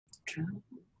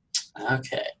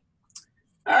Okay.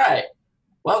 All right.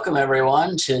 Welcome,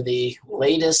 everyone, to the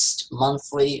latest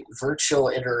monthly virtual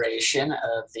iteration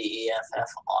of the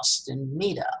EFF-Austin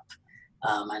meetup.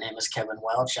 My name is Kevin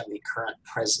Welch. I'm the current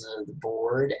president of the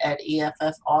board at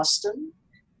EFF-Austin.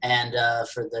 And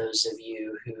for those of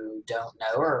you who don't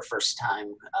know or are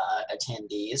first-time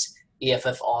attendees,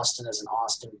 EFF-Austin is an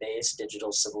Austin-based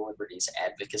digital civil liberties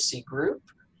advocacy group.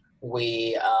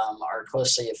 We are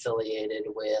closely affiliated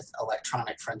with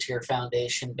Electronic Frontier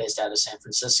Foundation based out of San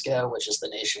Francisco, which is the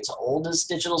nation's oldest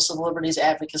digital civil liberties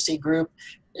advocacy group.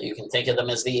 You can think of them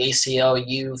as the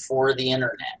ACLU for the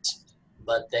internet.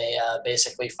 But they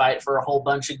basically fight for a whole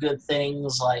bunch of good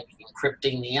things like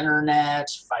encrypting the internet,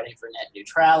 fighting for net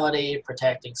neutrality,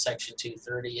 protecting Section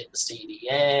 230 of the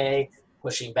CDA,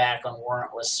 pushing back on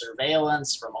warrantless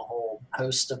surveillance from a whole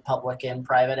host of public and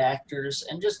private actors,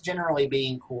 and just generally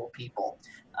being cool people.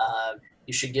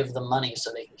 You should give them money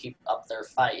so they can keep up their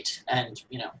fight. And,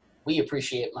 you know, we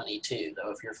appreciate money too,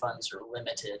 though if your funds are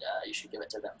limited, you should give it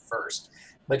to them first.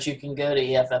 But you can go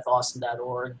to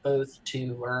EFF-Austin.org both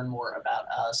to learn more about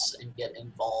us and get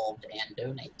involved and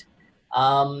donate.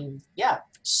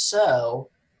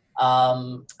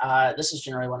 This is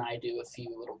generally when I do a few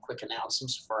little quick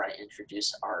announcements before I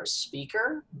introduce our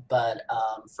speaker. But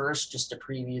first, just to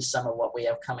preview some of what we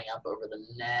have coming up over the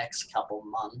next couple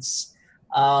months.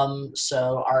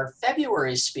 So our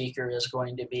February speaker is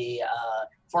going to be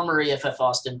former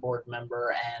EFF-Austin board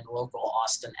member and local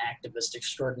Austin activist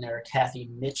extraordinaire Kathy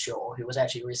Mitchell, who was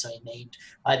actually recently named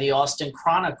by the Austin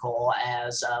Chronicle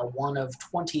as one of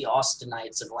 20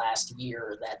 Austinites of last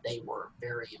year that they were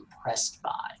very impressed by.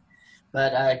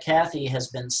 But Kathy has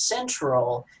been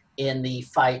central in the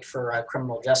fight for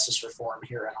criminal justice reform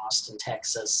here in Austin,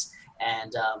 Texas.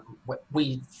 And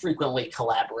we frequently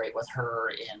collaborate with her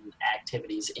in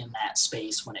activities in that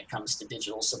space when it comes to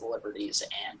digital civil liberties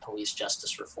and police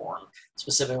justice reform.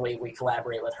 Specifically, we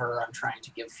collaborate with her on trying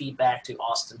to give feedback to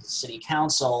Austin City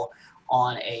Council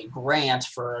on a grant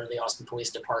for the Austin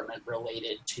Police Department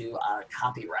related to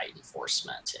copyright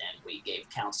enforcement. And we gave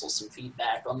council some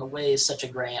feedback on the ways such a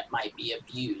grant might be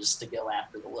abused to go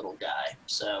after the little guy.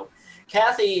 So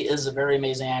Kathy is a very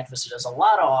amazing activist who does a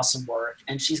lot of awesome work,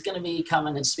 and she's going to be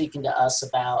coming and speaking to us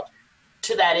about,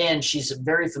 to that end, she's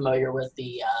very familiar with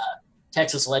the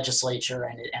Texas legislature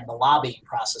and the lobbying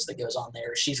process that goes on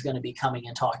there. She's going to be coming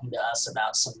and talking to us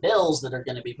about some bills that are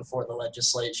going to be before the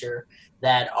legislature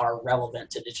that are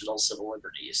relevant to digital civil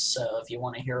liberties. So if you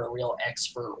want to hear a real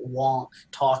expert wonk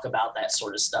talk about that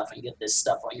sort of stuff and get this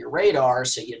stuff on your radar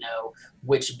so you know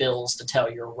which bills to tell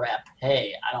your rep,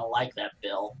 hey, I don't like that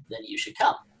bill, then you should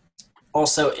come.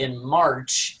 Also in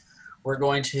March, we're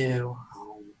going to,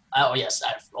 oh yes,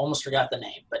 I almost forgot the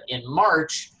name, but in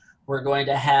March, we're going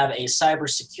to have a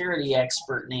cybersecurity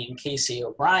expert named Casey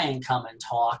O'Brien come and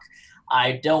talk.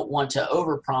 I don't want to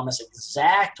overpromise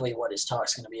exactly what his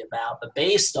talk's going to be about, but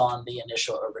based on the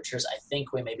initial overtures, I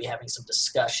think we may be having some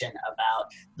discussion about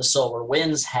the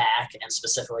SolarWinds hack and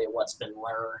specifically what's been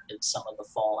learned and some of the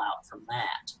fallout from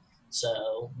that.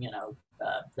 So, you know,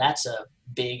 that's a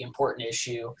big, important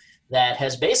issue that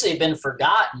has basically been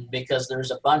forgotten because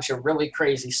there's a bunch of really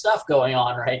crazy stuff going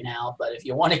on right now. But if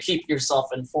you want to keep yourself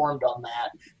informed on that,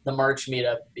 the March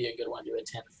meetup would be a good one to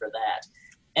attend for that.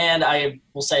 And I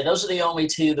will say those are the only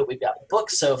two that we've got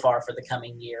booked so far for the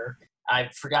coming year. I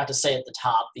forgot to say at the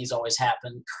top, these always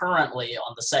happen currently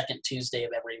on the second Tuesday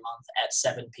of every month at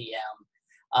 7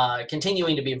 p.m.,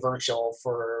 continuing to be virtual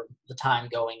for the time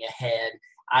going ahead.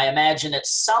 I imagine at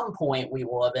some point we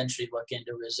will eventually look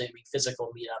into resuming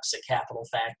physical meetups at Capitol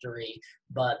Factory,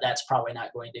 but that's probably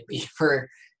not going to be for,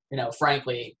 you know,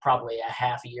 frankly, probably a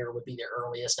half a year would be the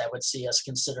earliest I would see us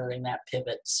considering that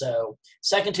pivot. So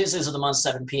second Tuesdays of the month,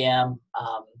 7 p.m.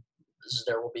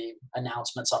 There will be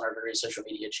announcements on our various social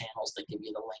media channels that give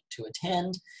you the link to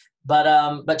attend.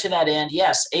 But to that end,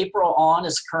 yes, April on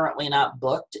is currently not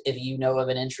booked. If you know of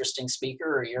an interesting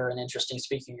speaker or you're an interesting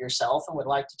speaker yourself and would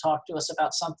like to talk to us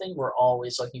about something, we're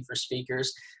always looking for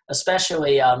speakers,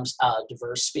 especially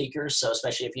diverse speakers. So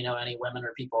especially if you know any women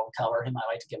or people of color who might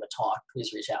like to give a talk,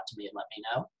 please reach out to me and let me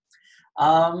know.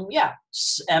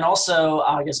 And also,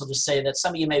 I guess I'll just say that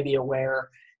some of you may be aware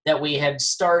that we had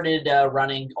started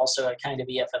running also a kind of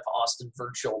EFF-Austin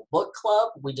virtual book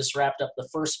club. We just wrapped up the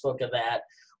first book of that.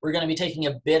 We're going to be taking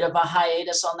a bit of a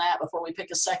hiatus on that before we pick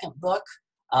a second book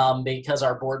because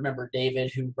our board member,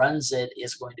 David, who runs it,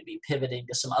 is going to be pivoting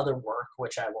to some other work,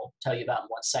 which I will tell you about in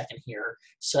 1 second here.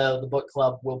 So the book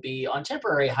club will be on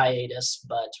temporary hiatus,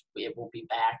 but it will be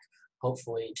back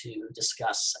hopefully to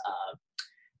discuss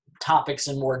topics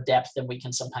in more depth than we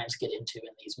can sometimes get into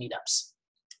in these meetups.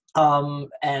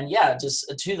 And yeah,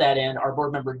 just to that end, our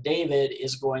board member David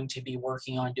is going to be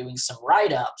working on doing some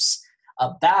write-ups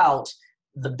about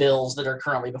the bills that are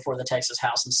currently before the Texas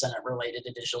House and Senate related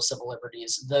to digital civil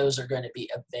liberties. Those are going to be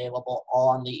available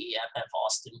on the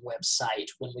EFF-Austin website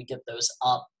when we get those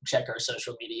up. Check our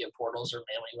social media portals or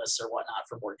mailing lists or whatnot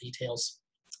for more details.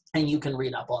 And you can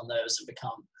read up on those and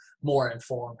become more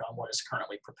informed on what is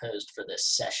currently proposed for this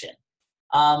session.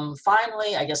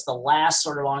 Finally, I guess the last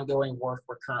sort of ongoing work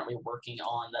we're currently working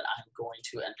on that I'm going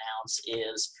to announce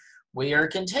is we are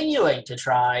continuing to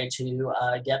try to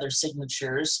gather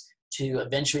signatures to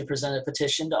eventually present a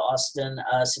petition to Austin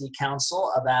City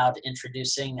Council about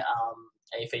introducing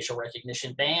a facial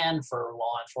recognition ban for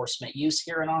law enforcement use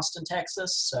here in Austin,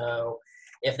 Texas. So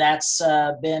if that's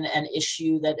been an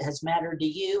issue that has mattered to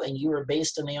you and you are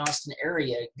based in the Austin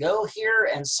area, go here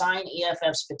and sign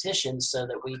EFF's petition so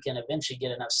that we can eventually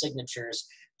get enough signatures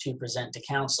to present to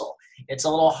council. It's a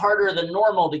little harder than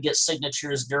normal to get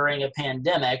signatures during a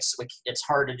pandemic. So it's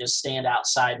hard to just stand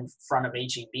outside in front of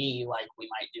HEB like we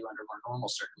might do under more normal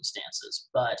circumstances.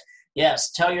 But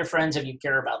yes, tell your friends if you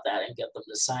care about that and get them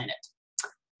to sign it.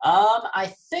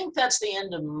 I think that's the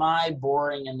end of my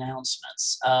boring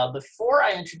announcements. Before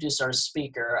I introduce our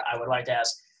speaker, I would like to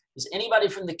ask, does anybody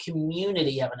from the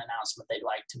community have an announcement they'd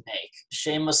like to make?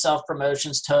 Shameless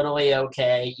self-promotion's totally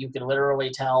okay. You can literally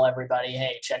tell everybody,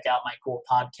 hey, check out my cool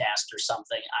podcast or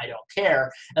something. I don't care,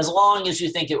 as long as you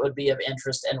think it would be of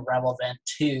interest and relevant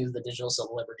to the digital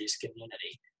civil liberties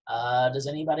community. Does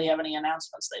anybody have any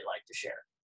announcements they'd like to share?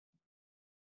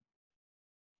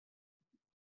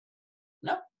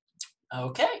 No?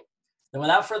 Okay, then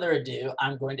without further ado,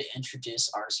 I'm going to introduce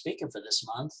our speaker for this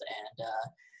month and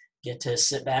get to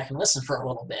sit back and listen for a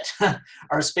little bit.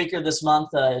 Our speaker this month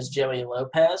is Joey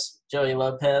Lopez. Joey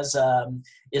Lopez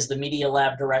is the Media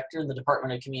Lab Director in the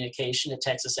Department of Communication at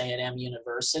Texas A&M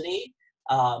University.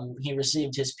 He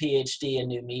received his Ph.D. in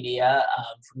New Media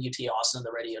from UT Austin,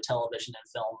 the Radio, Television,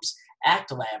 and Films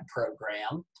ACTLab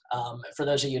program. For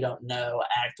those of you who don't know,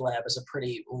 ACTLab is a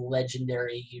pretty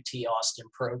legendary UT Austin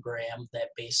program that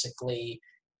basically,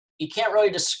 you can't really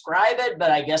describe it,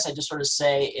 but I guess I just sort of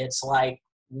say it's like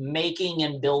making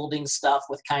and building stuff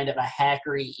with kind of a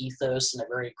hackery ethos in a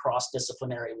very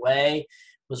cross-disciplinary way. It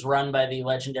was run by the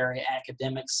legendary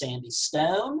academic Sandy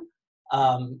Stone,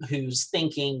 whose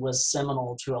thinking was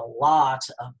seminal to a lot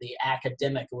of the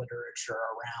academic literature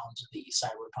around the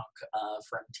cyberpunk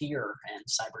frontier and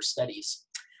cyber studies.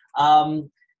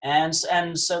 And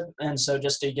so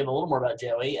just to give a little more about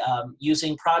Joey,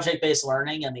 using project-based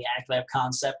learning and the ACTLab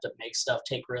concept of make stuff,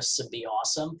 take risks, and be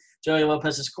awesome, Joey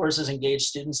Lopez's courses engage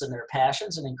students in their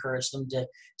passions and encourage them to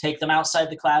take them outside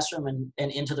the classroom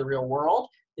and into the real world.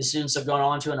 His students have gone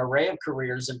on to an array of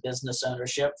careers in business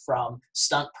ownership, from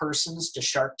stunt persons to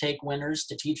Shark Tank winners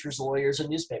to teachers, lawyers, and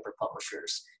newspaper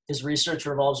publishers. His research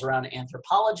revolves around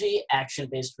anthropology,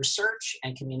 action-based research,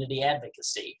 and community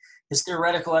advocacy. His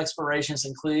theoretical explorations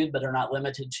include, but are not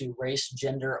limited to, race,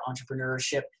 gender,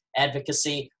 entrepreneurship,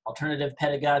 advocacy, alternative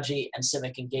pedagogy, and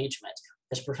civic engagement.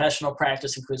 His professional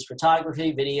practice includes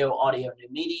photography, video, audio, new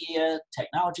media,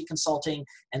 technology consulting,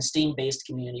 and STEAM-based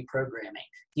community programming.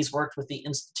 He's worked with the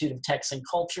Institute of Texan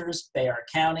Cultures, Bexar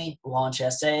County, Launch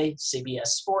SA, CBS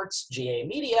Sports, GA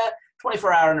Media,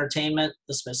 24 Hour Entertainment,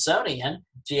 the Smithsonian,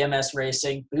 JMS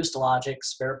Racing, Boost Logic,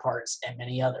 Spare Parts, and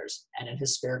many others. And in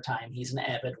his spare time, he's an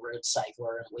avid road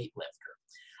cycler and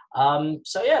weightlifter.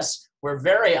 So yes, we're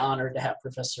very honored to have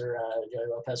Professor Joey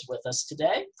Lopez with us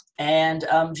today. And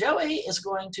Joey is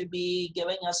going to be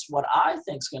giving us what I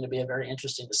think is going to be a very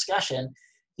interesting discussion.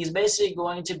 He's basically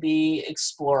going to be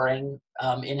exploring,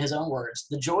 in his own words,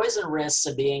 the joys and risks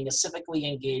of being a civically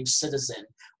engaged citizen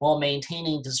while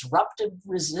maintaining disruptive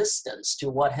resistance to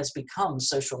what has become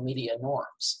social media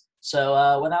norms.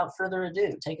 So without further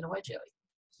ado, take it away, Joey.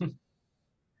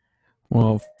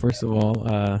 Well, first of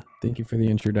all, thank you for the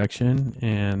introduction,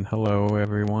 and hello,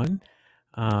 everyone.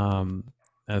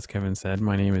 As Kevin said,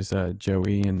 my name is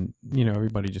Joey, and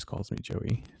everybody just calls me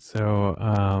Joey.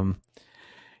 So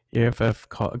EFF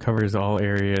covers all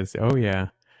areas. Oh yeah,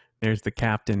 there's the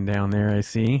captain down there. I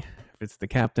see. If it's the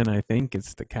captain, I think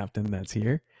it's the captain that's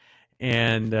here,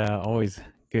 and always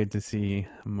good to see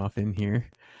Muffin here.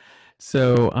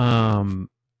 So I'm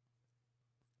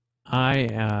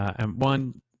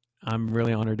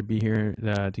really honored to be here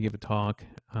to give a talk.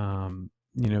 The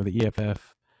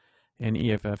EFF and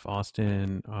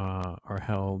EFF-Austin are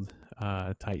held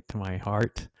tight to my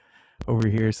heart over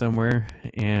here somewhere,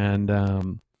 and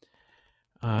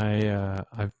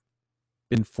I've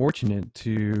been fortunate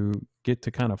to get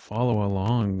to kind of follow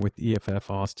along with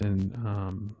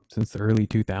EFF-Austin since the early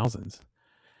 2000s.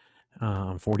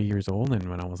 I'm 40 years old, and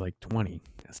when I was like 20,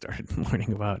 I started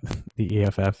learning about the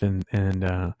EFF and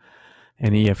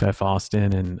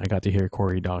EFF-Austin, and I got to hear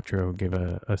Cory Doctorow give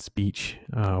a speech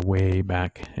way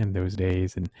back in those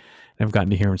days, and I've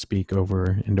gotten to hear him speak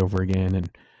over and over again, and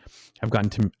I've gotten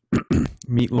to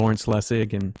meet Lawrence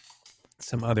Lessig and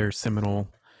some other seminal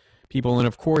people, and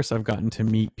of course, I've gotten to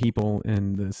meet people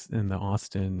in the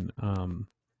Austin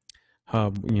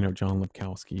hub. John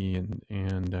Lipkowski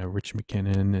and Rich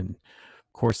McKinnon, and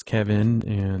of course Kevin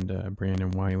and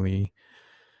Brandon Wiley,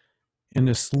 and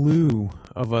a slew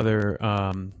of other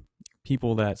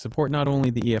people that support not only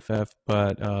the EFF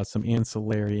but some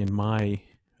ancillary in my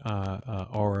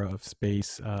aura of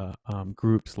space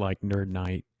groups like Nerd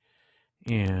Night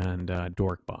and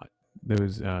Dorkbot.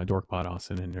 Those Dorkbot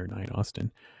Austin and Nerd Night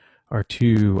Austin are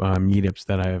two meetups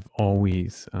that I've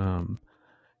always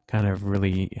kind of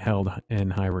really held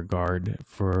in high regard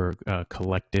for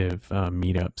collective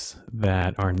meetups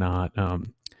that are not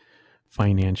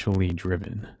financially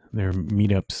driven. They're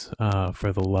meetups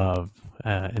for the love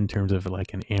in terms of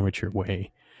like an amateur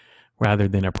way rather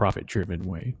than a profit driven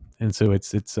way. And so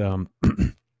it's it's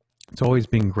always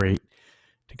been great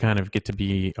to kind of get to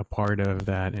be a part of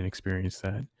that and experience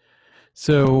that.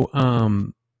 So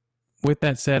with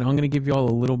that said, I'm going to give you all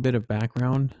a little bit of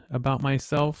background about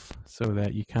myself so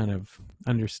that you kind of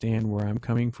understand where I'm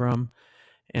coming from,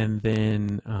 and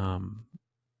then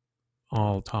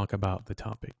I'll talk about the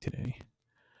topic today.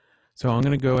 So I'm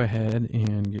going to go ahead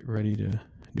and get ready to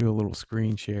do a little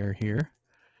screen share here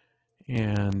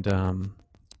and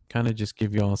kind of just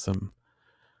give you all some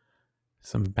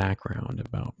background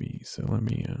about me. So let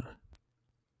me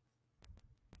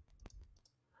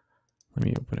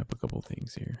open up a couple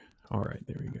things here. All right,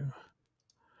 there we go.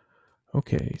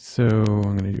 Okay, so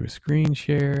I'm going to do a screen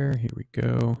share. Here we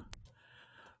go.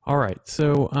 All right,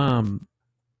 so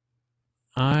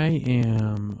I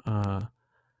am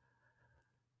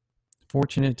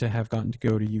fortunate to have gotten to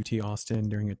go to UT Austin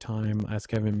during a time, as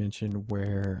Kevin mentioned,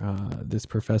 where this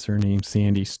professor named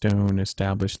Sandy Stone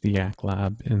established the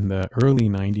ACTLab in the early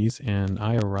 90s, and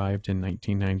I arrived in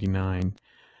 1999.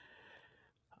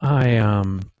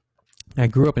 I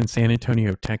grew up in San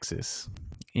Antonio, Texas,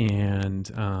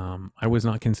 and I was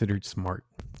not considered smart,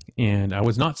 and I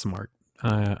was not smart.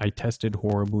 I tested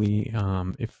horribly.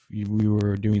 If we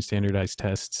were doing standardized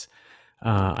tests,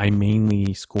 I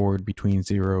mainly scored between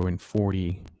 0 and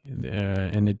 40,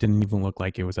 and it didn't even look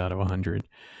like it was out of 100.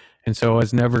 And so I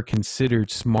was never considered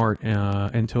smart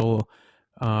until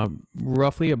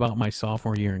roughly about my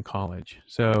sophomore year in college.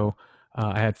 So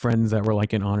I had friends that were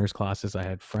like in honors classes. I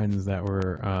had friends that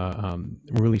were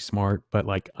really smart, but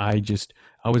like I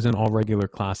was in all regular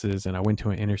classes, and I went to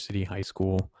an inner city high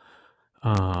school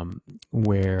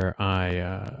where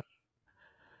I,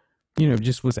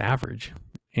 just was average.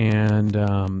 And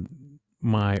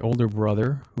my older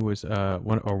brother, who was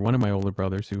one of my older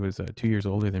brothers, who was 2 years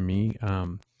older than me,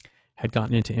 had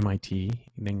gotten into MIT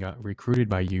and then got recruited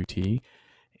by UT.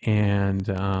 And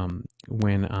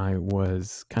when I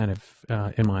was kind of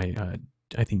in my,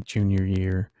 I think, junior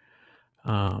year,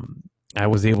 I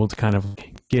was able to kind of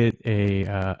get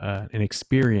an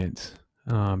experience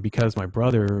because my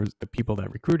brother, the people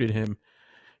that recruited him,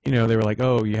 they were like,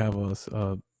 "Oh, you have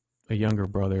a younger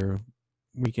brother.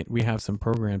 We have some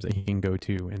programs that he can go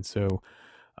to." And so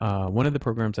one of the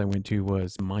programs I went to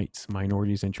was MITE's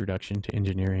Minorities Introduction to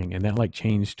Engineering, and that like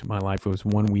changed my life. It was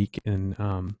 1 week in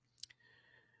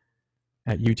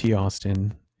at UT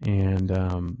Austin, and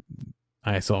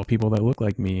I saw people that looked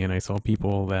like me, and I saw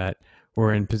people that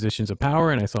were in positions of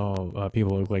power, and I saw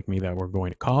people that looked like me that were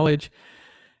going to college,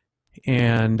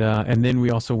 and then we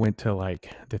also went to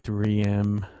like the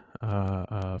 3M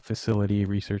facility,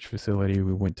 research facility.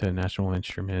 We went to National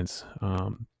Instruments,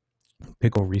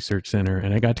 Pickle Research Center,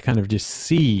 and I got to kind of just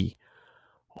see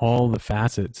all the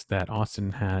facets that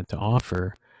Austin had to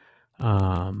offer,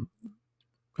 or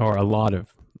a lot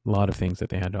of things that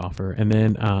they had to offer. And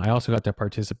then I also got to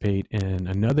participate in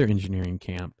another engineering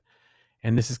camp.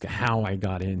 And this is how I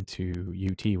got into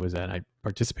UT, was that I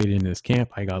participated in this camp.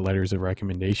 I got letters of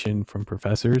recommendation from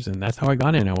professors, and that's how I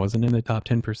got in. I wasn't in the top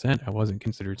 10%. I wasn't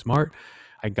considered smart.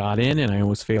 I got in, and I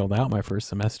almost failed out my first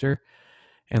semester.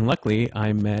 And luckily,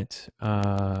 I met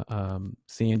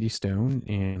Sandy Stone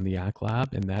and the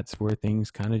ACTLab, and that's where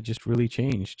things kind of just really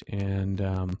changed.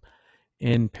 And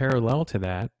in parallel to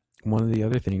that, one of the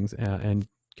other things, and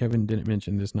Kevin didn't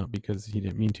mention this, not because he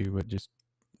didn't mean to, but just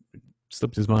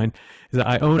slipped his mind, is that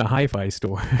I own a hi-fi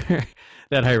store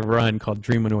that I run called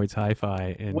Dreamonoids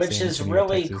Hi-Fi in Which San is Antonio,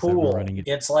 really Texas. I've been cool. running it.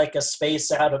 It's like a space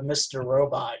out of Mr.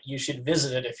 Robot. You should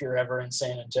visit it if you're ever in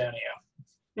San Antonio.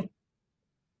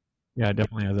 Yeah, it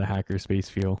definitely has a hackerspace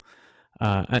feel,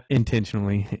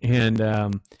 intentionally.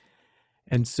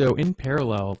 And so, in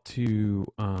parallel to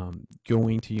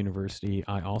going to university,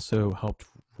 I also helped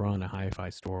run a hi-fi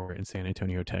store in San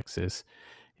Antonio, Texas.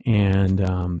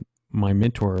 And my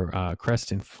mentor,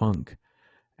 Creston Funk,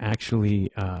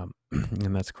 actually,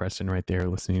 and that's Creston right there,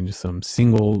 listening to some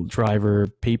single driver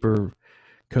paper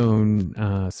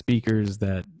cone speakers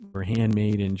that were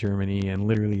handmade in Germany, and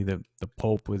literally the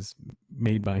pulp was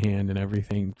made by hand and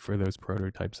everything for those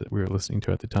prototypes that we were listening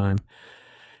to at the time.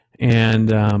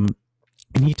 And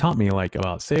and he taught me like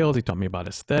about sales. He taught me about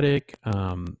aesthetic.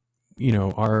 You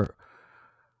know,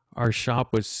 our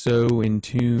shop was so in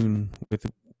tune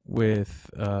with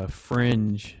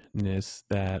fringeness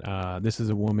that this is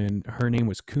a woman. Her name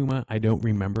was Kuma. I don't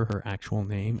remember her actual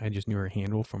name. I just knew her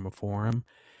handle from a forum,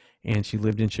 and she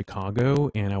lived in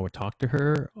Chicago. And I would talk to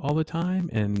her all the time.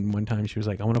 And one time she was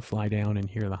like, "I want to fly down and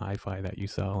hear the hi-fi that you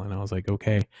sell." And I was like,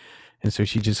 "Okay." And so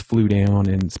she just flew down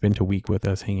and spent a week with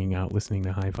us, hanging out, listening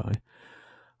to hi-fi.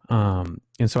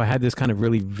 And so I had this kind of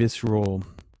really visceral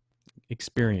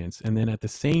experience. And then at the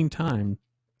same time,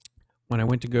 when I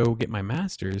went to go get my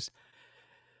master's,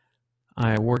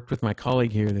 I worked with my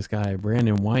colleague here, this guy,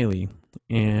 Brandon Wiley.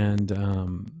 And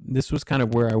this was kind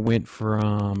of where I went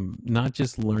from not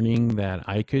just learning that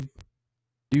I could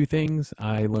do things,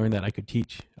 I learned that I could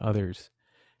teach others.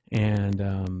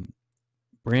 And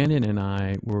Brandon and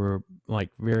I were like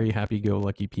very happy go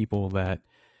lucky people that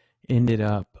ended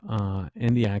up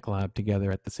in the ACTLab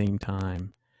together at the same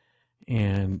time.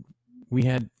 And we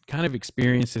had kind of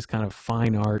experienced this kind of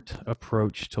fine art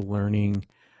approach to learning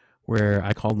where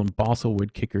I called them balsa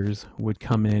wood kickers, would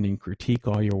come in and critique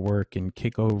all your work and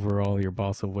kick over all your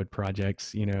balsa wood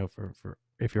projects, you know, for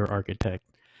if you're an architect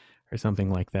or something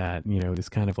like that, you know, this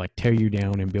kind of like tear you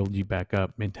down and build you back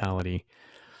up mentality.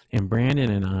 And Brandon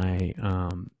and I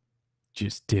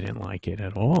just didn't like it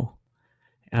at all.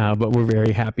 But we're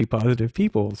very happy, positive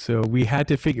people. So we had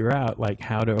to figure out like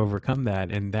how to overcome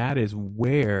that. And that is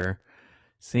where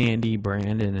Sandy,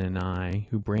 Brandon, and I,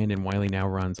 who Brandon Wiley now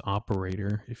runs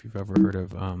Operator. If you've ever heard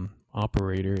of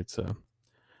Operator, it's an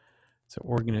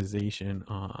organization.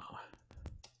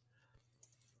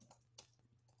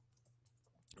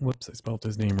 Whoops, I spelled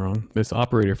his name wrong. This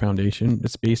Operator Foundation.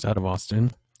 It's based out of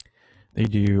Austin. They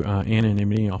do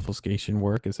anonymity and obfuscation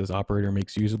work. It says Operator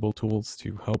makes usable tools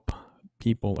to help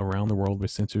people around the world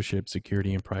with censorship,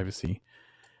 security, and privacy.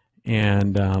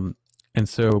 And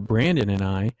so Brandon and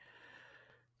I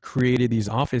created these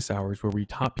office hours where we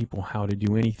taught people how to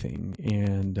do anything.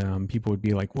 And people would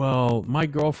be like, "Well, my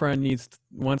girlfriend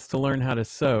wants to learn how to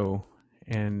sew,"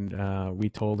 and we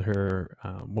told her,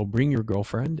 "Well, bring your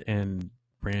girlfriend, and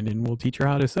Brandon will teach her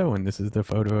how to sew." And this is the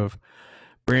photo of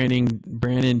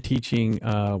Brandon teaching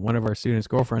one of our students'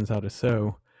 girlfriends how to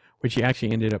sew, which he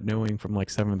actually ended up knowing from like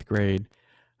seventh grade.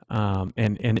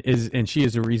 And she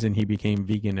is the reason he became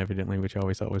vegan, evidently, which I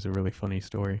always thought was a really funny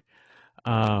story.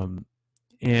 Um,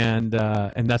 and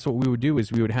that's what we would do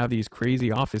is we would have these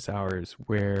crazy office hours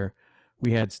where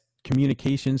we had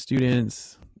communication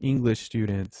students, English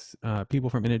students, people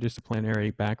from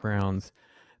interdisciplinary backgrounds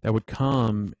that would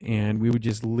come, and we would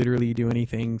just literally do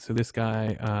anything. So this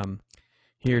guy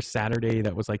here, Saturday,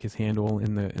 that was like his handle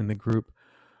in the group,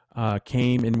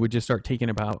 came and would just start taking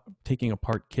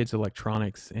apart kids'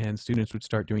 electronics, and students would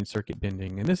start doing circuit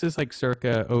bending. And this is like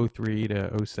circa '03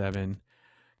 to '07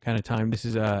 kind of time. This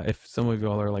is if some of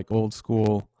y'all are like old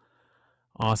school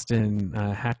Austin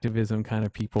hacktivism kind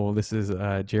of people, this is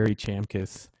Jerry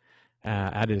Chamkis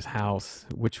at his house,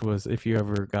 which was, if you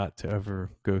ever got to ever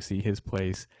go see his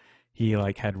place, he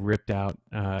like had ripped out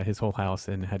his whole house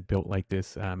and had built like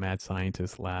this mad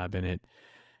scientist lab in it.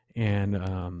 And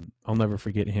I'll never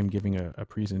forget him giving a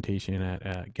presentation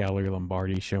at Gallery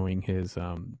Lombardi showing his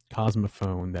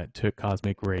cosmophone that took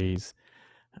cosmic rays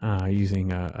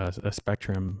using a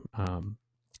spectrum, a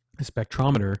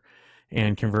spectrometer,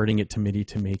 and converting it to MIDI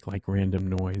to make like random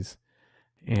noise.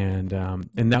 And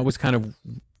that was kind of,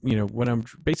 you know, what I'm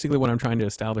trying to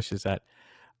establish is that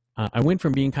I went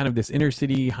from being kind of this inner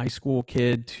city high school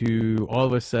kid to all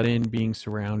of a sudden being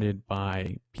surrounded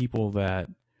by people that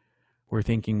were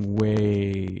thinking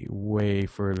way, way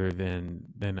further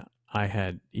than I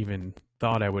had even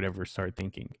thought I would ever start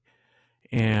thinking.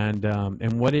 And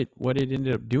what it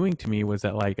ended up doing to me was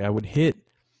that like I would hit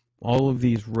all of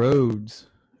these roads,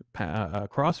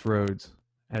 crossroads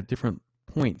at different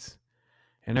points,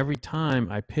 and every time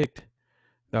I picked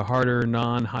the harder,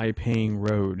 non-high paying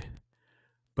road,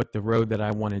 but the road that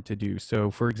I wanted to do. So,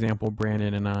 for example,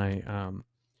 Brandon and I,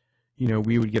 you know,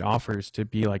 we would get offers to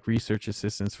be like research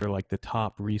assistants for like the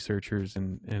top researchers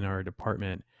in our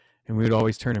department. and we would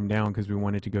always turn them down because we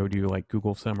wanted to go do like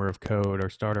Google Summer of Code or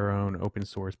start our own open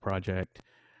source project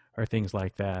or things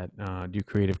like that. Do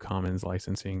Creative Commons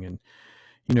licensing, and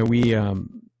we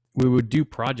would do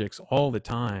projects all the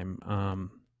time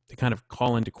to kind of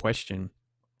call into question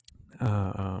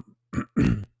uh,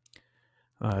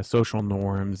 social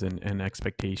norms and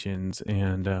expectations.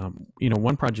 And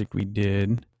one project we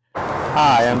did.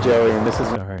 Hi, I'm Joey, and this is.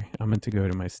 Sorry, I meant to go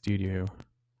to my studio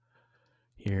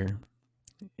here.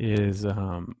 Is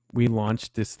we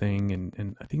launched this thing,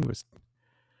 and I think it was.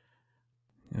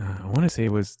 I want to say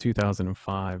it was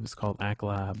 2005. It's called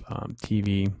ACTLab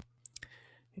TV,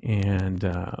 and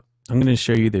I'm going to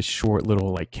show you this short little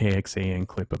like KXAN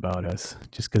clip about us,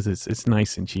 just because it's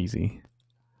nice and cheesy.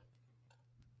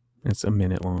 It's a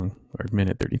minute long, or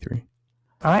minute 33.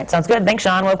 All right, sounds good. Thanks,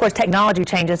 Sean. Well, of course, technology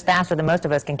changes faster than most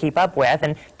of us can keep up with.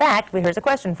 In fact, here's a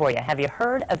question for you. Have you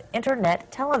heard of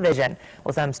internet television?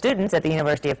 Well, some students at the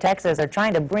University of Texas are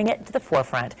trying to bring it to the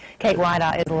forefront. Kate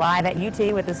Whiteout is live at UT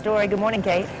with the story. Good morning,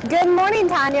 Kate. Good morning,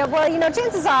 Tanya. Well,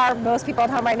 chances are most people at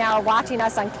home right now are watching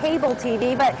us on cable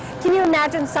TV, but can you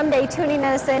imagine someday tuning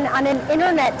us in on an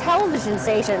internet television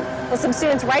station? Well, some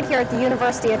students right here at the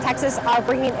University of Texas are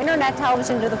bringing internet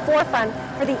television to the forefront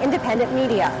for the independent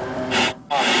media.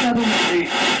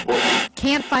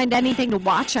 Can't find anything to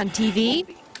watch on TV?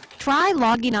 Try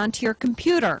logging onto your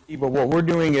computer. But what we're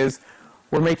doing is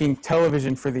we're making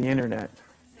television for the internet.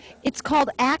 It's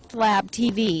called ACTLab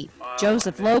TV.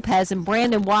 Joseph Lopez and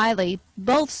Brandon Wiley,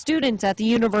 both students at the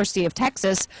University of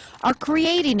Texas, are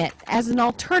creating it as an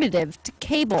alternative to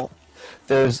cable.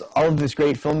 There's all of this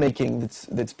great filmmaking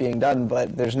that's being done,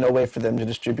 but there's no way for them to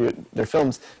distribute their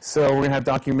films. So we're going to have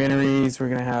documentaries, we're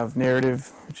going to have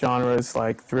narrative genres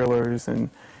like thrillers and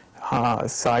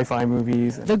sci-fi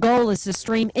movies. The goal is to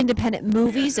stream independent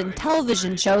movies and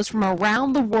television shows from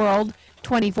around the world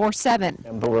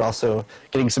 24/7. But we're also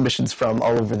getting submissions from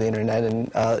all over the internet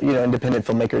and independent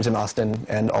filmmakers in Austin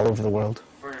and all over the world.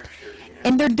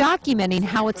 And they're documenting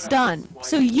how it's done,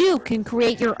 so you can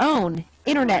create your own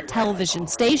internet television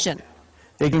station.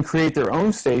 They can create their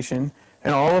own station,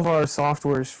 and all of our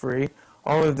software is free.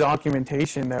 All of the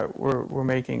documentation that we're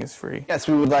making is free. Yes,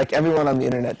 we would like everyone on the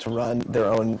internet to run their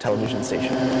own television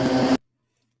station.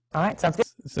 All right, sounds good.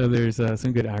 So there's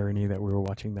some good irony that we were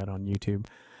watching that on YouTube,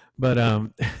 but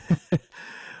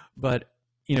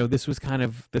this was kind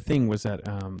of the thing was that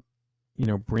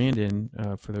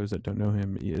Brandon, for those that don't know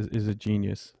him, is a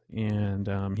genius,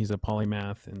 and he's a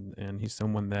polymath, and he's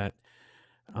someone that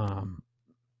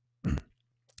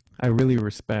I really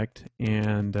respect.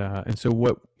 And so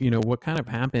what kind of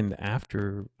happened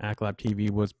after ACTLab TV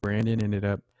was Brandon ended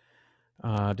up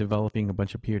developing a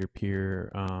bunch of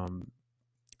peer-to-peer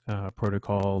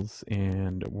protocols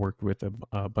and worked with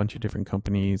a bunch of different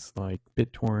companies like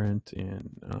BitTorrent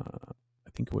and I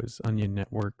think it was Onion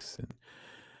Networks, and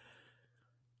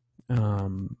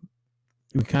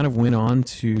we kind of went on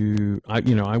to I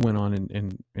went on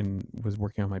and was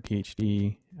working on my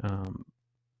Ph.D.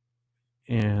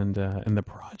 And the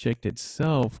project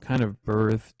itself kind of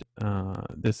birthed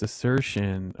this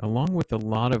assertion, along with a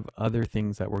lot of other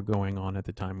things that were going on at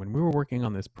the time when we were working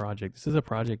on this project. This is a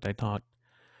project I talked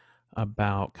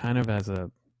about kind of as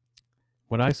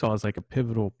what I saw as like a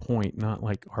pivotal point, not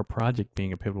like our project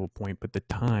being a pivotal point, but the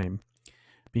time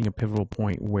being a pivotal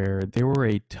point where there were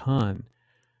a ton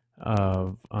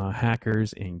of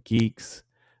hackers and geeks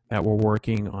that were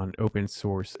working on open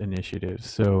source initiatives.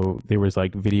 So there was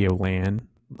like VideoLAN,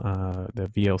 the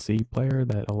VLC player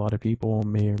that a lot of people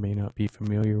may or may not be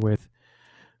familiar with.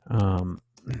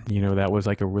 That was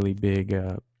like a really big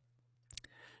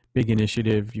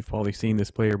initiative. You've probably seen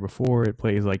this player before. It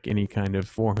plays like any kind of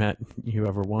format you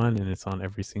ever want, and it's on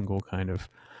every single kind of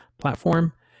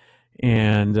platform.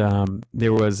 And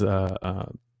there was the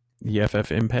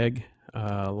FFmpeg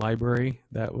library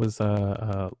that was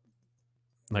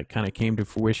like kind of came to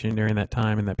fruition during that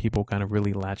time, and that people kind of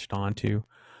really latched onto.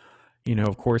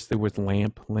 Of course, there was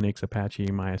LAMP, Linux, Apache,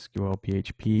 MySQL,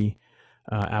 PHP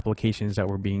applications that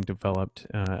were being developed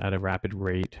at a rapid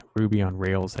rate. Ruby on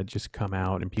Rails had just come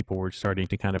out, and people were starting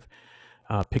to kind of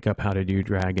pick up how to do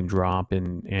drag and drop,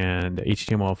 and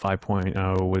HTML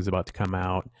 5.0 was about to come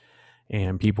out,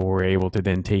 and people were able to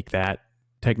then take that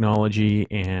technology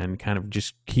and kind of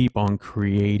just keep on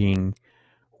creating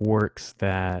works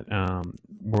that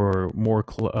were more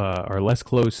or less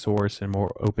closed source and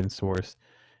more open source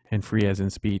and free as in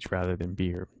speech rather than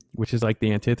beer, which is like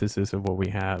the antithesis of what we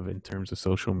have in terms of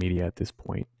social media at this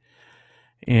point.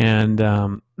 And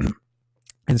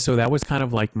so that was kind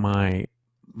of like my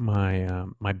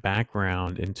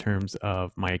background in terms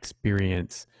of my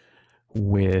experience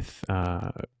with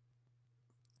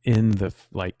in the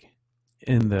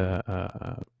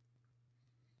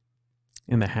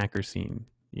in the hacker scene.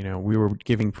 You know, we were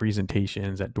giving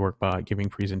presentations at Dorkbot, giving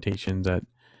presentations at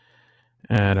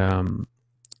Nerd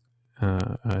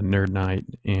Night,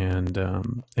 and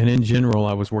in general,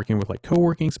 I was working with like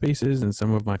co-working spaces, and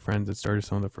some of my friends had started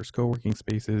some of the first co-working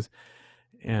spaces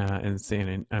in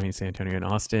San Antonio and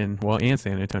Austin, well, and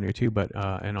San Antonio too, but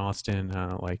in Austin,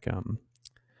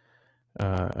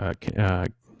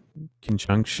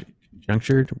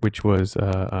 Conjunctured, which was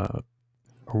a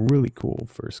really cool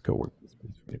first co-working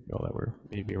space for people that were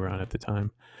maybe around at the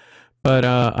time. But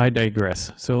I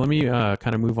digress. So let me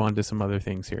kind of move on to some other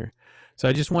things here. So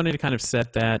I just wanted to kind of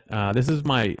set that. This is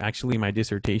actually my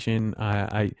dissertation.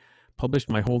 I published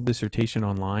my whole dissertation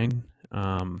online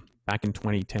back in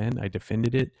 2010. I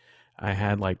defended it. I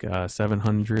had like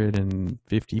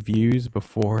 750 views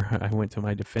before I went to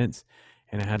my defense,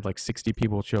 and I had like 60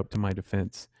 people show up to my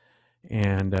defense.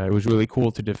 And it was really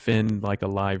cool to defend like a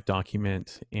live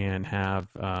document and have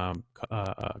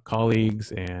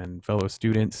colleagues and fellow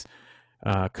students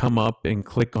come up and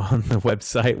click on the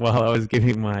website while I was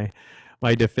giving my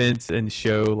defense and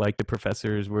show like the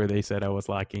professors where they said I was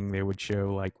lacking. They would show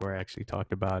like where I actually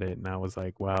talked about it, and I was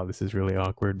like, wow, this is really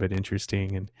awkward but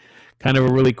interesting and kind of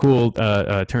a really cool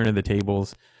turn of the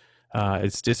tables.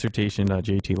 It's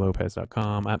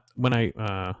dissertation.jtlopez.com.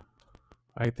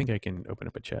 I think I can open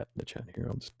up the chat here.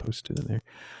 I'll just post it in there.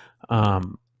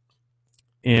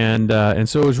 And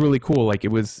so it was really cool. Like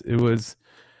it was a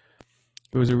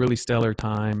really stellar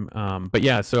time. But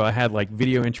yeah, so I had like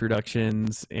video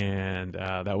introductions, and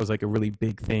that was like a really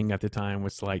big thing at the time,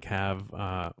 was to like have,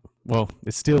 well,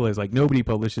 it still is, like nobody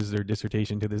publishes their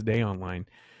dissertation to this day online.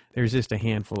 There's just a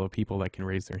handful of people that can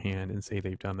raise their hand and say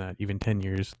they've done that even 10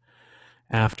 years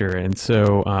after. And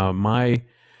so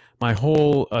my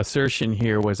whole assertion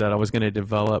here was that I was going to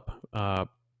develop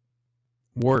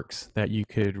works that you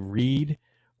could read,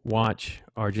 watch,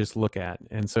 or just look at.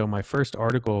 And so my first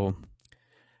article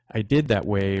I did that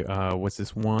way was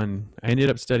this one. I ended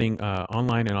up studying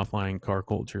online and offline car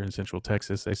culture in Central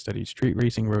Texas. I studied street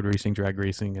racing, road racing, drag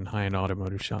racing, and high-end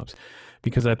automotive shops,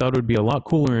 because I thought it would be a lot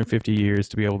cooler in 50 years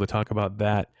to be able to talk about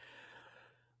that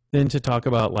than to talk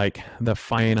about like the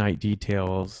finite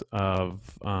details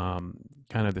of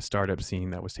kind of the startup scene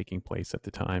that was taking place at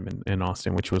the time in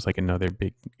Austin, which was like another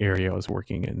big area I was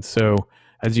working in. So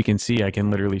as you can see, I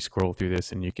can literally scroll through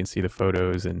this and you can see the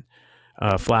photos, and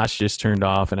Flash just turned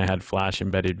off, and I had Flash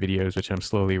embedded videos, which I'm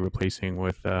slowly replacing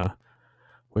with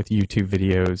YouTube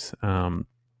videos.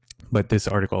 But this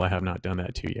article I have not done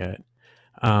that to yet.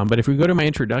 But if we go to my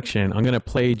introduction, I'm going to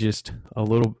play just a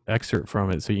little excerpt from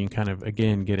it so you can kind of,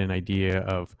 again, get an idea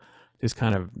of this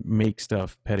kind of make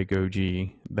stuff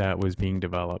pedagogy that was being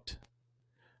developed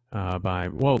by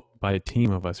a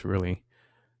team of us, really.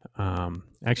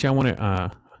 Actually, I want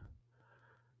to,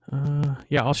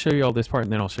 yeah, I'll show you all this part,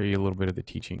 and then I'll show you a little bit of the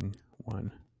teaching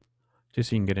one, just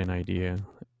so you can get an idea.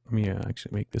 Let me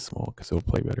actually make this small because it'll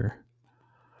play better.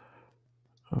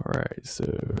 All right, so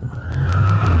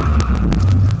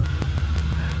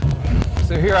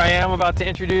here I am about to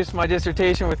introduce my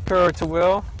dissertation with Kuro to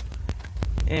Will,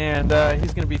 and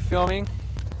he's going to be filming.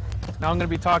 Now I'm going to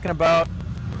be talking about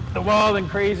the wild and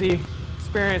crazy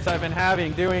experience I've been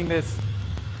having doing this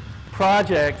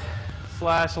project /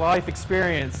 life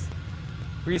experience,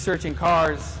 researching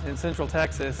cars in Central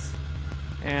Texas,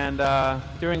 and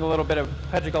doing a little bit of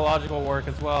pedagogical work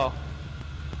as well.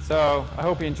 So I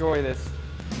hope you enjoy this.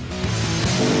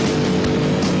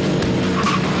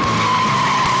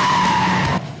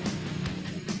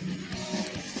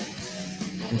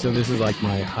 And so this is like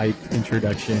my hype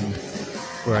introduction,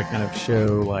 where I kind of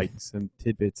show like some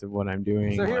tidbits of what I'm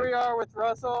doing. So here we are with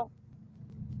Russell.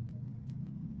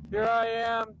 Here I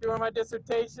am doing my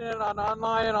dissertation on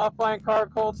online and offline car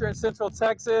culture in Central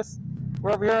Texas.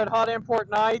 We're over here at Hot Import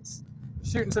Nights,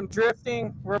 shooting some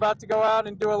drifting. We're about to go out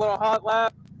and do a little hot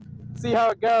lap, see how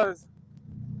it goes.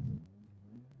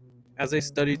 As I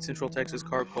studied Central Texas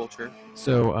car culture,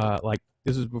 so like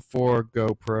this was before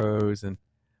GoPros and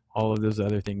all of those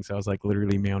other things. I was like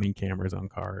literally mounting cameras on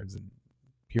cars and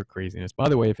pure craziness. By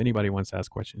the way, if anybody wants to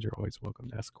ask questions, you're always welcome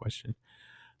to ask a question.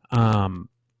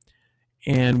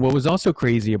 And what was also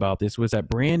crazy about this was that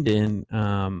Brandon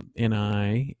and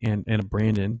I and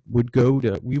Brandon would go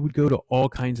to all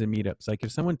kinds of meetups. Like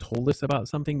if someone told us about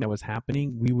something that was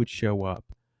happening, we would show up.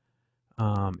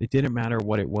 It didn't matter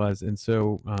what it was. And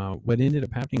so what ended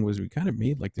up happening was we kind of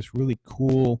made like this really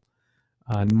cool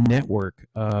network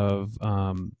of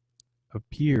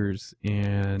peers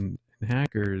and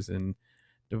hackers and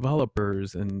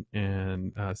developers and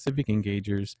civic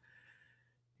engagers.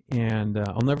 And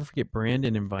I'll never forget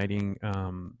Brandon inviting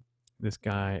this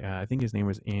guy, I think his name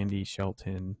was Andy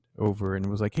Shelton, over and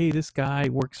was like, hey, this guy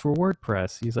works for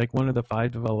WordPress. He's like one of the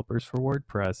 5 developers for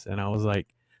WordPress. And I was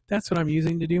like, that's what I'm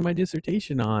using to do my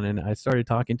dissertation on. And I started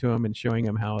talking to him and showing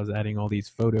him how I was adding all these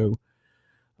photo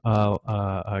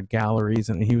galleries.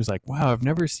 And he was like, wow, I've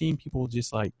never seen people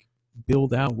just like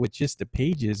build out with just the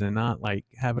pages and not like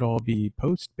have it all be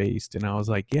post based. And I was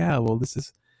like, yeah, well, this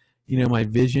is, my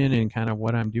vision and kind of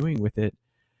what I'm doing with it.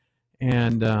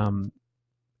 And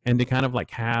to kind of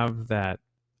like have that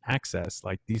access,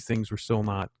 like these things were still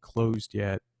not closed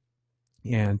yet.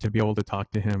 And to be able to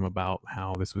talk to him about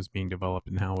how this was being developed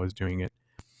and how I was doing it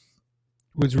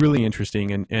was really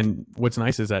interesting. And what's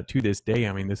nice is that to this day,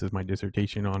 I mean, this is my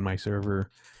dissertation on my server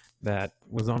that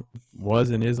was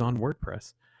and is on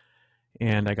WordPress.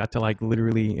 And I got to like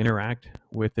literally interact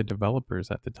with the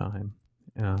developers at the time.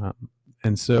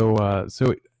 And so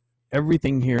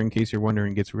everything here, in case you're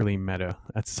wondering, gets really meta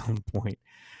at some point.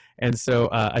 And so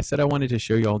I said I wanted to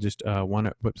show you all just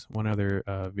one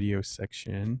other video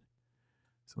section.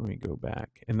 So let me go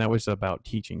back. And that was about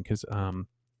teaching, because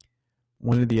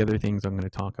one of the other things I'm going to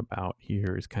talk about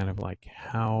here is kind of like,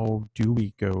 how do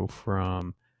we go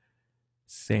from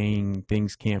saying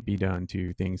things can't be done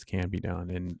to things can be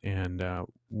done? And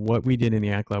what we did in the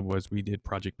ACTLab was we did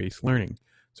project-based learning.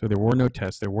 So there were no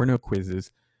tests, there were no quizzes.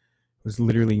 It was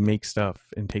literally make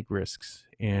stuff and take risks.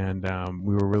 And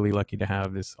we were really lucky to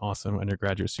have this awesome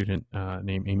undergraduate student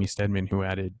named Amy Stedman who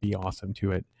added Be Awesome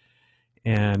to it.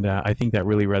 And I think that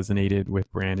really resonated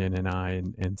with Brandon and I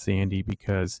and Sandy,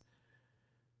 because,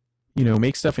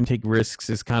 make stuff and take risks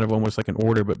is kind of almost like an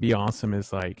order, but Be Awesome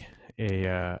is like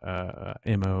a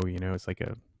MO, it's like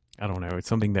I don't know, it's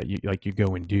something that you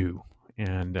go and do.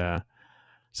 And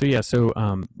so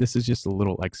this is just a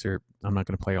little excerpt. I'm not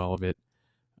going to play all of it.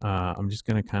 I'm just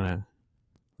going to kind of,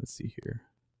 let's see here.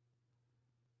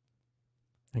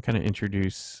 I kind of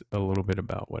introduce a little bit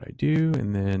about what I do,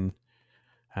 and then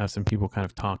have some people kind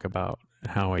of talk about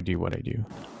how I do what I do.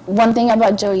 One thing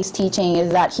about Joey's teaching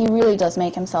is that he really does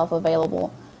make himself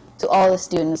available to all the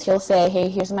students. He'll say, hey,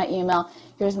 here's my email,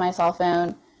 here's my cell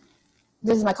phone,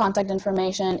 this is my contact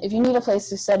information. If you need a place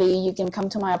to study, you can come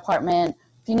to my apartment.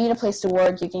 If you need a place to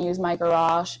work, you can use my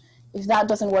garage. If that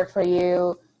doesn't work for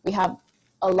you, we have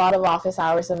a lot of office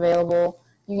hours available.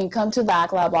 You can come to the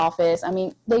ACTLab office. I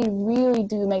mean, they really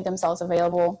do make themselves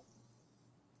available.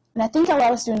 And I think a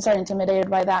lot of students are intimidated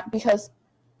by that, because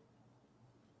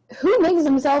who makes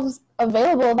themselves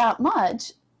available that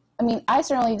much? I mean, I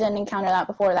certainly didn't encounter that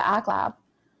before the ACTLab.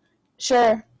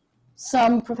 Sure,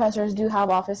 some professors do have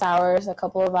office hours, a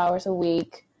couple of hours a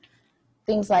week,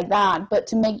 things like that, but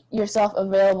to make yourself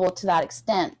available to that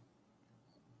extent,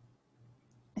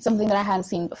 it's something that I hadn't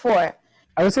seen before.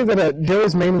 I would say that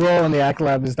Joe's main role in the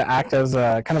ACTLab is to act as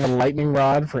a kind of a lightning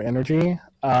rod for energy.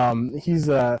 He's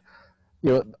a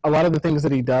lot of the things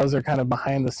that he does are kind of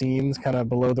behind the scenes, kind of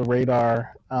below the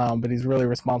radar, but he's really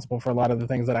responsible for a lot of the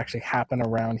things that actually happen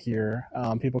around here.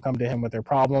 People come to him with their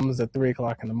problems at 3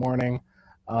 o'clock in the morning.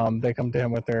 They come to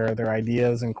him with their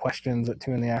ideas and questions at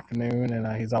 2 in the afternoon,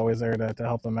 and he's always there to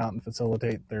help them out and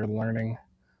facilitate their learning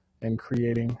and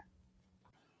creating.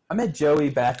 I met Joey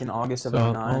back in August of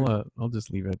 2009. I'll just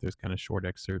leave it at those kind of short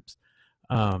excerpts.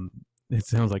 It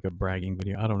sounds like a bragging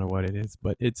video. I don't know what it is,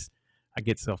 but I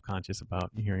get self-conscious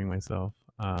about hearing myself.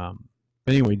 But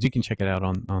anyway, you can check it out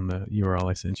on the URL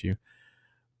I sent you.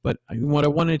 But what I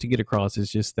wanted to get across is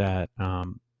just that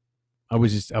I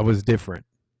was different.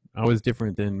 I was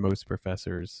different than most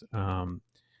professors.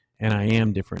 And I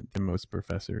am different than most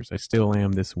professors. I still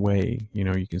am this way.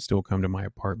 You can still come to my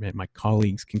apartment. My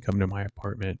colleagues can come to my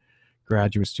apartment.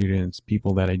 Graduate students,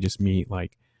 people that I just meet.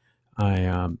 Like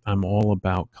I'm all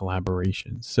about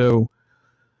collaboration. So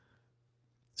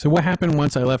what happened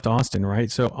once I left Austin, right?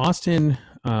 So Austin,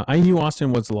 I knew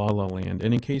Austin was La La Land.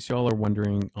 And in case y'all are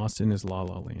wondering, Austin is La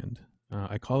La Land.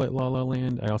 I call it La La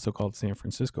Land. I also call it San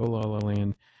Francisco La La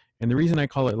Land. And the reason I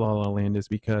call it La La Land is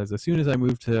because as soon as I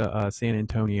moved to San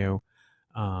Antonio,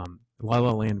 La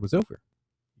La Land was over.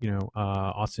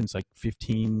 Austin's like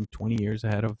 15, 20 years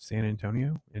ahead of San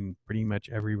Antonio in pretty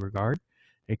much every regard,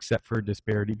 except for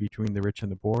disparity between the rich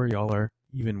and the poor. Y'all are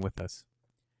even with us.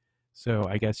 So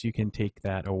I guess you can take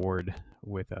that award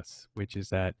with us, which is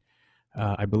that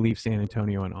I believe San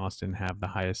Antonio and Austin have the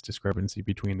highest discrepancy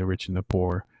between the rich and the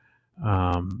poor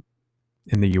in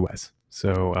the U.S.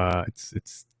 So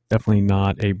it's definitely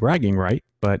not a bragging right,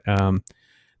 but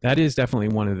that is definitely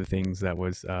one of the things that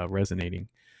was resonating.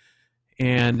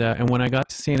 And when I got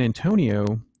to San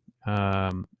Antonio,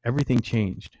 everything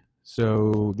changed.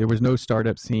 So there was no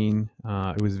startup scene.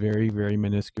 It was very, very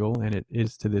minuscule, and it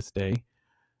is to this day.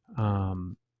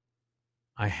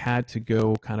 I had to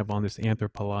go kind of on this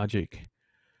anthropologic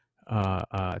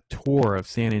tour of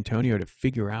San Antonio to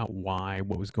figure out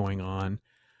what was going on.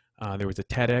 There was a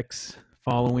TEDx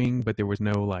following, but there was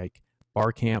no like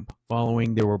bar camp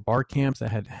following. There were bar camps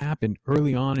that had happened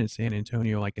early on in San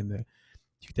Antonio, like in the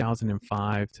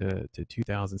 2005 to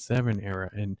 2007 era,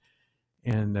 and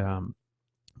some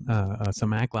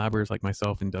ACTLabbers like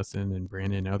myself and Dustin and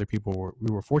Brandon and other people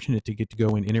we were fortunate to get to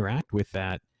go and interact with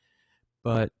that.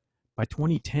 But by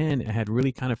 2010, it had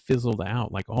really kind of fizzled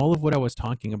out. Like all of what I was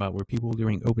talking about, where people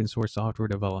doing open source software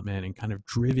development and kind of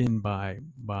driven by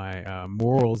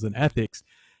morals and ethics,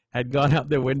 had gone out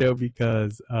the window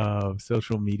because of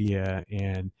social media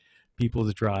and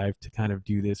people's drive to kind of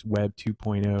do this Web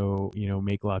 2.0, you know,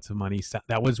 make lots of money.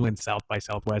 That was when South by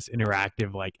Southwest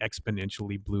Interactive like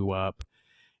exponentially blew up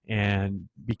and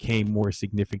became more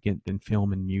significant than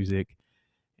film and music.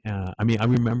 I mean, I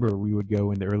remember we would go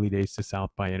in the early days to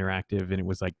South by Interactive, and it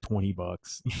was like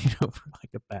 $20, you know, for like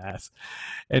a pass.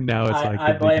 And now it's like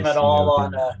I the blame biggest, it all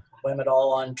on thing. blame it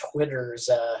all on Twitter's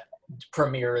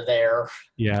premiere there.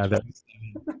 Yeah,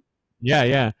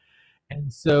 yeah.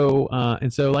 And so,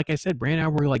 like I said, Brand and I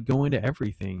were like going to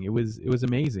everything. It was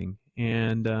amazing.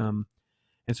 And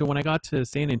so when I got to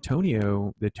San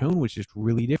Antonio, the tone was just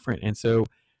really different. And so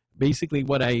basically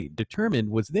what I determined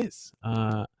was this.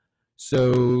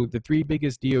 So the three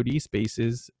biggest DoD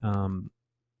spaces in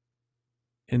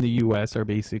the U.S. are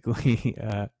basically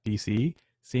D.C.,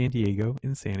 San Diego,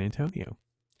 and San Antonio.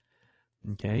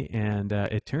 Okay, and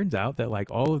it turns out that like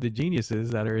all of the geniuses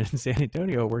that are in San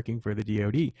Antonio are working for the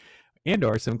DoD, and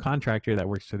or some contractor that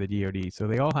works for the DoD. So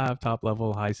they all have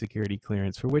top-level, high-security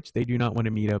clearance for which they do not want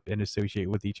to meet up and associate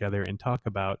with each other and talk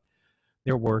about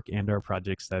their work and our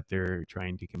projects that they're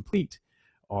trying to complete,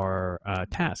 or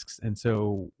tasks. And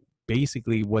so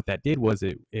basically what that did was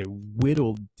it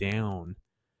whittled down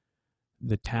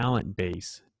the talent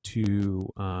base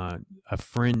to a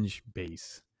fringe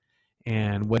base.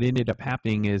 And what ended up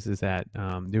happening is that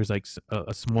there was like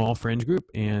a small fringe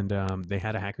group, and they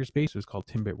had a hackerspace. It was called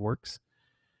Timbit Works.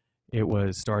 It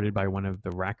was started by one of the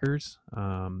Rackers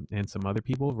and some other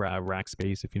people.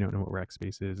 Rackspace, if you don't know what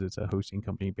Rackspace is, it's a hosting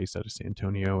company based out of San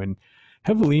Antonio and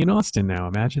heavily in Austin now.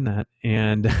 Imagine that.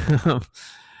 And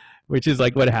which is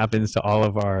like what happens to all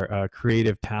of our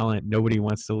creative talent. Nobody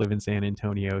wants to live in San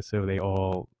Antonio, so they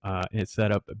all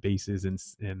set up bases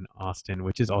in Austin,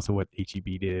 which is also what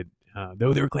HEB did.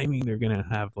 Though they're claiming they're going to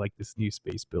have like this new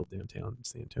space built downtown in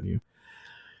San Antonio.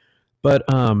 But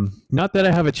not that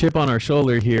I have a chip on our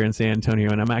shoulder here in San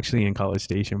Antonio, and I'm actually in College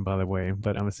Station, by the way,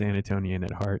 but I'm a San Antonian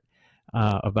at heart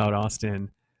about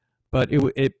Austin. But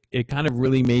it kind of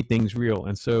really made things real.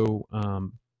 And so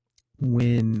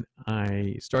when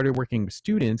I started working with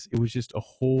students, it was just a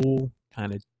whole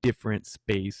kind of different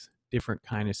space, different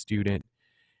kind of student.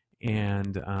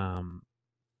 And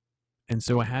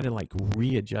so I had to like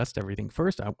readjust everything.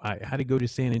 First, I had to go to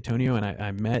San Antonio, and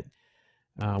I met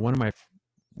I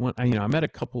met a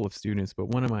couple of students, but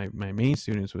one of my main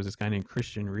students was this guy named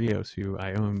Christian Rios, who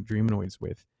I own Dreamanoids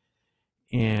with.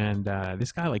 And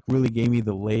this guy like really gave me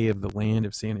the lay of the land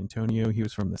of San Antonio. He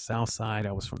was from the south side,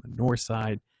 I was from the north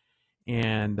side.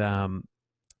 And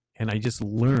I just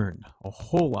learned a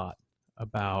whole lot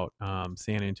about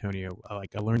San Antonio. I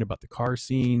learned about the car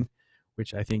scene,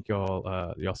 which I think y'all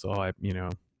saw.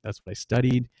 That's what I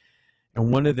studied. And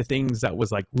one of the things that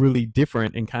was like really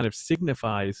different and kind of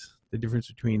signifies the difference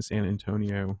between San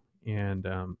Antonio and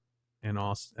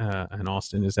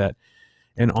Austin is that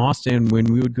in Austin, when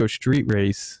we would go street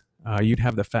race, you'd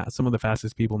have some of the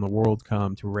fastest people in the world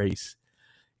come to race.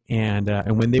 And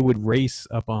when they would race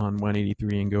up on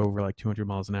 183 and go over like 200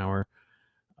 miles an hour,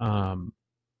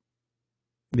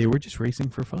 they were just racing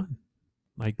for fun.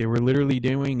 Like they were literally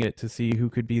doing it to see who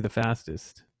could be the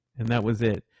fastest, and that was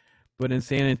it. But in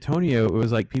San Antonio, it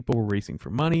was like people were racing for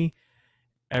money.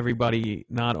 Everybody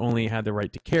not only had the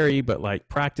right to carry, but like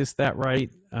practiced that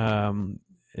right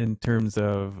in terms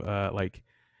of like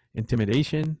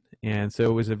intimidation. And so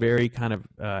it was a very kind of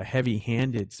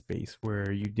heavy-handed space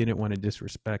where you didn't want to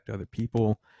disrespect other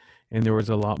people, and there was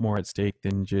a lot more at stake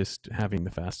than just having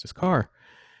the fastest car.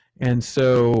 And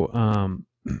so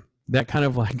that kind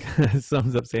of like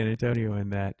sums up San Antonio in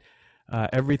that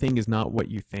everything is not what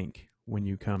you think when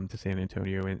you come to San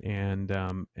Antonio. And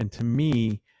to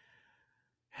me,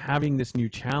 having this new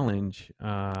challenge,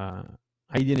 I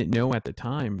didn't know at the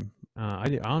time.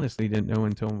 I honestly didn't know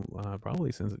until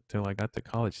until I got to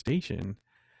College Station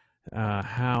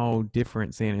how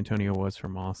different San Antonio was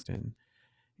from Austin.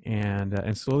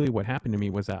 And slowly what happened to me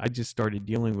was that I just started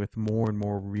dealing with more and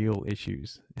more real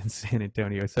issues in San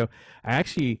Antonio. So I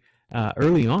actually,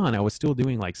 early on, I was still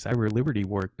doing like cyber liberty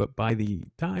work, but by the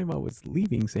time I was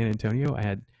leaving San Antonio, I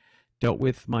had dealt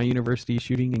with my university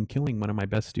shooting and killing one of my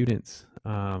best students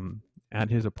at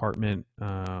his apartment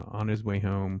on his way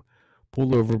home,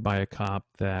 pulled over by a cop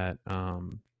that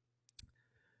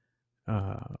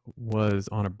was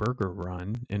on a burger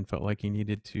run and felt like he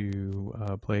needed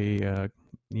to play,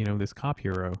 this cop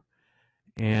hero,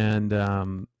 and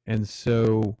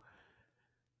so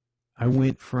I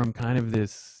went from kind of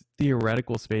this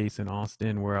theoretical space in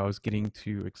Austin where I was getting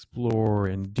to explore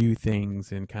and do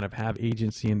things and kind of have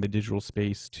agency in the digital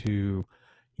space to,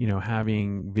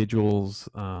 having vigils,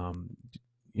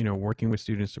 working with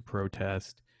students to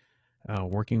protest,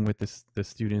 working with the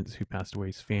students who passed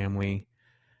away's family,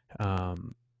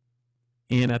 and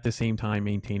at the same time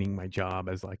maintaining my job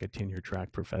as like a tenure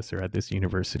track professor at this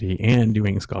university and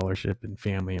doing scholarship and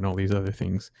family and all these other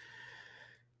things.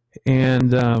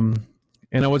 And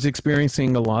I was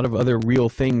experiencing a lot of other real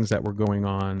things that were going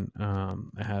on.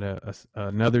 I had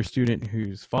another student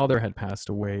whose father had passed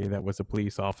away that was a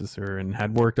police officer and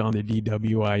had worked on the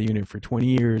DWI unit for 20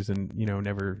 years and,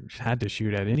 never had to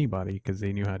shoot at anybody because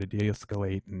they knew how to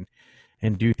de-escalate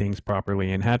and do things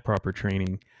properly and had proper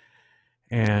training.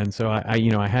 And so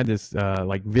I had this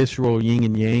like visceral yin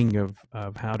and yang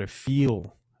of how to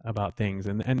feel about things.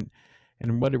 And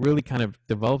what it really kind of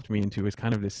developed me into is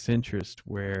kind of this centrist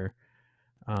where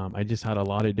I just had a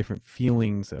lot of different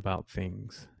feelings about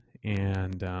things.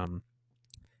 And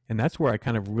that's where I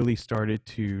kind of really started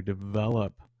to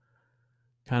develop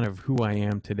kind of who I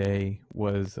am today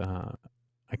was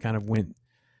I kind of went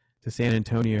to San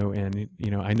Antonio and,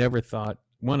 I never thought,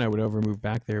 one, I would ever move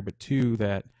back there, but two,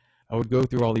 that I would go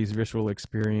through all these visceral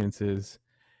experiences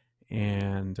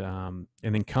and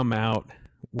then come out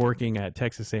working at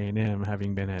Texas A&M,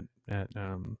 having been at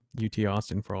UT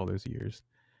Austin for all those years.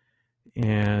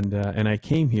 And I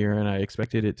came here and I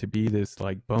expected it to be this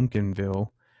like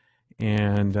Bumpkinville,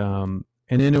 and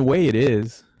in a way it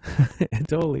is, it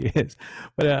totally is.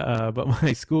 But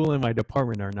my school and my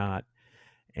department are not.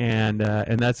 And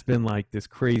that's been like this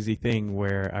crazy thing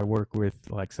where I work with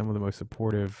like some of the most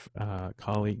supportive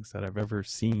colleagues that I've ever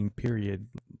seen, period.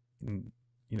 And,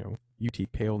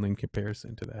 UT paled in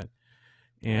comparison to that.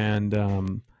 And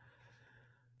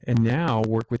now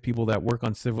work with people that work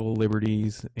on civil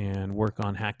liberties and work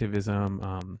on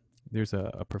hacktivism. There's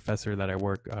a professor that I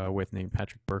work with named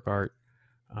Patrick Burkhart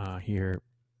here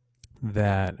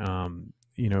that,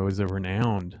 is a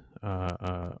renowned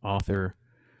author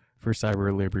for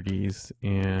cyber liberties,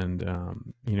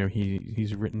 and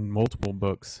he's written multiple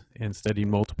books and studied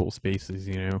multiple spaces.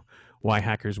 Why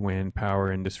hackers win, power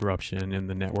and disruption in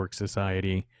the network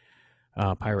society,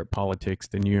 pirate politics,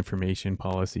 the new information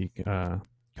policy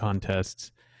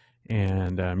contests,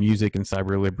 and music and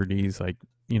cyber liberties. Like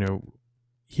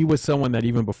he was someone that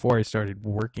even before I started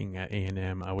working at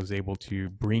A&M, I was able to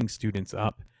bring students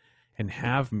up and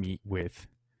have meet with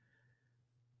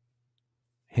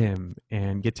him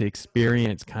and get to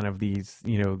experience kind of these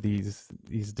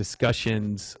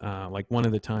discussions, like one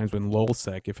of the times when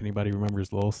LulzSec, if anybody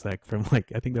remembers LulzSec from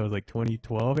like I think that was like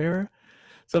 2012 era,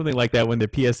 something like that, when the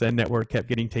PSN network kept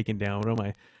getting taken down. One of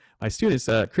my students,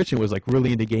 Christian, was like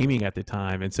really into gaming at the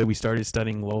time, and so we started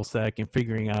studying LulzSec and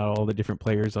figuring out all the different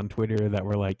players on Twitter that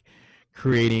were like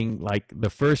creating like the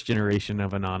first generation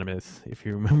of Anonymous, if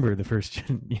you remember the first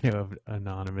of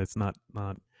Anonymous, not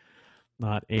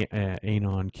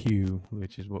Anon Q,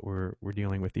 which is what we're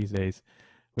dealing with these days,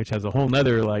 which has a whole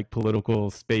nother like political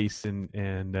space and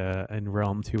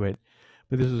realm to it.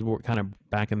 But this was kind of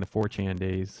back in the 4chan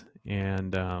days,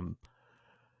 and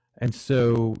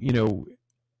so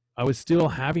I was still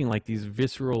having like these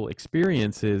visceral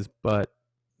experiences, but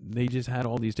they just had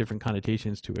all these different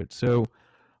connotations to it. So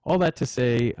all that to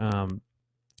say, I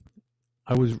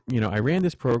was I ran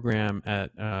this program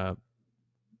at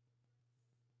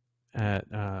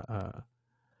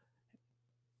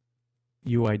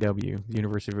UIW, the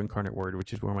University of Incarnate Word,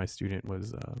 which is where my student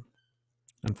was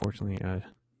unfortunately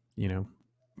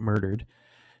murdered.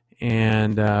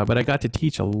 And but I got to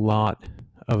teach a lot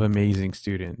of amazing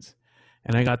students,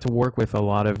 and I got to work with a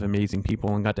lot of amazing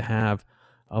people and got to have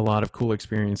a lot of cool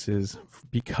experiences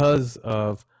because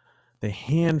of the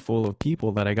handful of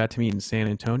people that I got to meet in San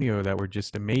Antonio that were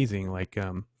just amazing. Like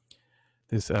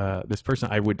this person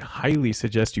I would highly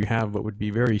suggest you have, but would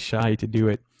be very shy to do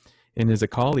it, and is a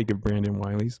colleague of Brandon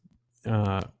Wiley's,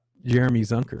 Jeremy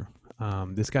Zunker.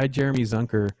 This guy, Jeremy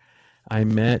Zunker, I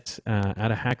met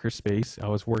at a hackerspace. I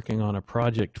was working on a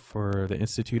project for the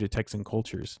Institute of Texan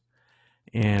Cultures,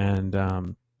 and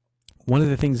one of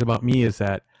the things about me is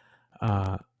that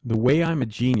the way I'm a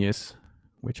genius,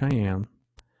 which I am,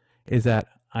 is that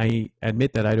I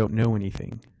admit that I don't know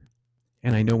anything,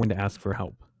 and I know when to ask for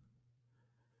help.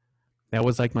 That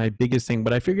was like my biggest thing.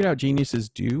 What I figured out geniuses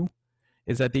do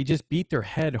is that they just beat their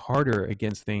head harder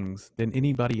against things than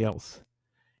anybody else.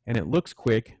 And it looks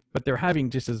quick, but they're having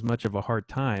just as much of a hard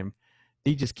time.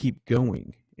 They just keep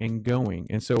going and going.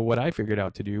 And so what I figured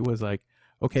out to do was like,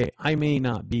 okay, I may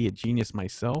not be a genius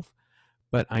myself,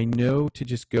 but I know to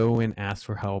just go and ask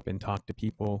for help and talk to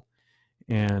people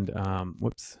and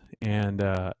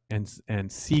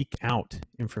and seek out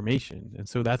information. And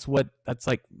so that's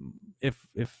like,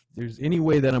 if there's any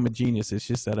way that I'm a genius, it's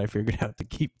just that I figured out to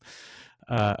keep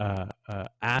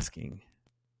asking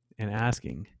and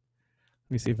asking.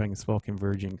 Let me see if I can spell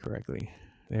converging correctly.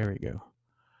 There we go.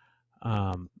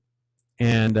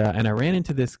 And I ran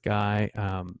into this guy,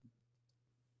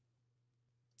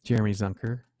 Jeremy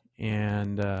Zunker,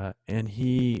 and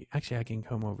he actually, I can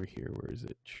come over here. Where is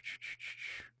it?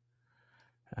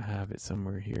 I have it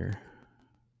somewhere here.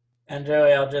 And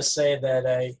Joey, I'll just say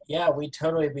that, yeah, we'd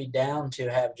totally be down to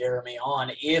have Jeremy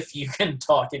on if you can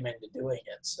talk him into doing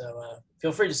it. So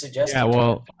feel free to suggest. Yeah,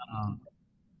 well,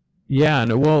 yeah,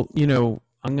 no, well, you know,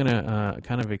 I'm gonna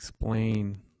kind of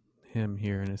explain him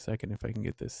here in a second if I can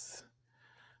get this.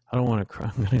 I don't want to.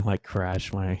 I'm gonna like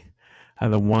crash my. I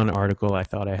have the one article I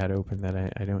thought I had open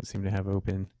that I don't seem to have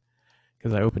open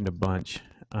because I opened a bunch.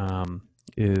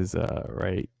 Is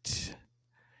right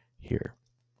here.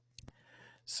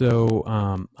 So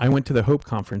I went to the Hope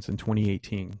Conference in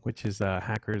 2018, which is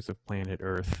Hackers of Planet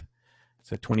Earth.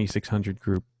 It's a 2,600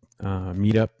 group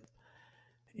meetup,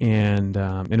 and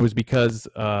it was because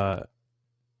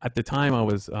at the time I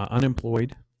was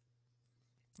unemployed.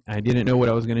 I didn't know what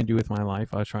I was going to do with my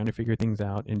life. I was trying to figure things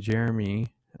out, and Jeremy,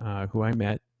 who I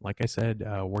met, like I said,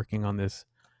 working on this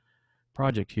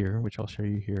project here, which I'll show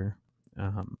you here,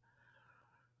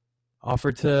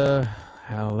 offered to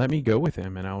let me go with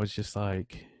him. And I was just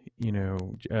like, you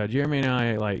know, Jeremy and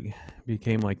I like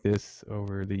became like this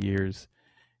over the years,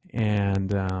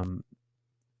 and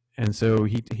so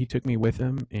he took me with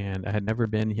him, and I had never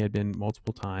been. He had been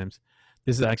multiple times.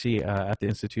 This is actually at the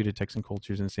Institute of Texan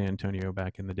Cultures in San Antonio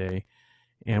back in the day.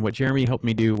 And what Jeremy helped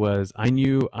me do was I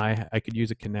knew I could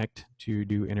use a Kinect to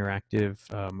do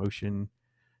interactive motion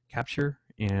capture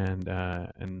and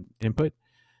input.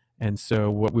 And so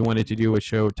what we wanted to do was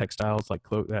show textiles like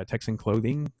Texan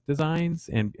clothing designs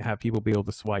and have people be able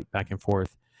to swipe back and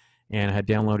forth. And I had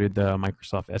downloaded the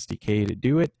Microsoft SDK to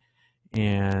do it.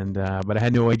 And but I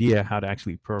had no idea how to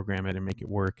actually program it and make it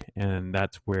work. And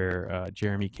that's where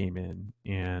Jeremy came in,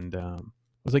 and I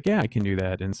was like, yeah, I can do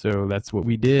that. And so that's what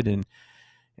we did. And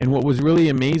what was really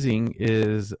amazing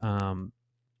is,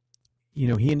 you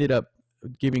know, he ended up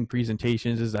giving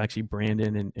presentations. This is actually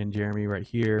Brandon and Jeremy right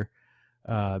here.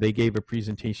 They gave a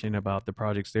presentation about the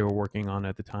projects they were working on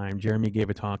at the time. Jeremy gave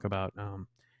a talk about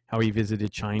how he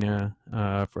visited China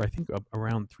for I think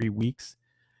around 3 weeks.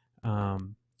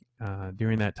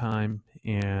 During that time,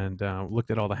 and looked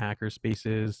at all the hacker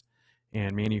spaces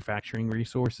and manufacturing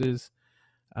resources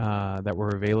that were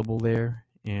available there.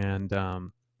 And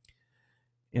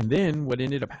then what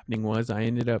ended up happening was I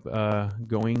ended up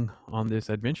going on this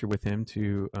adventure with him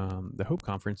to the Hope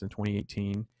Conference in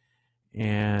 2018,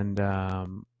 and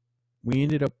we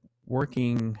ended up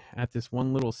working at this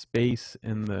one little space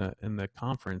in the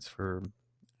conference for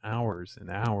hours and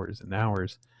hours and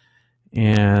hours,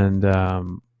 and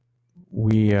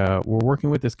we were working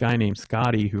with this guy named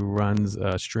Scotty who runs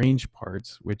Strange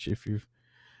Parts, which if you've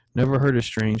never heard of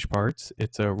Strange Parts,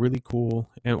 it's a really cool,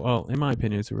 and well, in my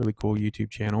opinion, it's a really cool YouTube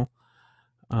channel,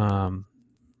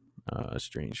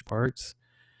 Strange Parts.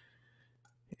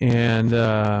 And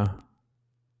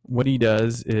what he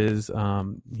does is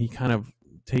he kind of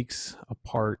takes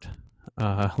apart,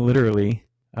 literally,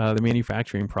 the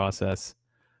manufacturing process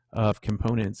of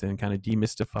components and kind of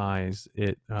demystifies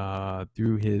it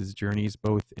through his journeys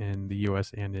both in the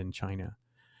US and in China.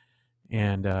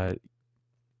 And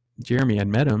Jeremy had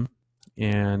met him,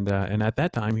 and at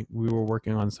that time we were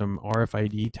working on some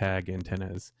RFID tag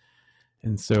antennas.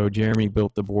 And so Jeremy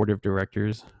built the board of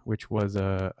directors, which was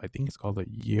I think it's called a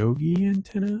Yogi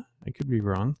antenna. I could be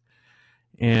wrong.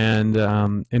 And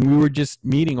we were just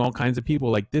meeting all kinds of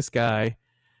people. Like this guy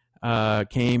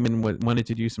came and wanted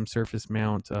to do some surface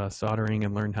mount soldering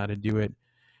and learned how to do it.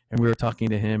 And we were talking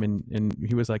to him, and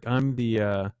he was like, "I'm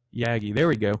the Yagi." There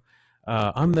we go.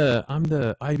 I'm the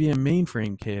IBM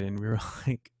mainframe kid. And we were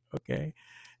like, "Okay."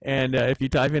 And if you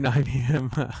type in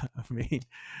IBM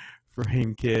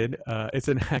mainframe kid, it's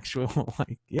an actual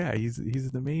like, yeah, he's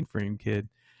the mainframe kid.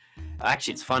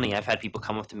 Actually, it's funny. I've had people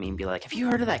come up to me and be like, "Have you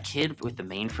heard of that kid with the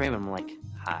mainframe?" I'm like,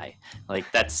 "Hi."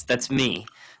 Like, that's me.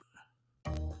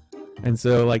 And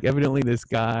so, like, evidently this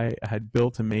guy had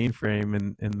built a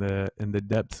mainframe in the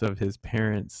depths of his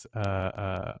parents'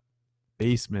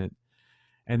 basement,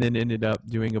 and then ended up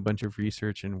doing a bunch of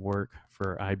research and work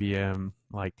for IBM,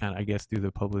 like, kind of, I guess, through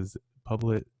the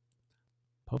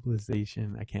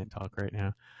publication. I can't talk right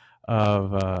now.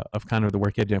 Of kind of the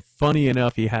work he had done. Funny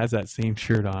enough, he has that same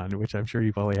shirt on, which I'm sure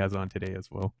he probably has on today as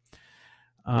well.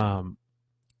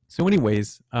 So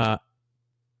anyways, I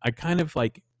kind of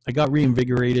like, I got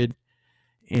reinvigorated,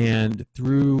 and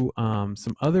through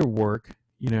some other work,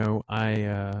 you know,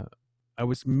 I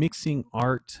was mixing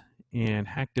art and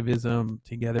hacktivism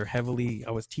together heavily.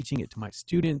 I was teaching it to my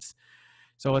students.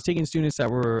 So I was taking students that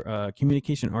were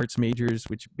communication arts majors,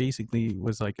 which basically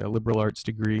was like a liberal arts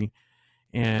degree,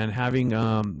 and having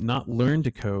not learned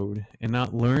to code and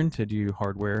not learned to do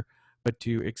hardware, but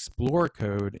to explore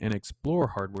code and explore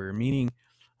hardware, meaning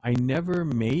I never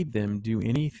made them do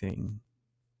anything.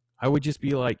 I would just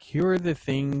be like, here are the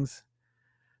things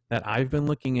that I've been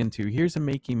looking into. Here's a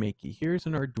makey. Here's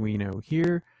an Arduino.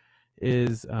 Here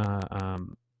is,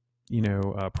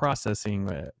 processing,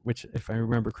 which, if I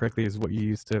remember correctly, is what you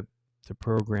used to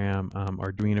program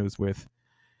Arduinos with.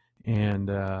 And,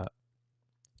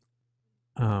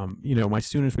 my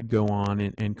students would go on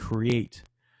and create.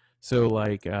 So,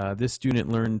 like, this student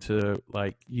learned to,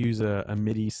 like, use a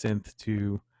MIDI synth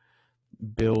to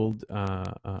build,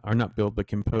 or not build, but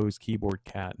compose Keyboard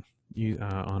Cat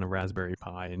on a Raspberry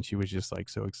Pi, and she was just like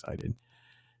so excited.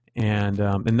 And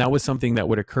that was something that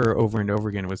would occur over and over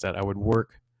again, was that I would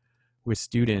work with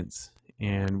students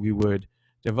and we would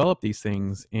develop these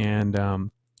things, and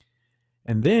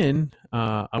then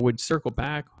I would circle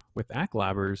back with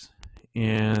ACTLabbers,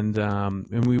 and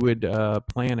we would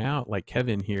plan out, like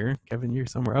Kevin here. Kevin, you're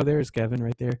somewhere. Oh, there's Kevin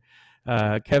right there.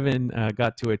 Kevin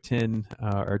got to attend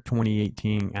our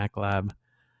 2018 ACTLab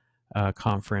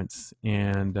conference,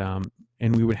 and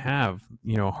we would have,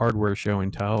 hardware show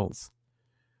and tells.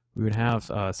 We would have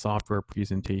software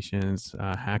presentations,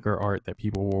 hacker art that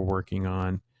people were working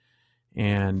on,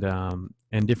 and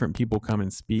different people come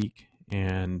and speak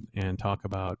and talk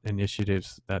about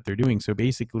initiatives that they're doing. So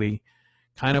basically,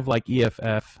 kind of like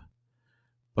EFF,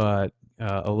 but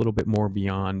a little bit more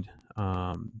beyond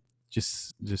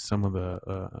just some of the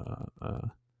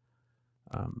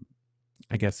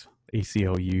I guess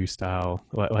ACLU style,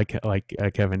 like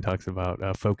Kevin talks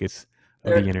about, focus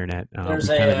of the internet.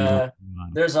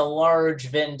 There's a large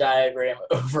Venn diagram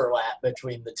overlap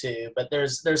between the two, but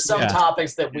there's some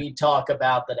topics that we talk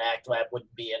about that ACTLab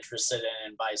wouldn't be interested in,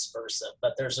 and vice versa.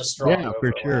 But there's a strong overlap.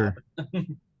 For sure.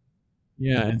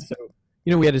 Yeah, and so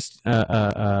we had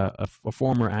a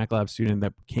former ACTLab student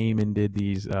that came and did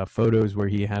these photos where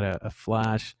he had a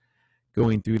flash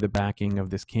going through the backing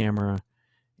of this camera,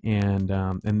 and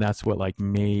that's what like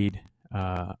made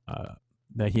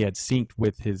that he had synced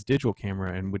with his digital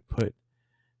camera, and would put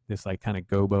this like kind of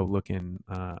gobo looking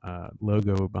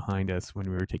logo behind us when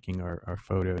we were taking our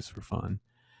photos for fun.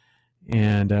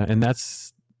 And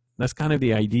that's kind of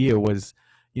the idea, was,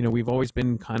 we've always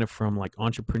been kind of from like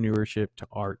entrepreneurship to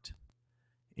art.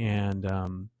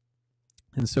 And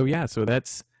so, yeah, so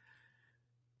that's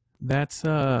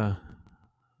kind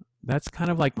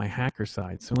of like my hacker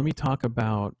side. So let me talk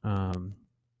about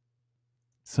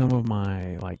some of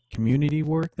my like community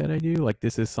work that I do. Like,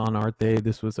 this is Sonarte.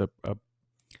 This was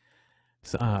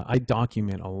I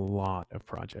document a lot of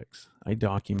projects. I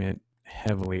document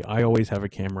heavily. I always have a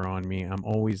camera on me. I'm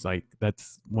always like,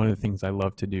 that's one of the things I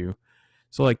love to do.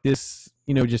 So like this,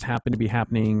 just happened to be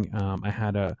happening. I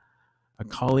had a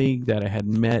colleague that I had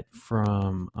met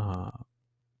from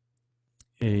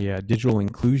a digital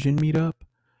inclusion meetup,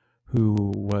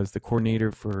 who was the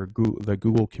coordinator for the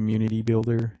Google Community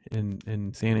Builder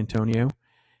in San Antonio.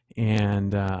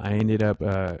 And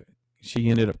she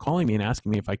ended up calling me and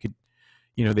asking me if I could,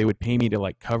 they would pay me to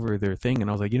like cover their thing. And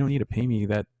I was like, you don't need to pay me.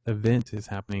 That event is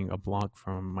happening a block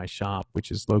from my shop,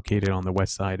 which is located on the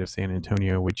west side of San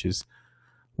Antonio, which is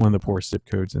one of the poorest zip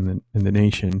codes in the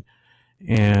nation.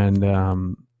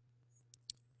 And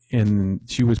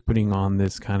she was putting on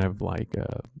this kind of like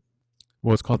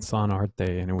it's called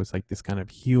Sonarte, and it was like this kind of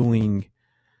healing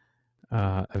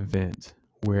event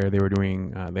where they were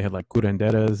doing they had like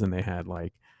curanderas, and they had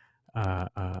like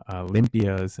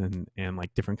limpias, and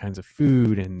like different kinds of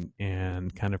food,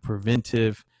 and kind of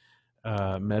preventive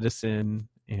medicine.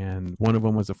 And one of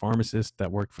them was a pharmacist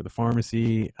that worked for the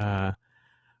pharmacy,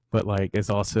 but like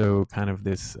is also kind of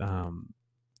this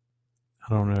I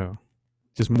don't know,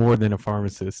 just more than a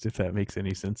pharmacist, if that makes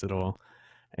any sense at all.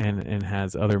 and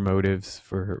has other motives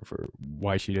for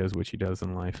why she does what she does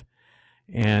in life.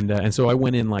 And so I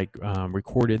went in, like,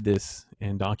 recorded this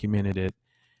and documented it.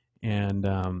 And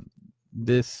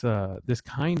this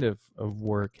kind of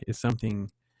work is something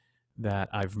that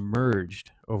I've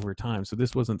merged over time. So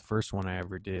this wasn't the first one I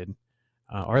ever did,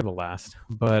 or the last.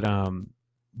 But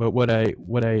what I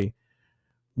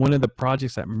one of the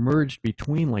projects that merged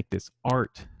between, like, this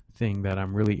art thing that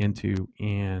I'm really into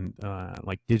and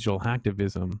like digital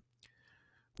activism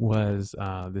was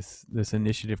this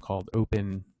initiative called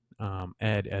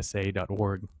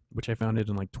openedsa.org, which I founded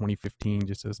in, like, 2015,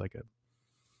 just as, like, a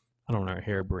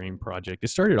harebrained project. It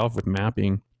started off with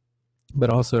mapping, but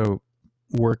also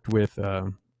worked with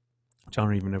which I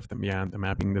don't even know if the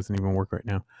mapping doesn't even work right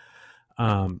now.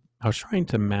 I was trying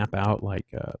to map out, like,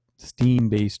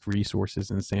 STEAM-based resources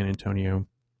in San Antonio.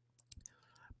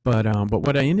 But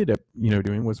what I ended up,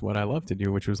 doing was what I love to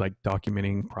do, which was, like,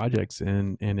 documenting projects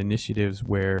and initiatives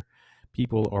where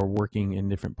people are working in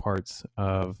different parts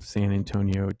of San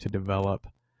Antonio to develop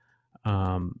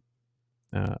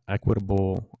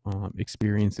equitable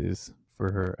experiences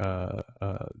for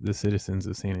the citizens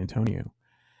of San Antonio.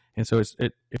 And so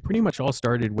it pretty much all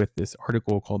started with this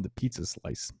article called The Pizza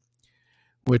Slice,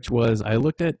 which was, I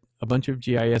looked at a bunch of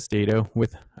GIS data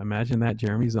with, imagine that,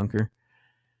 Jeremy Zunker,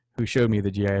 who showed me the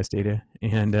GIS data,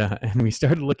 and we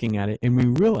started looking at it, and we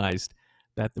realized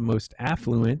that the most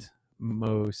affluent,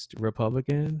 most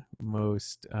Republican,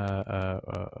 most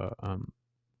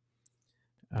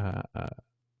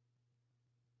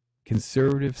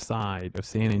conservative side of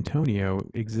San Antonio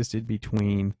existed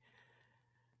between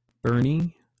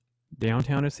Bernie,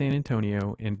 downtown of San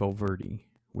Antonio, and Bulverde,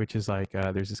 which is like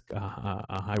there's this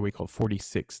a highway called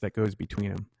 46 that goes between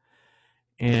them.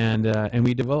 And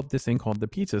we developed this thing called the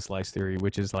pizza slice theory,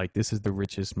 which is like, this is the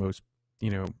richest, most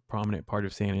prominent part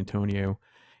of San Antonio.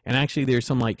 And actually, there's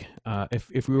some, like,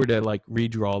 if we were to, like,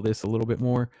 redraw this a little bit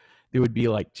more, there would be,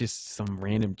 like, just some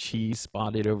random cheese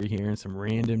spotted over here and some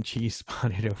random cheese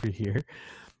spotted over here,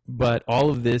 but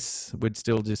all of this would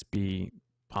still just be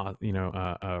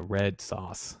red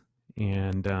sauce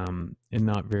and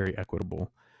not very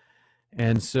equitable.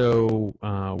 And so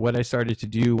what I started to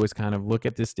do was kind of look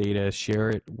at this data, share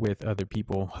it with other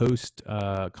people, host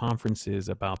conferences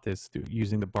about this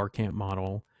using the bar camp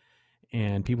model,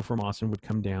 and people from Austin would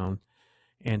come down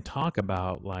and talk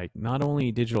about, like, not only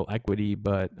digital equity,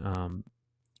 but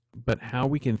how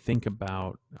we can think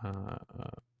about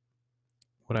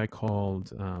what I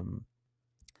called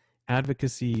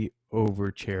advocacy over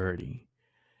charity.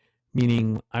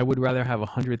 Meaning, I would rather have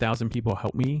 100,000 people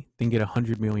help me than get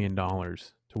 $100 million to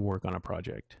work on a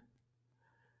project,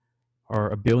 or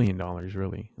 $1 billion,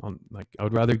 really. Like, I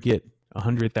would rather get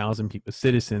 100,000 people,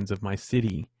 citizens of my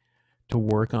city, to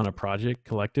work on a project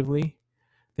collectively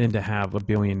than to have $1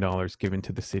 billion given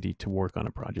to the city to work on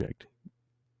a project,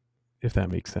 if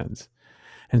that makes sense.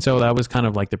 And so that was kind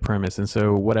of like the premise. And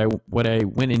so what I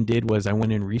went and did was I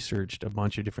went and researched a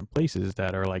bunch of different places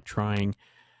that are, like, trying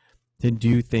to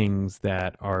do things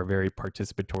that are very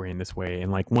participatory in this way.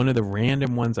 And, like, one of the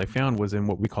random ones I found was in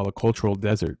what we call a cultural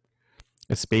desert,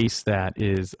 a space that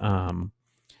is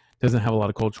doesn't have a lot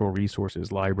of cultural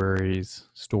resources, libraries,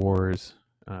 stores,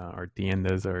 or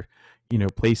tiendas, or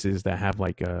places that have,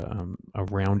 like, a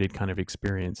rounded kind of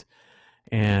experience.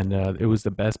 And it was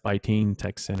the Best Buy Teen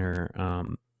Tech Center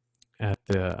at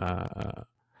the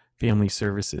Family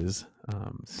Services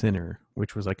Center,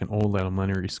 which was like an old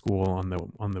elementary school on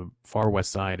the far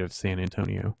west side of San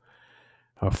Antonio,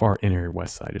 far inner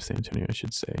west side of San Antonio, I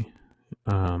should say.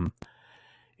 And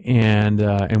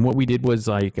what we did was,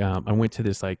 like, I went to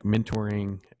this, like,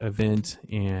 mentoring event,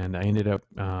 and I ended up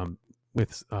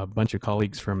with a bunch of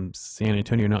colleagues from San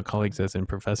Antonio, not colleagues as in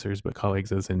professors, but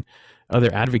colleagues as in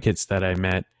other advocates that I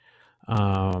met.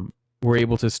 We're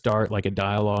able to start, like, a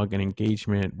dialogue and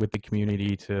engagement with the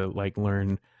community to, like,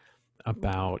 learn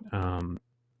about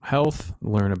health,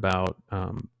 learn about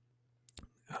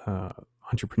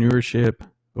entrepreneurship,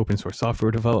 open source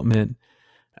software development,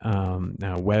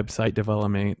 now website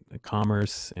development,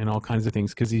 commerce, and all kinds of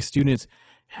things, because these students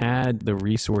had the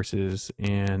resources,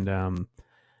 and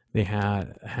they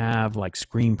have like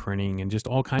screen printing and just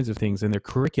all kinds of things, and their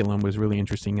curriculum was really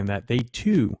interesting in that they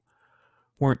too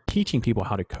weren't teaching people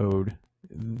how to code.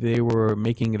 They were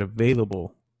making it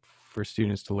available for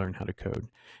students to learn how to code.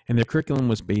 And their curriculum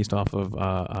was based off of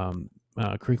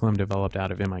curriculum developed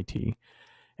out of MIT.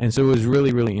 And so it was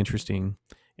really, really interesting.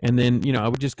 And then, I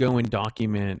would just go and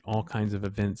document all kinds of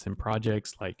events and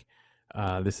projects. Like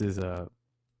this is a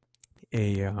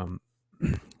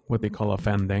what they call a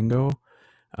fandango,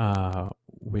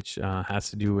 which has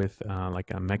to do with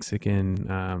like a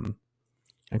Mexican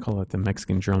I call it the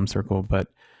Mexican drum circle, but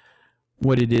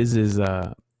what it is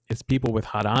it's people with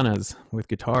jaranas, with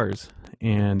guitars,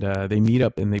 and they meet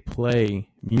up and they play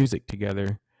music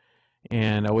together.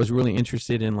 And I was really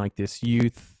interested in like this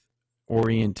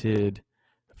youth-oriented,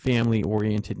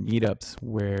 family-oriented meetups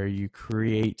where you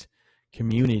create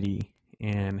community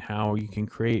and how you can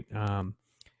create an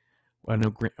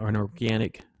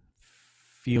organic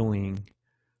feeling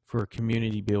for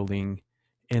community building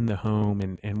in the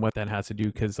home, and what that has to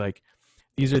do, because like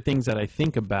these are things that I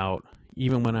think about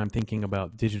even when I'm thinking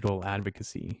about digital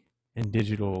advocacy and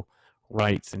digital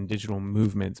rights and digital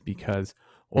movements, because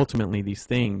ultimately these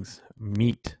things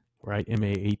meet, right?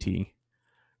 M-A-A-T,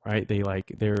 right? They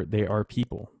are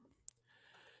people.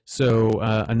 So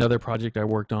another project I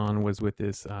worked on was with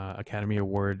this Academy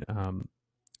Award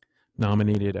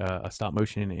nominated a stop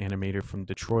motion animator from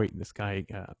Detroit, this guy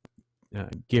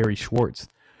Gary Schwartz,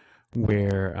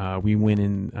 where we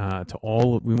went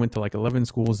to like 11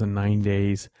 schools in 9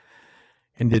 days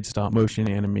and did stop motion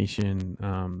animation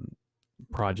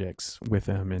projects with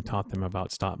them and taught them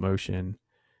about stop motion.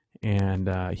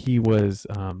 And he was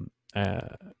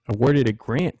awarded a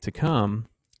grant to come,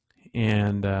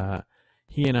 and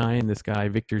he and I and this guy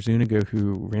Victor Zuniga,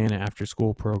 who ran an after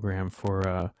school program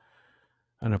for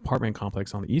an apartment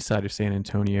complex on the east side of San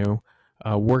Antonio,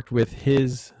 worked with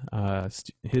his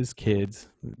kids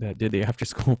that did the after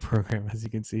school program. As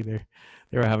you can see, they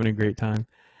were having a great time,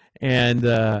 and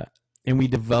we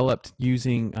developed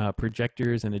using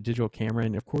projectors and a digital camera,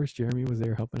 and of course Jeremy was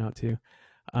there helping out too.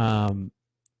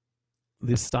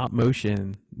 This stop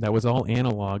motion that was all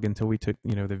analog until we took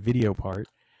the video part,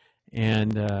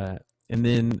 and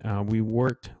then we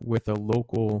worked with a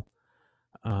local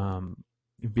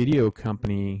video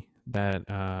company that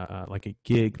like a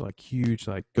gig, like huge,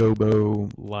 like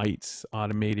Gobo lights,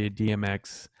 automated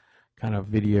DMX kind of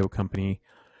video company,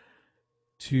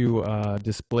 to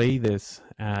display this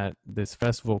at this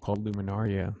festival called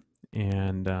Luminaria,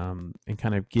 and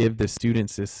kind of give the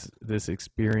students this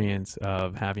experience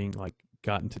of having like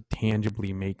gotten to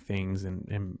tangibly make things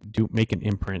and make an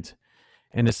imprint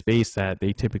in a space that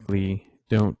they typically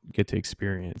don't get to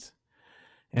experience.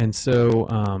 And so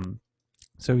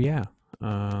yeah,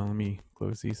 let me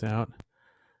close these out.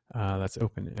 That's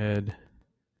opened.ed.org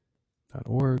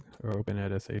or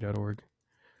openedsa.org.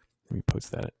 Let me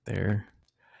post that there.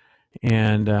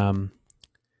 And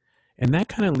that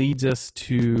kind of leads us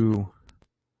to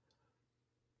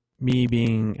me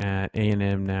being at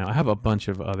A&M now. I have a bunch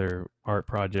of other art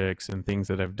projects and things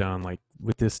that I've done. Like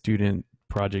with this student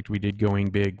project, we did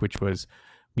Going Big, which was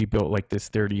we built like this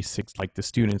 36, like the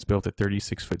students built a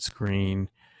 36-foot screen,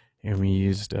 and we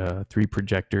used 3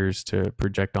 projectors to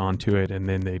project onto it, and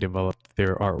then they developed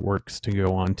their artworks to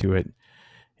go onto it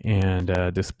and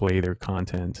display their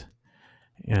content.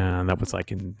 And that was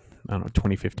like in, I don't know,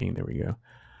 2015. There we go.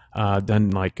 Done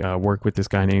like work with this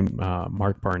guy named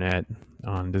Mark Barnett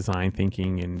on design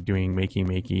thinking and doing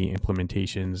makey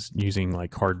implementations using like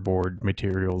cardboard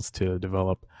materials to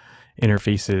develop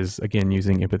interfaces, again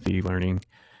using empathy learning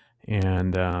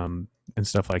and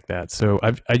stuff like that. So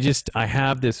I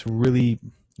have this really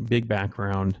big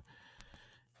background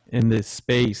in this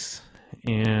space,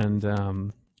 and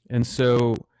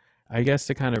so I guess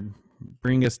to kind of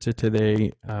bring us to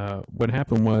today, what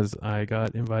happened was I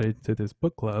got invited to this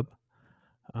book club,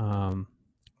 The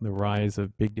Rise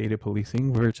of Big Data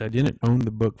Policing, which I didn't own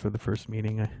the book for the first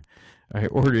meeting. I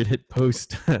ordered it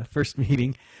post first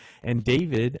meeting, and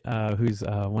David, who's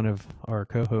one of our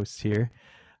co-hosts here,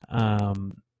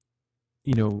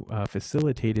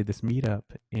 facilitated this meetup,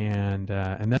 and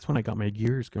that's when I got my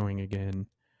gears going again,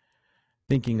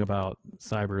 thinking about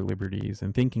cyber liberties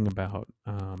and thinking about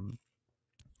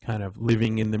kind of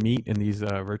living in the meat in these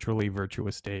virtually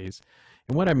virtuous days.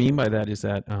 And what I mean by that is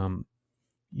that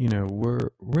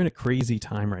we're in a crazy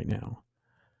time right now.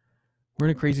 We're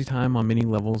in a crazy time on many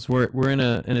levels. We're in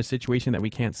a situation that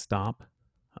we can't stop.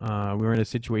 We're in a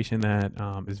situation that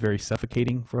is very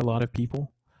suffocating for a lot of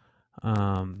people.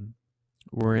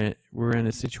 We're in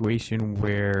a situation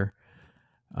where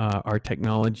our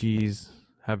technologies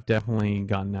have definitely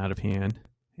gotten out of hand,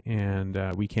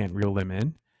 and we can't reel them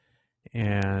in,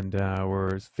 and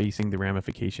we're facing the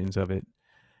ramifications of it.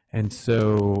 And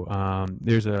so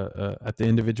there's at the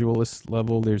individualist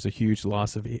level, there's a huge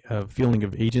loss of feeling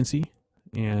of agency,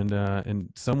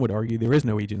 and some would argue there is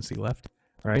no agency left,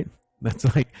 right?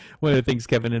 That's like one of the things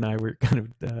Kevin and I were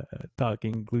kind of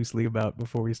talking loosely about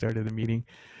before we started the meeting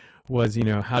was,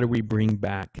 how do we bring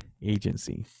back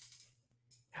agency?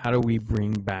 How do we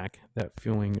bring back that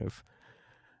feeling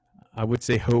I would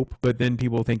say hope, but then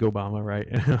people think Obama, right?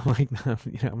 Like,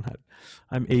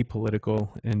 I'm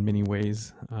apolitical in many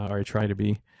ways, or I try to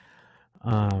be.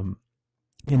 And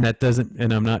that doesn't,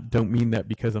 and don't mean that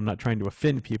because I'm not trying to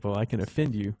offend people. I can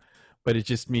offend you, but it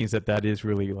just means that is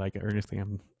really like earnestly,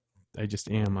 I just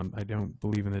am. I don't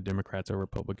believe in the Democrats or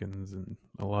Republicans and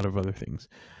a lot of other things.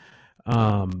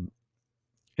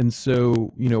 And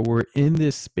so, we're in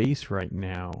this space right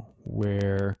now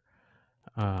where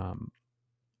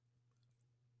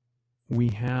we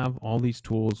have all these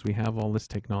tools, we have all this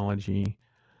technology.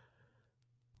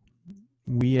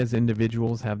 We as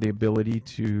individuals have the ability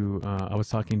to, I was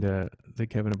talking to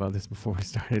Kevin about this before we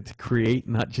started, to create,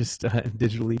 not just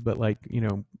digitally, but like,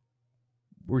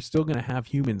 we're still going to have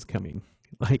humans coming.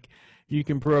 Like, you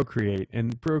can procreate,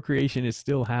 and procreation is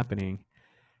still happening.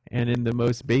 And in the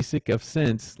most basic of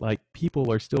sense, like,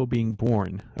 people are still being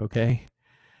born, okay?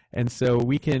 And so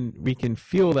we can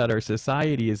feel that our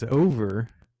society is over,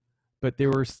 but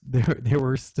there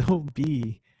will still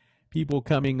be people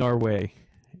coming our way.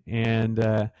 And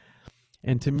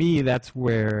to me, that's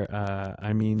where,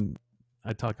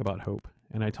 I talk about hope,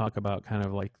 and I talk about kind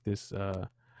of like this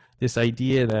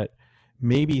idea that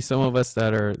maybe some of us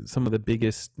that are some of the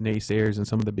biggest naysayers and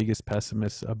some of the biggest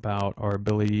pessimists about our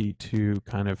ability to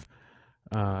kind of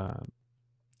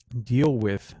deal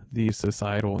with these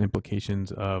societal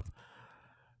implications of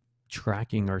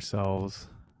tracking ourselves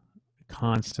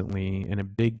constantly in a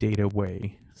big data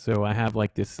way. So I have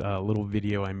like this little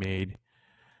video I made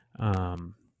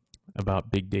about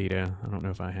big data. I don't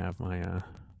know if I have my, let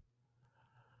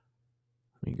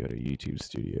me go to YouTube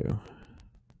Studio.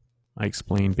 I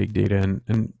explain big data,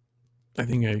 and I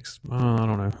think I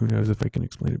don't know, who knows if I can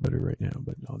explain it better right now,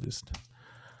 but I'll just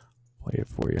play it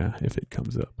for you if it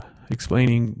comes up.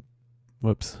 Explaining,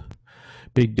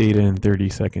 big data in 30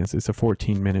 seconds. It's a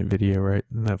 14-minute video, right?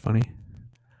 Isn't that funny?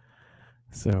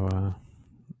 So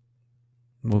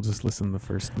we'll just listen to the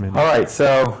first minute. All right,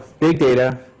 so big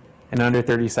data in under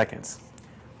 30 seconds.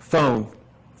 Phone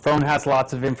has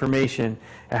lots of information.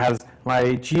 It has my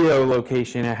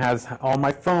geolocation. It has all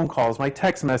my phone calls, my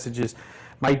text messages,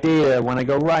 my data. When I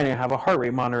go riding, I have a heart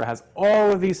rate monitor. It has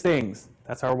all of these things.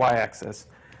 That's our y-axis.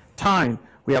 Time.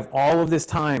 We have all of this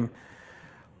time.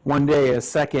 One day, a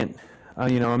second, a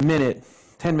minute,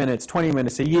 10 minutes, 20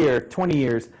 minutes, a year, 20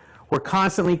 years. We're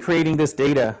constantly creating this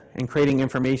data and creating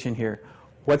information here.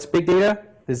 What's big data?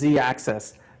 The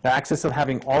z-axis. The axis of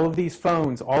having all of these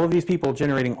phones, all of these people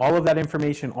generating all of that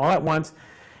information all at once,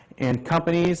 and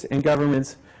companies and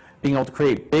governments being able to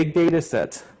create big data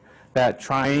sets that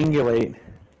triangulate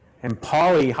and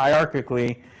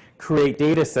poly-hierarchically create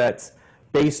data sets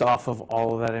based off of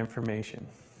all of that information.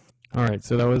 All right,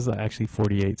 so that was actually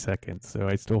 48 seconds, so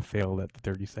I still failed at the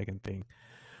 30-second thing.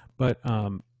 But,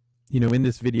 in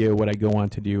this video, what I go on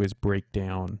to do is break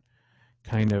down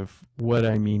kind of what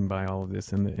I mean by all of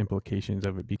this and the implications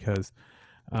of it, because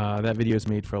that video is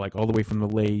made for like all the way from the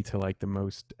lay to like the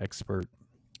most expert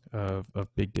of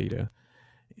big data.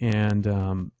 And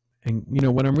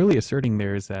what I'm really asserting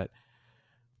there is that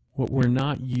what we're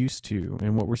not used to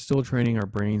and what we're still training our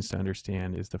brains to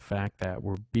understand is the fact that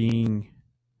we're being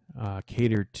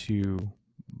catered to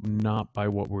not by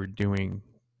what we're doing,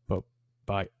 but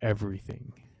by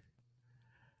everything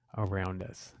around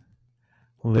us.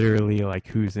 Literally, like,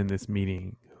 who's in this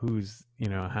meeting, who's,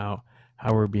 how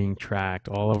we're being tracked,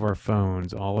 all of our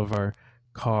phones, all of our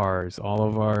cars, all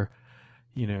of our,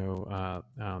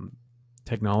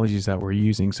 technologies that we're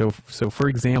using. So for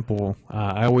example,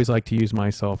 I always like to use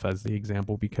myself as the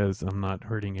example because I'm not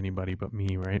hurting anybody but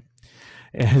me, right?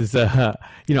 As,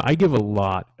 I give a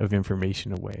lot of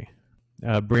information away.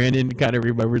 Brandon kind of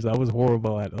remembers I was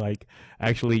horrible at like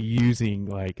actually using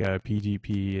like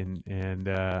PGP and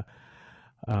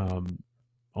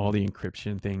all the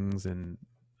encryption things and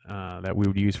that we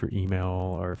would use for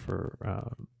email or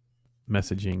for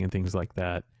messaging and things like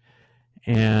that.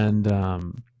 And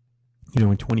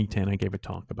in 2010, I gave a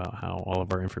talk about how all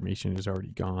of our information is already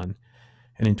gone.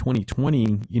 And in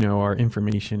 2020, our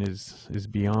information is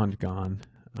beyond gone.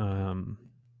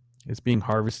 It's being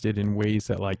harvested in ways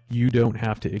that, like, you don't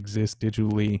have to exist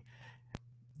digitally,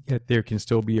 yet there can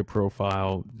still be a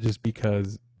profile just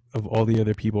because of all the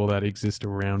other people that exist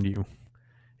around you,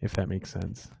 if that makes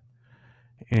sense.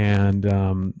 And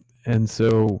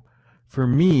so for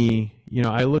me,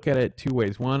 I look at it two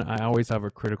ways. One, I always have a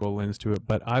critical lens to it,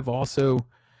 but I've also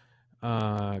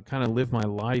kind of lived my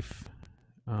life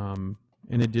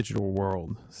in a digital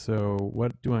world. So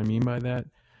what do I mean by that?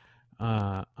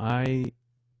 I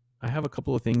have a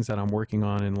couple of things that I'm working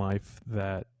on in life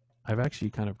that I've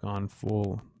actually kind of gone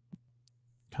full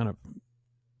kind of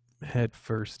head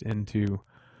first into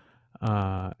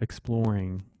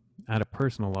exploring at a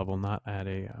personal level, not at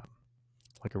a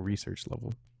like a research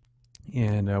level.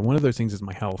 And one of those things is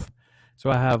my health. So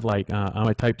I have I'm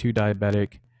a type 2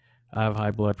 diabetic. I have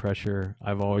high blood pressure.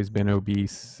 I've always been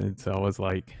obese since I was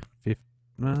like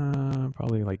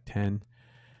probably like 10.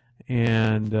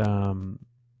 And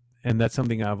that's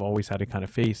something I've always had to kind of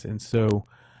face. And so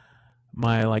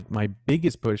my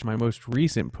biggest push, my most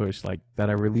recent push, that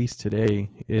I released today,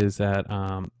 is that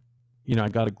I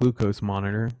got a glucose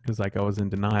monitor because I was in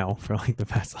denial for the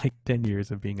past 10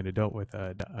 years of being an adult with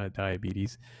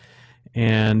diabetes.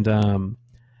 And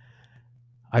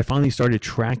I finally started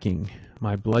tracking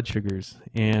my blood sugars,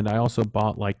 and I also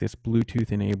bought this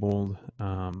Bluetooth enabled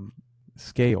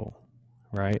scale,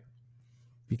 right?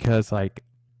 Because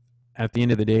at the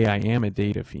end of the day, I am a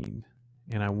data fiend,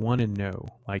 and I want to know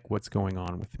what's going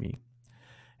on with me.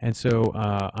 And so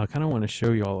I kind of want to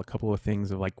show you all a couple of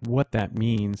things of what that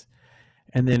means.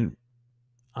 And then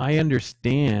I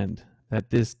understand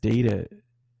that this data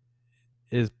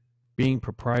is being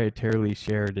proprietarily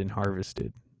shared and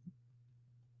harvested.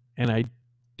 And I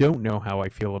don't know how I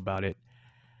feel about it.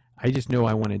 I just know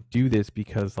I want to do this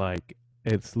because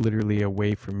it's literally a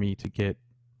way for me to get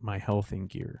my health in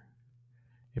gear,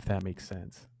 if that makes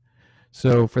sense.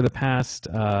 So for the past,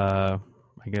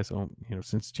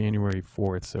 since January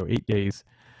 4th, so 8 days,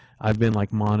 I've been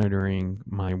monitoring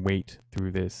my weight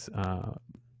through this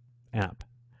app,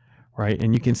 right?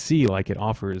 And you can see it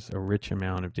offers a rich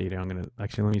amount of data. I'm going to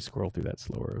actually, let me scroll through that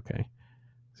slower, okay?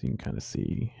 So you can kind of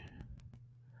see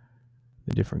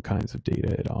the different kinds of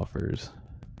data it offers,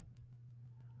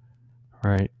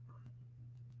 right?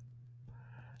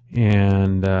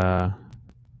 And I'm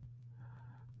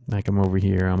over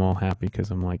here, I'm all happy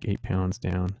because I'm 8 pounds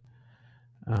down.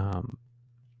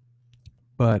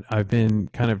 But I've been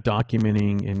kind of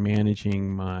documenting and managing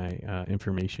my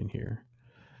information here.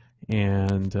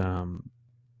 And,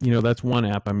 that's one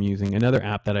app I'm using. Another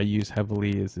app that I use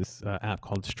heavily is this app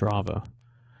called Strava.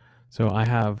 So I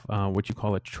have what you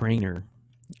call a trainer,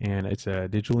 and it's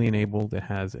digitally enabled. It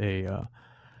has a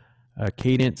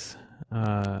cadence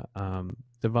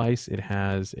device. It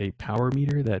has a power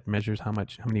meter that measures how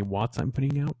many watts I'm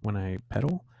putting out when I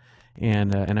pedal.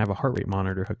 And I have a heart rate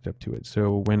monitor hooked up to it.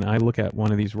 So when I look at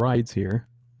one of these rides here,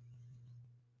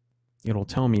 it'll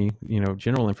tell me,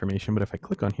 general information. But if I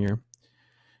click on here,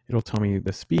 it'll tell me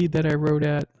the speed that I rode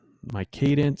at, my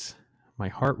cadence, my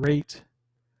heart rate,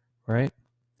 right?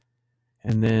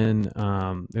 And then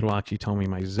it'll actually tell me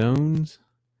my zones,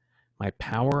 my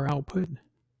power output.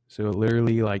 So it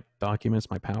literally documents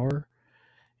my power.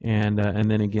 And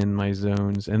then again my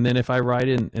zones, and then if I ride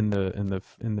in the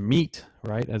meat,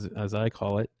 right, as I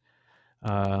call it,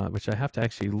 which I have to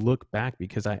actually look back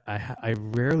because I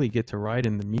rarely get to ride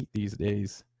in the meat these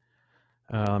days,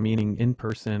 meaning in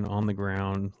person on the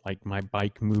ground, my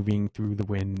bike moving through the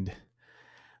wind.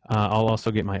 I'll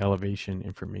also get my elevation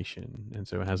information, and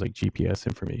so it has GPS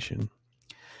information.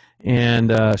 And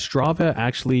Strava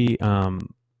actually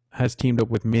has teamed up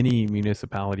with many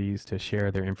municipalities to share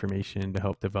their information to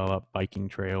help develop biking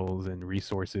trails and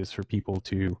resources for people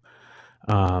to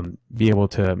be able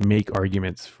to make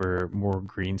arguments for more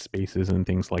green spaces and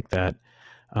things like that.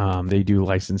 They do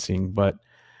licensing, but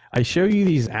I show you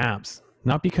these apps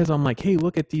not because I'm hey,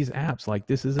 look at these apps,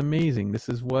 this is amazing, this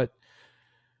is what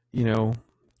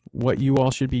what you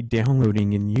all should be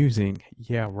downloading and using.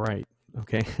 Yeah, right.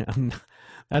 Okay.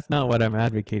 That's not what I'm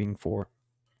advocating for.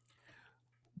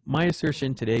 My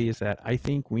assertion today is that I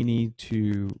think we need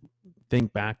to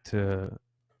think back to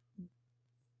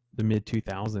the mid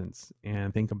 2000s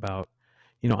and think about,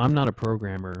 I'm not a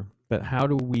programmer, but how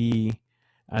do we,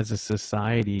 as a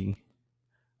society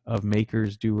of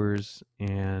makers, doers,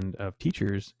 and of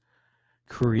teachers,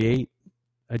 create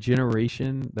a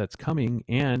generation that's coming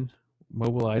and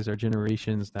mobilize our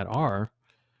generations that are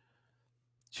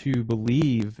to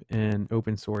believe in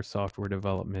open source software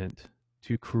development,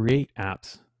 to create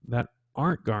apps that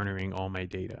aren't garnering all my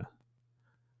data,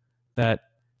 that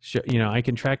I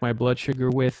can track my blood sugar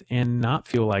with and not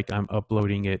feel like I'm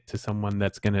uploading it to someone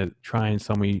that's going to try and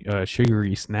sell me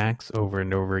sugary snacks over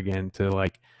and over again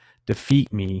to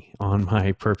defeat me on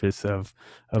my purpose of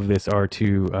this, or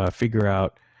to figure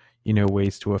out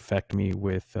ways to affect me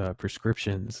with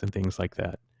prescriptions and things like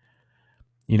that.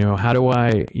 How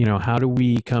do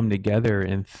we come together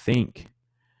and think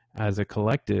as a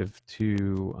collective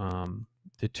to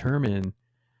determine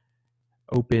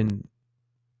open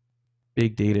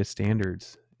big data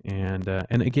standards? And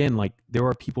again, there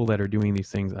are people that are doing these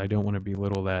things. I don't want to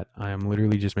belittle that. I am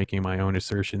literally just making my own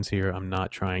assertions here. I'm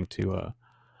not trying to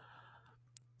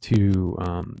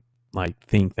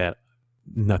think that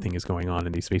nothing is going on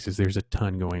in these spaces. There's a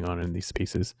ton going on in these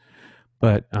spaces.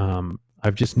 But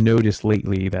I've just noticed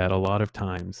lately that a lot of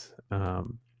times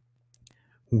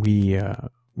we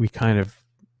kind of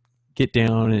get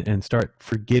down and start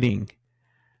forgetting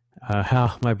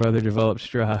how my brother developed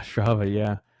Strava.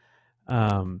 Yeah.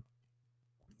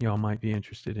 Y'all might be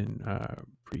interested in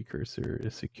precursor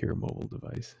a secure mobile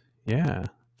device. Yeah,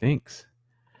 thanks.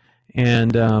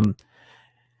 And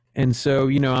so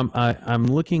I'm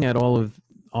looking at all of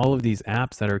these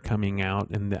apps that are coming out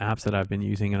and the apps that I've been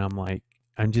using, and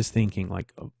I'm just thinking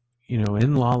like,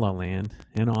 in La La Land,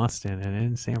 in Austin, and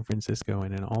in San Francisco,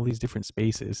 and in all these different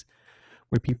spaces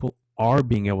where people are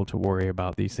being able to worry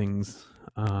about these things.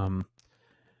 How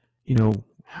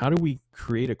do we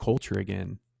create a culture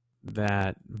again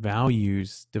that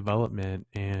values development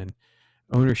and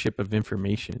ownership of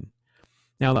information?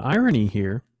 Now, the irony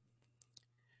here,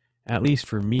 at least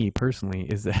for me personally,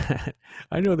 is that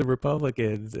I know the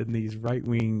Republicans and these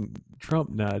right-wing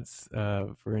Trump nuts,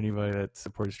 for anybody that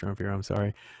supports Trump here, I'm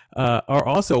sorry, are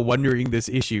also wondering this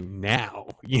issue now.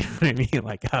 You know what I mean?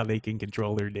 Like how they can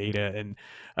control their data and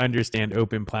understand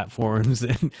open platforms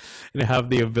and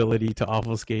have the ability to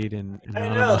obfuscate and I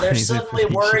know, they're anonymize suddenly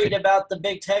information. worried about the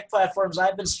big tech platforms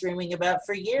I've been streaming about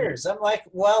for years. I'm like,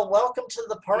 well, welcome to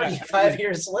the party 5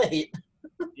 years late.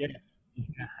 Yeah,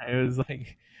 it was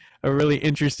like a really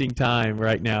interesting time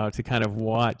right now to kind of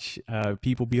watch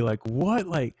people be like, what?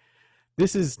 Like,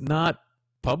 this is not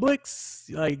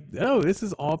Publix? Like, oh, this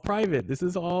is all private. This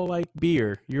is all like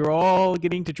beer. You're all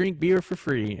getting to drink beer for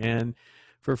free. And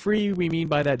for free, we mean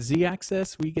by that Z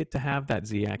access, we get to have that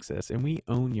Z access and we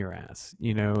own your ass,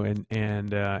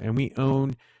 and we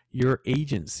own your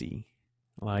agency.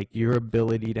 Like your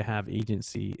ability to have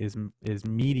agency is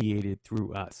mediated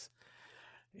through us.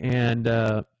 And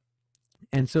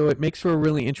so it makes for a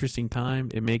really interesting time.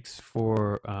 It makes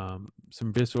for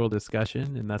some visceral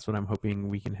discussion, and that's what I'm hoping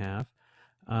we can have.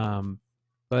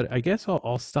 But I guess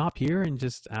I'll stop here and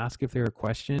just ask if there are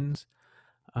questions.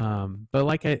 But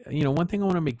one thing I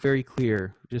want to make very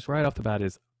clear, just right off the bat,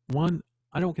 is one,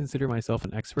 I don't consider myself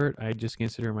an expert. I just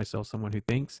consider myself someone who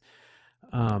thinks.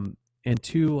 And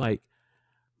two, like,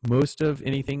 most of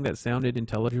anything that sounded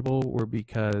intelligible were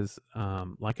because,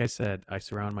 like I said, I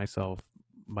surround myself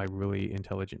by really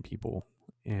intelligent people,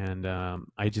 and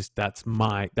that's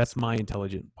my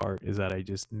intelligent part, is that I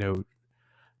just know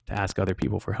to ask other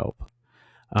people for help.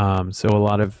 So a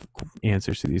lot of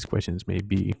answers to these questions may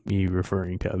be me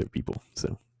referring to other people.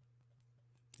 So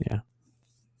yeah.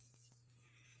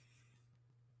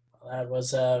 Well, that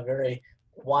was a very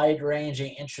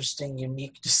wide-ranging, interesting,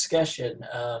 unique discussion.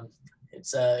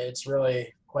 It's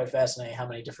really quite fascinating how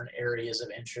many different areas of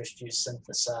interest you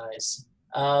synthesize.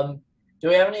 Do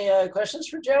we have any questions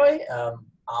for Joey?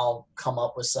 I'll come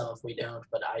up with some if we don't,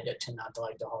 but I tend not to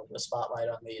like to hold the spotlight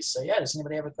on these. So yeah, does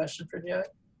anybody have a question for Joey?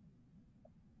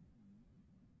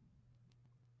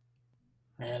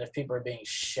 And if people are being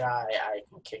shy, I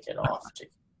can kick it off. I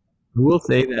will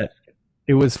say that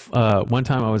it was one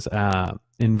time I was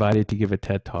invited to give a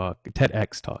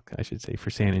TEDx talk, I should say, for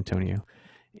San Antonio.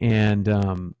 And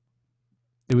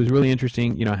it was really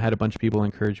interesting. I had a bunch of people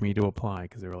encourage me to apply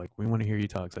because they were like, we want to hear you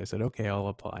talk. So I said, okay, I'll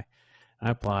apply. I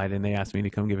applied, and they asked me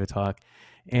to come give a talk.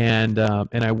 And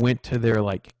I went to their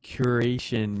like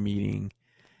curation meeting.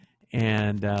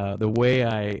 And the way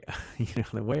I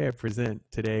present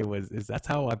today is that's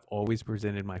how I've always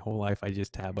presented my whole life. I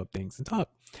just tab up things and talk.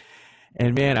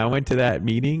 And man, I went to that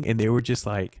meeting, and they were just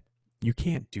like, you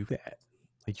can't do that.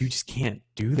 Like, you just can't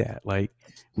do that. Like,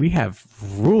 we have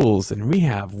rules and we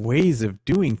have ways of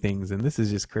doing things, and this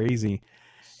is just crazy.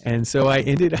 And so I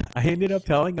ended up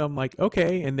telling them, like,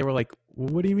 okay. And they were like, well,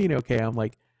 what do you mean, okay? I'm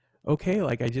like, okay,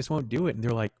 like, I just won't do it. And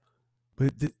they're like,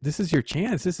 but this is your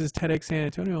chance. This is TEDx San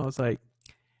Antonio. I was like,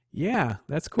 yeah,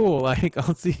 that's cool. Like,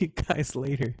 I'll see you guys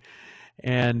later.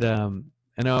 And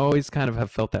I always kind of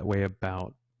have felt that way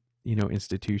about,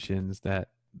 institutions that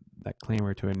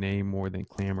clamor to a name more than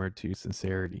clamor to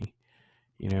sincerity,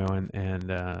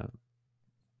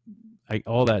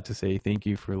 all that to say thank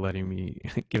you for letting me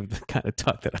give the kind of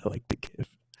talk that I like to give.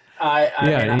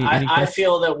 I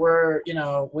feel that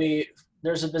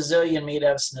there's a bazillion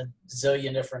meetups and a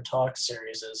zillion different talk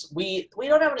series. We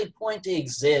don't have any point to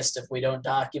exist if we don't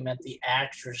document the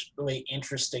actually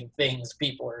interesting things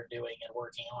people are doing and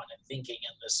working on and thinking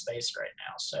in this space right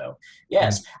now. So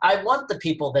yes, I want the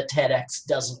people that TEDx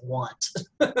doesn't want.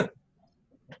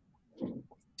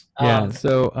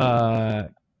 So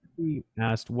he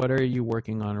asked, what are you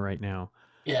working on right now?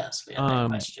 Yes, we have that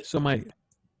question. So my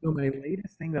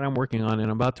latest thing that I'm working on, and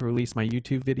I'm about to release my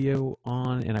YouTube video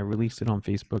on, and I released it on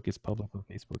Facebook, it's public on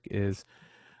Facebook, is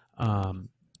I'm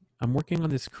working on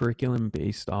this curriculum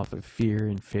based off of fear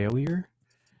and failure,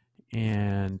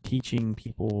 and teaching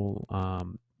people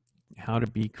how to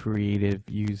be creative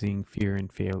using fear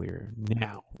and failure.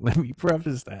 Now, let me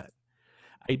preface that.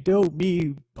 I don't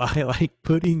mean by like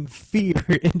putting fear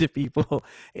into people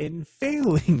and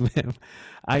failing them.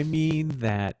 I mean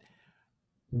that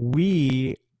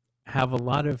we have a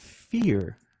lot of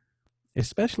fear,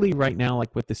 especially right now,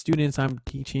 like with the students I'm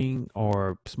teaching,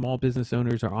 or small business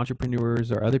owners, or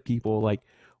entrepreneurs, or other people. Like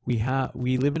we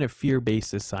live in a fear-based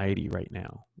society right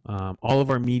now. All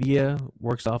of our media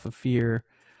works off of fear.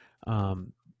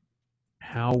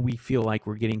 How we feel like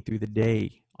we're getting through the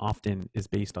day often is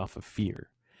based off of fear.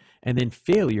 And then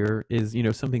failure is,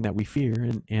 something that we fear,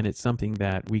 and it's something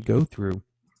that we go through.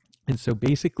 And so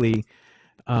basically,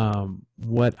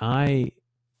 what I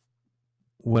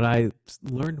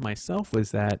learned myself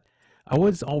was that I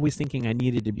was always thinking I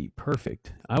needed to be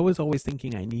perfect. I was always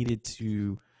thinking I needed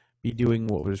to be doing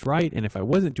what was right, and if I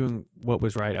wasn't doing what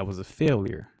was right, I was a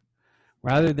failure.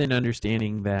 Rather than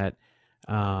understanding that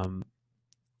I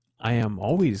am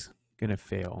always going to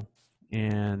fail,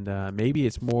 and maybe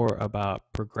it's more about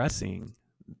progressing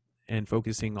and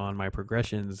focusing on my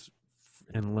progressions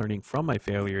and learning from my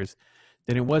failures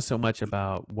than it was so much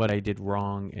about what I did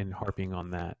wrong and harping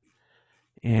on that.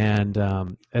 And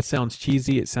that sounds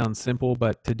cheesy, it sounds simple,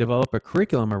 but to develop a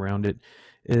curriculum around it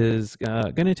is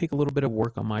going to take a little bit of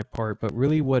work on my part. But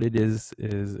really what it is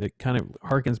it kind of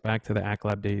harkens back to the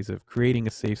ACTLab days of creating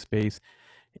a safe space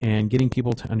and getting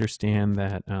people to understand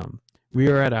that we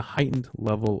are at a heightened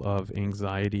level of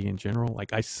anxiety in general.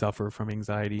 Like, I suffer from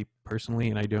anxiety personally,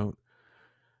 and I don't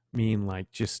mean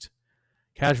like just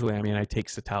casually. I mean, I take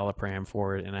citalopram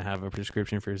for it, and I have a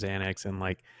prescription for Xanax, and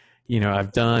like,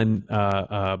 I've done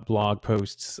blog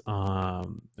posts or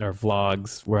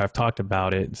vlogs where I've talked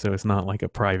about it, so it's not like a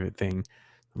private thing.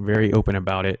 I'm very open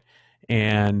about it,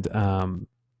 and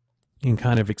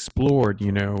kind of explored,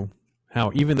 how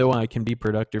even though I can be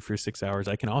productive for 6 hours,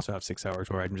 I can also have 6 hours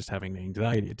where I'm just having an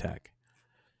anxiety attack.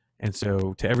 And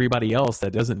so to everybody else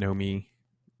that doesn't know me,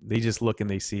 they just look and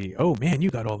they see, oh man, you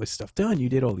got all this stuff done. You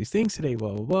did all these things today,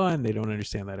 blah, blah, blah. And they don't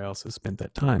understand that I also spent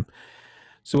that time.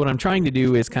 So what I'm trying to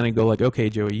do is kind of go like, okay,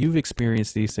 Joey, you've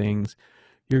experienced these things.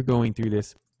 You're going through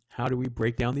this. How do we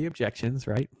break down the objections,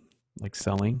 right? Like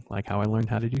selling, like how I learned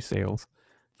how to do sales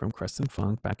from Crest and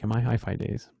Funk back in my hi-fi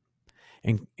days.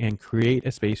 And create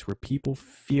a space where people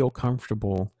feel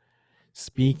comfortable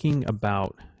speaking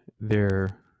about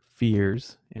their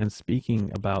fears and speaking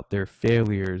about their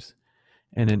failures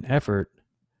in an effort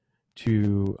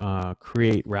to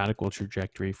create radical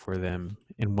trajectory for them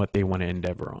in what they want to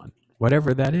endeavor on,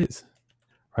 whatever that is,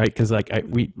 right? Because like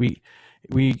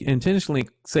we intentionally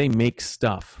say make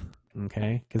stuff,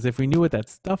 okay? Because if we knew what that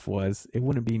stuff was, it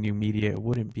wouldn't be new media, it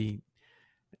wouldn't be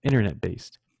internet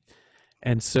based.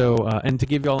 And so, and to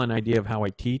give you all an idea of how I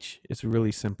teach, it's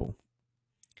really simple.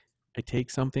 I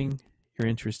take something you're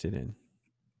interested in,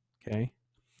 okay?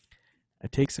 I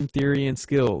take some theory and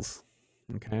skills,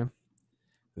 okay?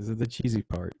 This is the cheesy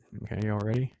part, okay? Y'all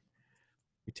ready?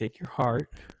 We take your heart,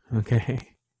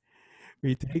 okay?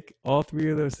 We take all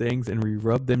three of those things and we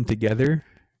rub them together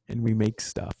and we make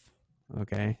stuff,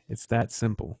 okay? It's that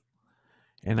simple.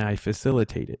 And I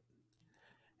facilitate it.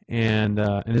 And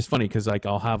it's funny because like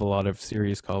I'll have a lot of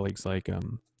serious colleagues like,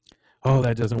 oh,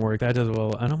 that doesn't work, that doesn't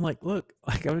well. And I'm like, look,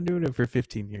 like I've been doing it for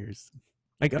 15 years.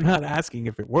 Like I'm not asking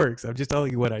if it works. I'm just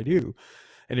telling you what I do.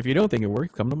 And if you don't think it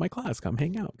works, come to my class, come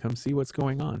hang out, come see what's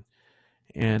going on.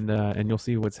 And you'll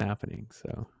see what's happening.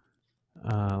 So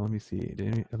let me see.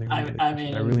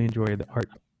 I really enjoy the art.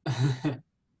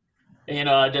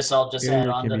 I'll just add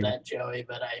on to that, Joey,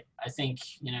 but I think,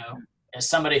 as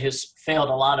somebody who's failed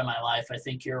a lot in my life, I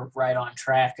think you're right on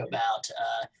track about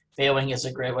failing is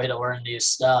a great way to learn new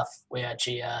stuff. We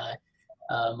actually,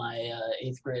 my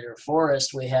 8th grader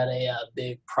Forrest, we had a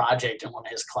big project in one of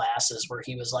his classes where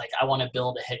he was like, I want to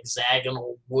build a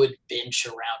hexagonal wood bench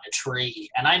around a tree.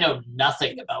 And I know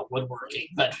nothing about woodworking,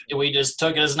 but we just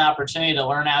took it as an opportunity to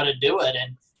learn how to do it.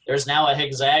 And there's now a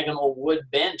hexagonal wood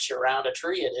bench around a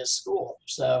tree at his school.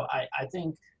 So I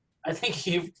think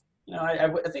you've, I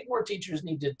think more teachers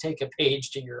need to take a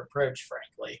page to your approach,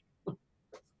 frankly.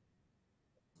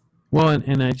 Well,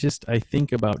 and I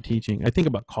think about teaching. I think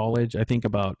about college. I think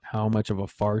about how much of a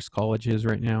farce college is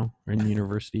right now, and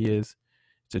university is.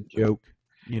 It's a joke,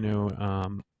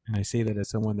 and I say that as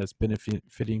someone that's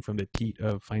benefiting from the teat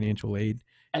of financial aid.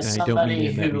 As and I don't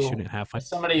mean that we shouldn't have as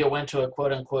somebody who went to a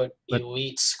quote-unquote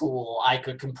elite school, I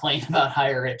could complain about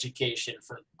higher education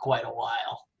for quite a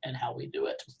while and how we do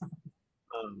it.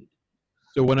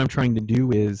 So what I'm trying to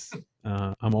do is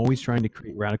I'm always trying to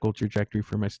create radical trajectory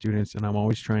for my students, and I'm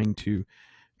always trying to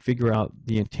figure out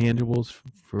the intangibles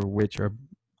for which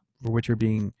are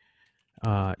being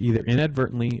either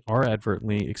inadvertently or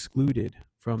advertently excluded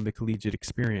from the collegiate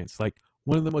experience. Like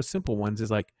one of the most simple ones is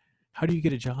like, how do you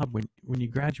get a job when you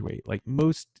graduate? Like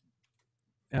most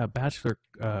bachelor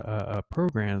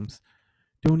programs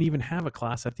don't even have a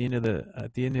class at the end of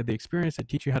the experience that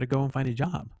teach you how to go and find a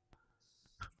job.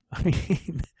 I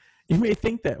mean, you may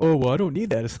think that, oh, well, I don't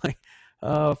need that. It's like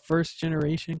first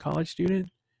generation college student,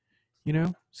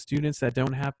 students that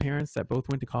don't have parents that both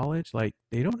went to college, like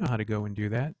they don't know how to go and do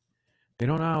that. They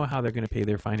don't know how they're going to pay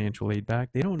their financial aid back.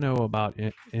 They don't know about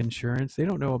insurance. They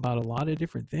don't know about a lot of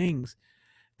different things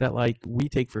that like we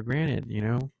take for granted,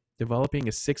 developing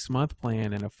a 6-month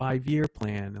plan and a 5-year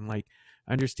plan and like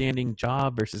understanding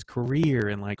job versus career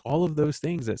and like all of those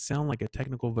things that sound like a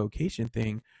technical vocation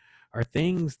thing are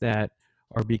things that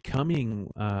are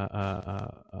becoming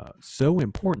so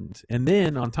important. And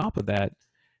then on top of that,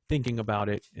 thinking about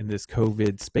it in this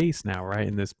COVID space now, right?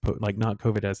 In this, like not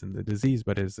COVID as in the disease,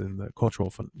 but as in the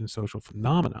cultural and social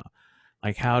phenomena.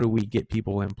 Like how do we get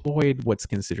people employed? What's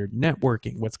considered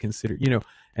networking? What's considered,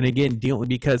 and again,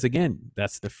 because again,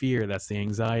 that's the fear, that's the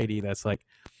anxiety, that's like,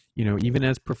 even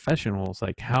as professionals,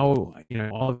 like how,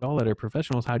 all that are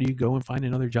professionals, how do you go and find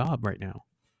another job right now?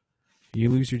 You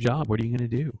lose your job, what are you going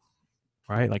to do?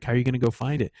 Right? Like, how are you going to go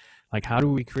find it? Like, how do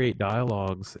we create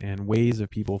dialogues and ways of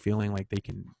people feeling like they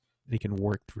can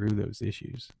work through those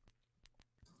issues?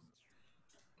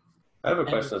 I have a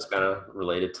question that's kind of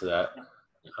related to that.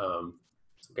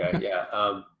 Okay.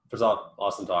 Yeah. First off,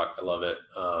 awesome talk. I love it.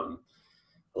 I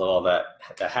love all that,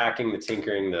 the hacking, the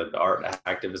tinkering, the art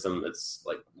activism. It's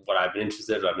like what I've been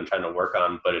interested in, I've been trying to work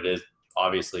on, but it is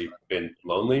obviously been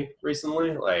lonely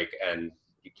recently. Like, and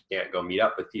you can't go meet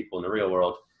up with people in the real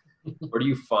world. Where do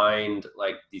you find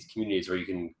like these communities where you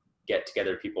can get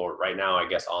together people right now, I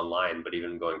guess online, but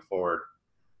even going forward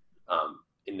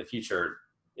in the future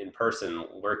in person,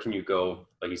 where can you go,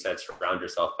 like you said, surround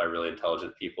yourself by really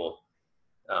intelligent people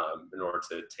in order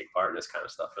to take part in this kind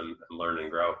of stuff and learn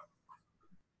and grow?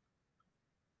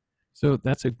 So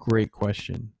that's a great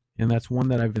question. And that's one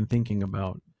that I've been thinking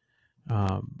about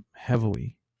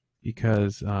heavily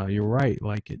because you're right.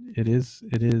 Like it is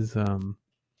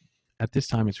at this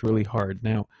time, it's really hard.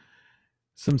 Now,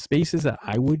 some spaces that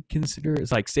I would consider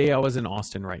is like, say I was in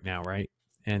Austin right now, right?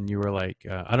 And you were like,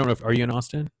 I don't know are you in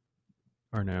Austin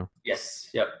or no? Yes.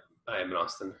 Yep. I am in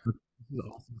Austin.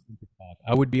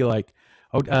 I would be like,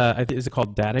 is it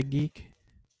called Data Geek?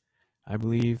 I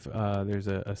believe there's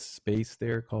a space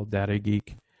there called Data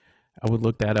Geek. I would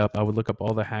look that up. I would look up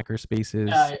all the hacker spaces.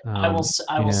 I will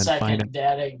second.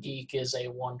 Data Geek is a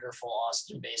wonderful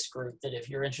Austin-based group that if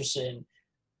you're interested in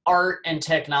art and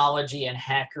technology and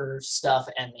hacker stuff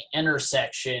and the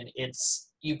intersection,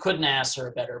 you couldn't ask for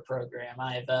a better program.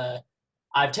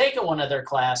 I've taken one of their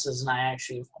classes and I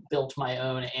actually built my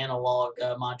own analog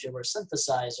modular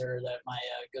synthesizer that my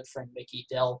good friend Mickey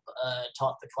Delp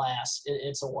taught the class.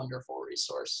 It's a wonderful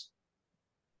resource.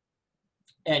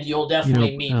 And you'll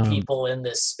definitely meet people in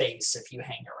this space if you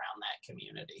hang around that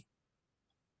community.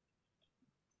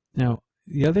 Now,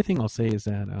 the other thing I'll say is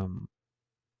that,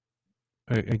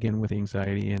 again, with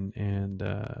anxiety and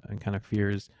kind of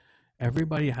fears,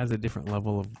 everybody has a different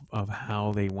level of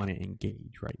how they want to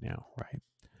engage right now, right?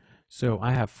 So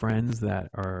I have friends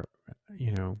that are,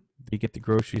 they get the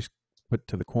groceries put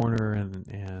to the corner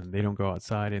and they don't go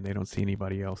outside and they don't see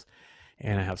anybody else.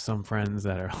 And I have some friends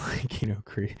that are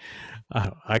like,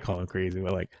 I call them crazy,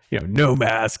 but like, no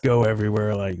mask, go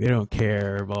everywhere. Like they don't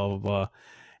care, blah, blah, blah.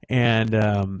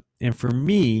 And for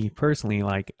me personally,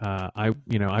 like, I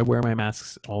wear my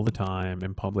masks all the time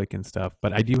in public and stuff,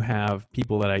 but I do have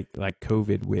people that I like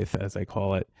COVID with, as I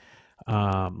call it.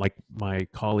 Like my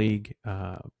colleague,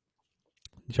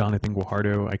 Jonathan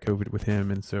Guajardo, I COVID with him.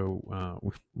 And so,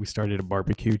 we started a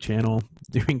barbecue channel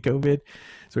during COVID.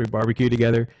 So we barbecued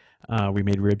together. We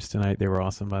made ribs tonight. They were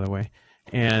awesome, by the way.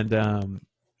 And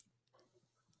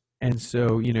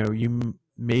so,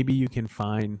 maybe you can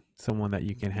find someone that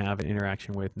you can have an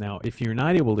interaction with. Now, if you're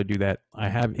not able to do that, I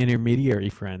have intermediary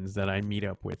friends that I meet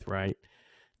up with, right?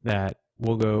 That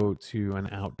we'll go to an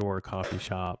outdoor coffee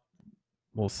shop.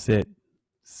 We'll sit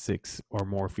 6 or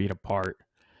more feet apart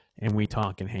and we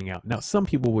talk and hang out. Now, some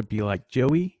people would be like,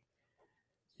 Joey,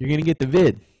 you're going to get the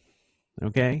vid,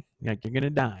 okay? Like, you're going to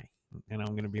die. And I'm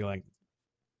going to be like,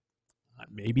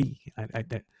 maybe.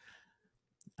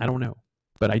 I don't know.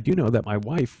 But I do know that my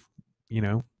wife,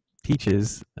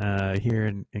 teaches here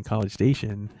in College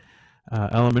Station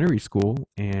elementary school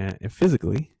and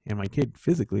physically, and my kid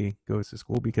physically goes to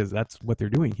school because that's what they're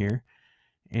doing here.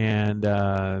 and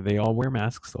they all wear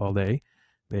masks all day.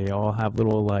 They all have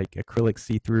little like acrylic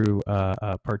see-through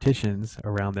partitions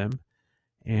around them,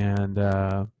 and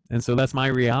so that's my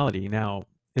reality. Now,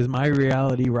 is my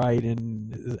reality right?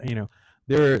 And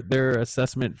their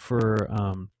assessment for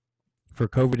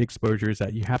COVID exposure is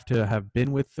that you have to have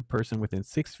been with the person within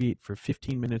 6 feet for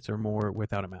 15 minutes or more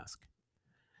without a mask.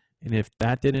 And if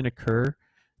that didn't occur,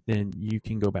 then you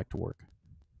can go back to work,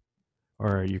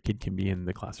 or your kid can be in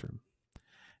the classroom.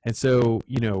 And so,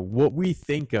 what we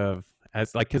think of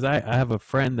as like, because I have a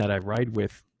friend that I ride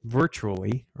with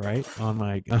virtually, right, on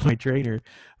my trainer,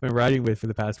 I've been riding with for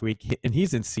the past week, and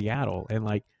he's in Seattle, and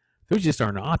like those just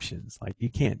aren't options. Like, you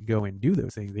can't go and do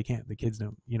those things. The kids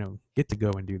don't get to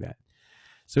go and do that.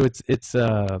 So it's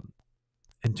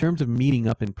in terms of meeting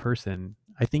up in person,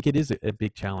 I think it is a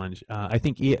big challenge. I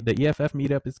think the EFF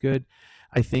meetup is good.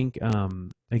 I think,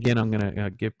 again, I'm going to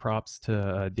give props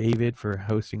to David for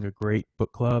hosting a great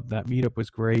book club. That meetup was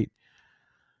great.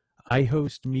 I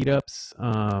host meetups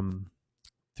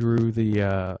through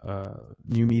the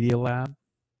New Media Lab,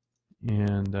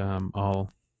 and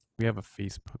we have a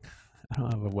Facebook. I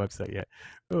don't have a website yet.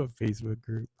 Oh, a Facebook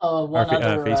group.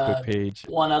 Facebook page.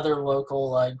 One other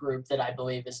local group that I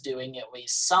believe is doing at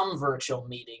least some virtual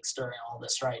meetings during all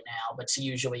this right now, but it's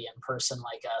usually in person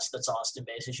like us, that's Austin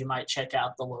based, is you might check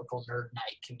out the local Nerd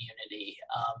Night community.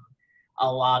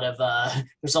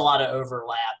 There's a lot of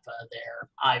overlap there.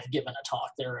 I've given a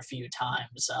talk there a few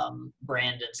times.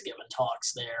 Brandon's given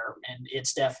talks there, and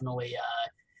it's definitely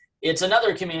it's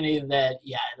another community that,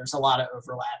 there's a lot of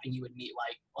overlap, and you would meet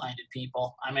like-minded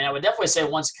people. I mean, I would definitely say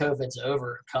once COVID's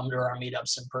over, come to our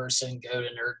meetups in person, go to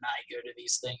Nerd Night, go to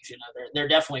these things. They're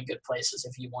definitely good places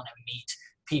if you want to meet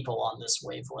people on this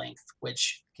wavelength,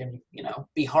 which can,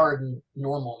 be hard in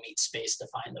normal meet space to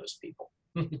find those people.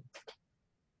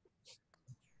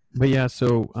 But yeah,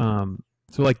 so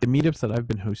like the meetups that I've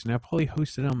been hosting, I've probably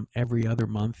hosted them every other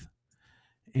month,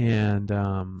 and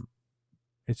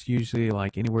it's usually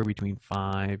like anywhere between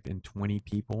 5 and 20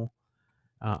 people.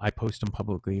 I post them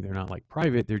publicly. They're not like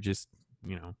private. They're just,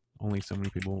 only so many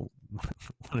people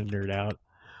want to nerd out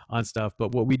on stuff.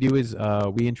 But what we do is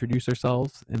we introduce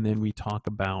ourselves, and then we talk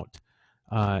about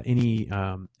any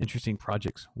interesting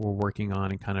projects we're working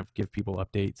on, and kind of give people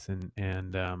updates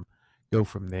and go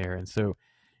from there. And so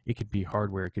it could be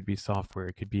hardware, it could be software,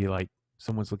 it could be like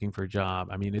someone's looking for a job.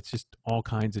 I mean, it's just all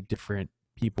kinds of different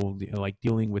people like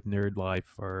dealing with nerd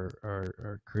life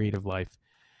or creative life,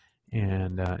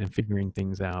 and figuring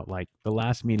things out. Like the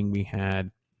last meeting we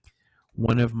had,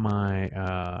 one of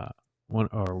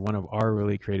our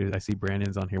really creative, I see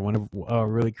Brandon's on here, one of our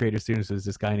really creative students was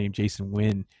this guy named Jason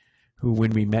Wynn, who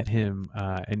when we met him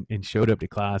and showed up to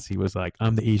class, he was like,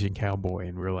 "I'm the Asian cowboy,"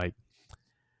 and we're like,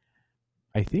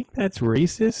 I think that's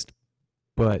racist,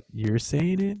 but you're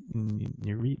saying it and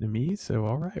you're Vietnamese, so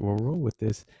all right, we'll roll with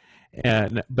this.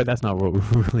 But that's not what we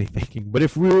were really thinking. But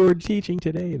if we were teaching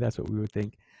today, that's what we would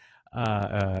think.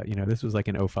 This was like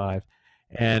in 2005.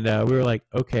 And we were like,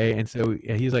 okay. And so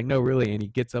he's like, no, really. And he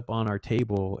gets up on our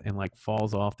table and like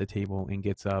falls off the table and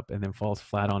gets up and then falls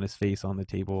flat on his face on the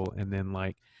table and then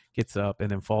like gets up and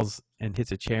then falls and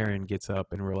hits a chair and gets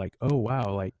up. And we're like, oh,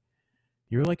 wow, like,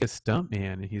 you're like a stunt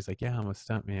man. And he's like, yeah, I'm a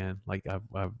stunt man. Like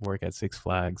I've worked at Six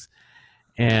Flags.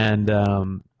 And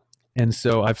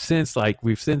so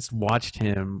we've since watched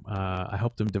him. I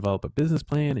helped him develop a business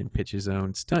plan and pitch his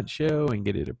own stunt show and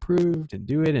get it approved and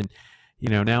do it. And,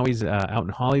 now he's out in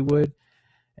Hollywood.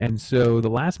 And so the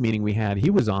last meeting we had, he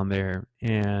was on there,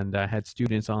 and I had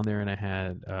students on there, and I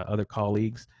had other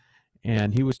colleagues.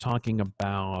 And he was talking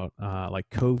about like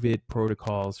COVID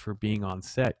protocols for being on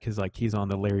set, because like he's on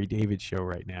the Larry David show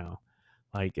right now,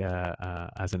 like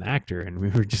as an actor. And we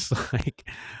were just like,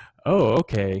 oh,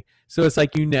 okay. So it's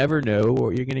like you never know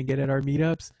what you're gonna get at our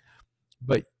meetups,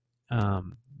 but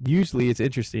usually it's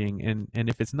interesting. And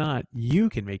if it's not, you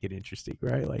can make it interesting,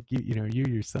 right? Like you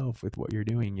yourself with what you're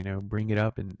doing, bring it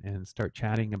up and start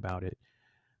chatting about it.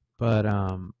 But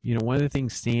one of the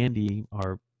things Sandy,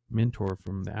 our mentor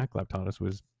from the ACTLab, taught us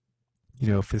was,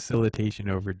 facilitation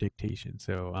over dictation.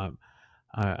 So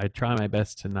I try my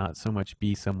best to not so much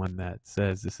be someone that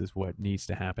says this is what needs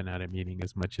to happen at a meeting,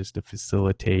 as much as to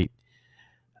facilitate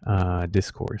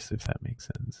discourse, if that makes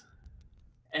sense.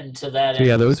 And to that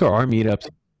end, those are our meetups.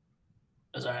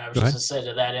 Sorry, I was just going to say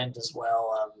to that end as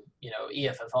well,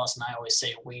 EFF-Austin, I always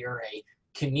say we are a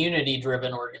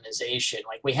community-driven organization.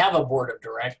 Like, we have a board of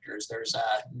directors. There's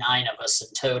 9 of us in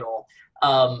total.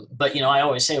 But, I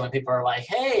always say when people are like,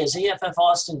 hey, is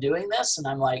EFF-Austin doing this? And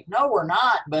I'm like, no, we're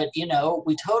not. But,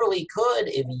 we totally could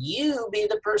if you be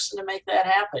the person to make that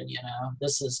happen.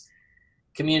 This is,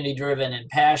 community driven and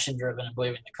passion driven and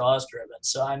believing the cause driven.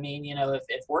 So, I mean, you know,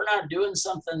 if we're not doing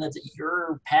something that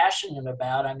you're passionate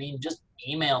about, I mean, just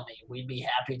email me. We'd be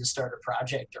happy to start a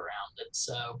project around it.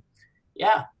 So,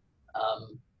 yeah.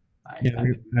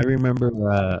 I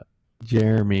remember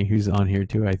Jeremy, who's on here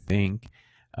too, I think.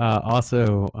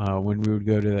 Also, when we would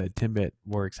go to the Timbit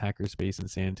Works Hackerspace in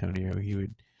San Antonio,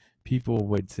 people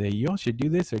would say, "You all should do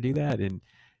this or do that," and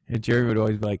Jeremy would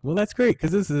always be like, "Well, that's great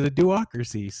because this is a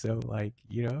duocracy. So, like,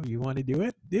 you know, you want to do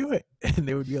it, and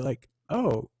they would be like,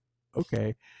 "Oh,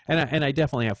 okay." And I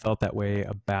definitely have felt that way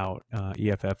about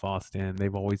EFF-Austin.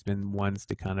 They've always been ones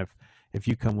to kind of, if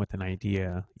you come with an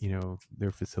idea, you know,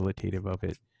 they're facilitative of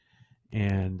it.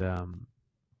 And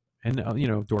you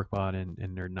know, Dorkbot and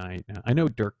Nerd Night. I know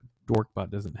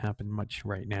Dorkbot doesn't happen much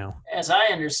right now. As I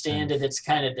understand it, it's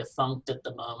kind of defunct at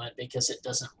the moment because it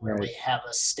doesn't really have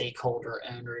a stakeholder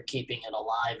owner keeping it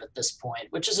alive at this point,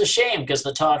 which is a shame because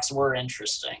the talks were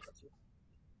interesting.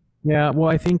 Yeah, well,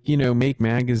 I think, you know, Make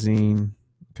Magazine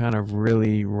kind of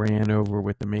really ran over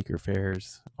with the maker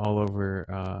fairs all over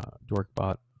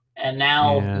Dorkbot. And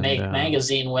now Make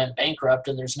Magazine went bankrupt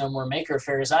and there's no more maker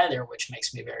fairs either, which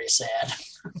makes me very sad.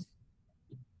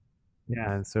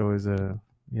 Yeah, and so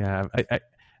I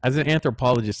as an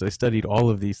anthropologist, I studied all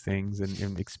of these things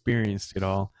and experienced it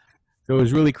all. So it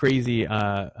was really crazy.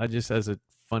 Just as a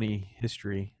funny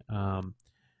history,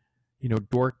 you know,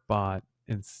 Dorkbot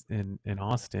in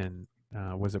Austin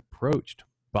was approached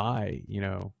by, you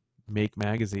know, Make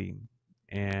Magazine,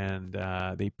 and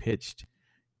they pitched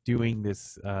doing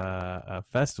this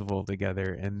festival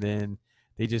together, and then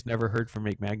they just never heard from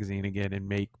Make Magazine again, and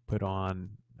Make put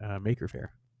on Maker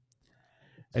Faire.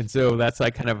 And so that's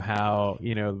like kind of how,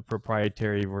 you know,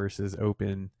 proprietary versus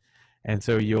open. And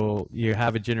so you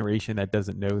have a generation that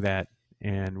doesn't know that,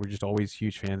 and we're just always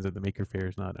huge fans of the Maker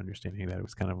Fairs, not understanding that it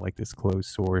was kind of like this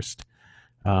closed sourced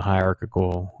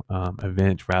hierarchical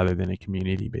event rather than a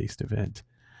community-based event.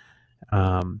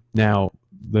 Now,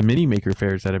 the mini maker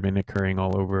fairs that have been occurring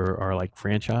all over are like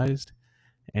franchised,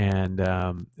 and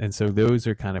so those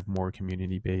are kind of more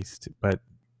community-based, but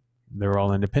they're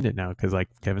all independent now because, like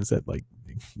Kevin said, like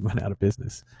went out of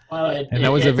business. Well,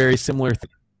 that was a very similar thing.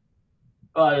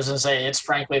 Well, I was going to say, it's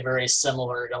frankly very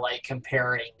similar to like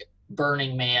comparing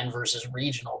Burning Man versus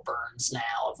regional burns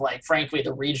now. Of like, frankly,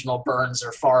 the regional burns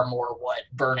are far more what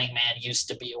Burning Man used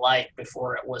to be like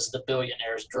before it was the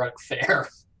billionaires drug fair.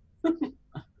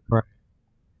 Right.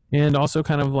 And also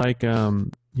kind of like,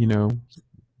 you know,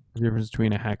 the difference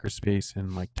between a hackerspace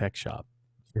and like Tech Shop.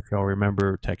 If y'all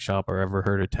remember Tech Shop or ever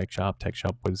heard of Tech Shop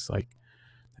was like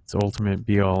its ultimate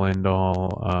be-all,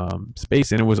 end-all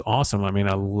space, and it was awesome. I mean,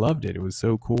 I loved it. It was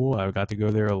so cool. I got to go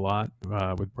there a lot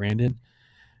with Brandon,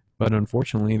 but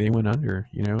unfortunately, they went under.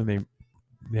 You know, they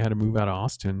had to move out of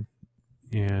Austin,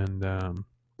 and that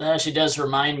actually does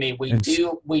remind me, we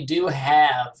do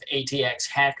have ATX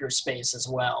Hackerspace as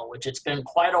well, which it's been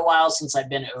quite a while since I've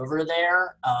been over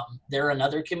there. They're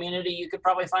another community you could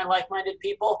probably find like-minded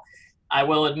people. I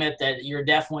will admit that you're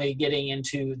definitely getting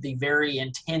into the very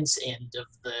intense end of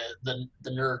the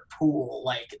nerd pool.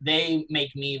 Like, they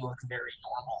make me look very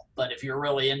normal, but if you're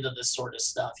really into this sort of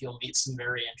stuff, you'll meet some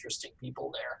very interesting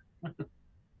people there.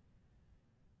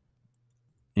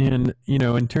 And, you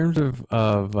know, in terms of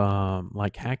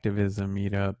like hacktivism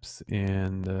meetups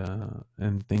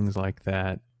and things like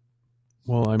that,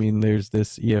 well, I mean, there's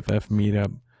this EFF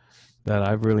meetup that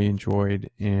I've really enjoyed,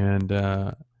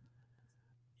 and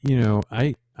you know,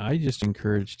 I just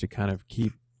encourage to kind of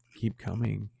keep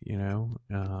coming. You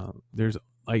know, there's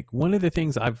like one of the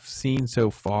things I've seen so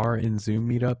far in Zoom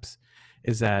meetups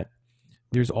is that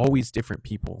there's always different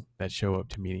people that show up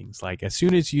to meetings. Like, as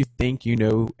soon as you think you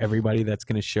know everybody that's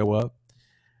going to show up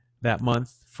that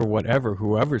month for whatever,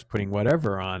 whoever's putting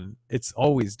whatever on, it's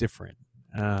always different.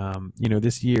 You know,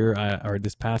 this year or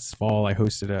this past fall, I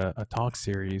hosted a talk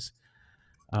series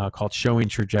called Showing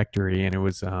Trajectory, and it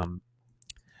was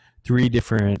 3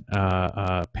 different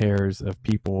pairs of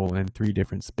people in 3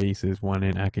 different spaces, one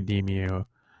in academia,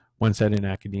 one set in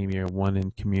academia, one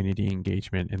in community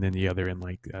engagement, and then the other in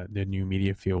like the new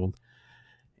media field.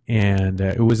 And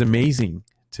it was amazing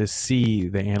to see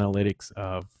the analytics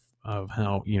of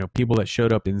how, you know, people that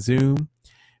showed up in Zoom.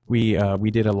 We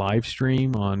did a live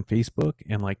stream on Facebook,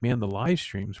 and like, man, the live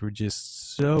streams were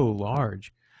just so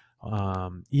large.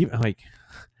 Even like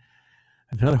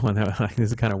another one that, like, this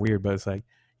is kind of weird, but it's like,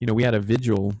 you know, we had a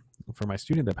vigil for my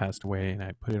student that passed away, and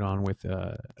I put it on with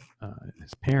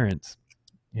his parents,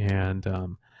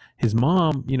 and his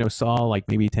mom, you know, saw like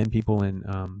maybe 10 people in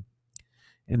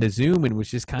the Zoom, and was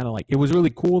just kind of like, it was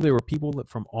really cool. There were people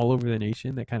from all over the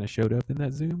nation that kind of showed up in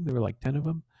that Zoom. There were like 10 of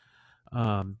them.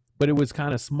 but it was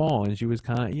kind of small, and she was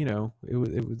kind of,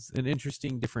 it was an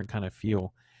interesting, different kind of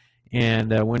feel.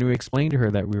 And when we explained to her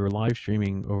that we were live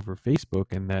streaming over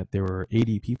Facebook and that there were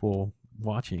 80 people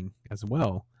watching as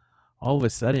well, all of a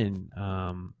sudden,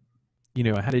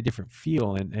 it had a different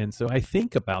feel. And so I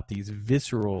think about these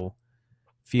visceral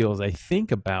feels. I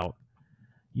think about,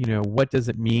 what does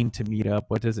it mean to meet up?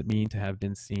 What does it mean to have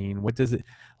been seen? What does it,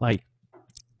 like,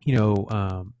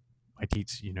 I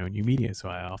teach, new media, so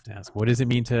I often ask, what does it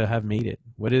mean to have made it?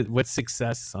 What's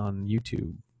success on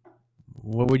YouTube?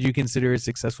 What would you consider a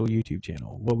successful YouTube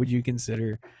channel? What would you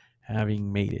consider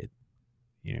having made it?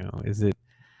 Is it?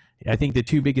 I think the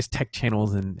two biggest tech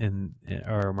channels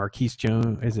are Marquise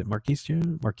Jones. Is it Marquise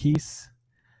Jones? Marquise?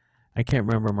 I can't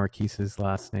remember Marquise's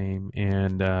last name,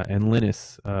 and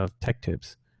Linus of Tech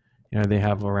Tips. They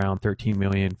have around 13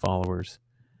 million followers,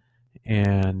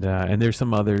 and there's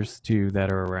some others too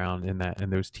that are around in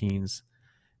those teens,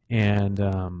 and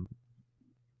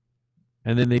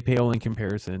then they pale in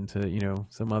comparison to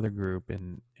some other group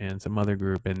and some other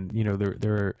group, and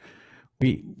the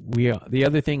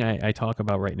other thing I talk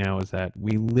about right now is that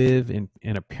we live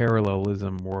in a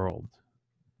parallelism world,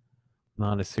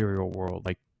 not a serial world.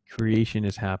 Like, creation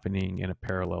is happening in a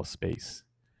parallel space.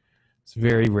 It's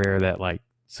very rare that like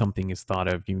something is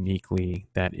thought of uniquely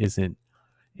that isn't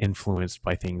influenced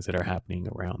by things that are happening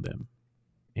around them,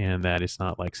 and that it's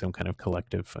not like some kind of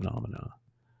collective phenomena.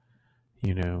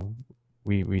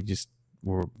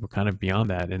 We're kind of beyond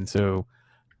that. And so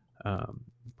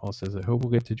Paul says, I hope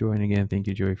we'll get to join again. Thank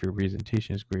you, Joey, for your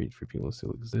presentation. It's great for people to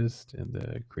still exist and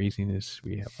the craziness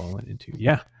we have fallen into.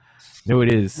 Yeah, no,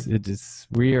 it is.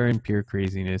 We are in pure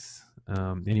craziness.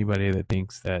 Anybody that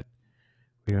thinks that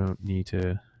we don't need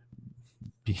to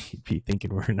be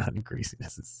thinking we're not in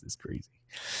craziness is crazy.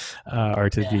 Or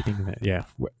to be thinking that, yeah,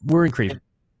 we're in crazy.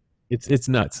 It's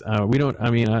nuts. We don't,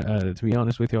 to be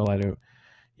honest with you all, I don't,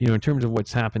 in terms of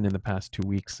what's happened in the past 2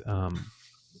 weeks,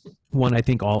 one, I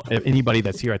think anybody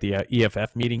that's here at the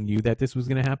EFF meeting knew that this was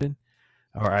going to happen,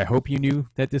 or I hope you knew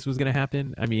that this was going to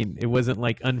happen. I mean, it wasn't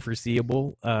like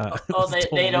unforeseeable.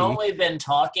 They'd only been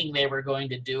talking they were going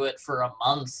to do it for a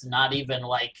month, not even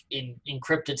like in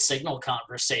encrypted signal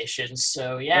conversations.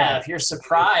 So yeah, if you're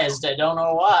surprised, I don't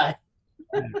know why.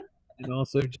 And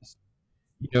also just,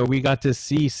 we got to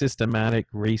see systematic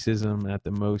racism at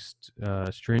the most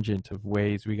stringent of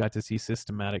ways. We got to see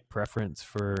systematic preference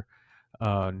for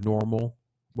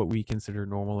what we consider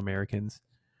normal Americans,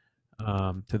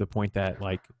 to the point that,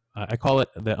 like, I call it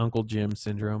the Uncle Jim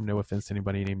syndrome. No offense to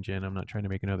anybody named Jen. I'm not trying to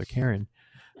make another Karen,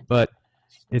 but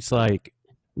it's like,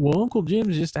 well, Uncle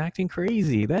Jim's just acting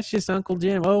crazy. That's just Uncle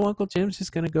Jim. Oh, Uncle Jim's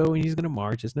just going to go and he's going to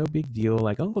march. It's no big deal.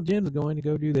 Like, Uncle Jim's going to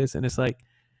go do this. And it's like,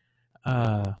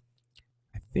 I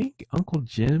think Uncle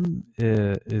Jim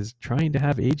is trying to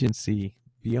have agency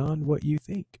beyond what you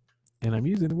think. And I'm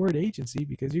using the word agency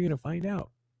because you're going to find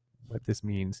out what this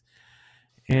means.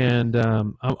 And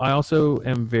I also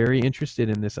am very interested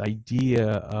in this idea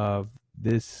of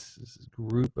this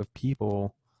group of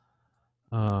people.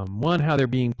 One, how they're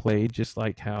being played, just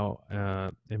like how,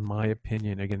 in my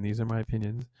opinion, again, these are my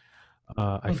opinions,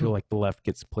 I feel like the left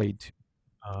gets played too.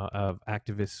 Of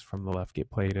activists from the left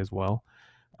get played as well.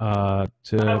 I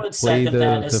would second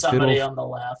that as somebody on the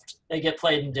left. They get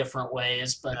played in different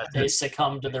ways, but they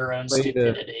succumb to their own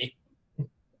stupidity.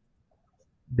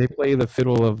 They play the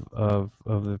fiddle of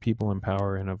the people in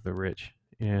power and of the rich,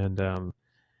 and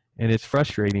it's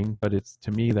frustrating. But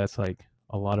to me that's like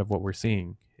a lot of what we're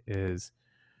seeing is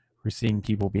we're seeing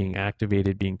people being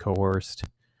activated, being coerced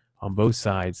on both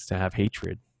sides to have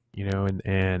hatred. And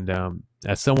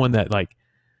as someone that like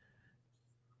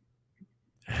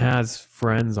has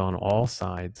friends on all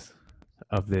sides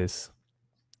of this,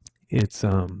 it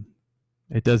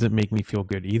doesn't make me feel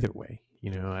good either way.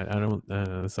 I don't.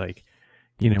 It's like,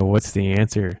 what's the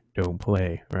answer? Don't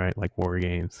play, right? Like war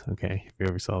games. Okay, if you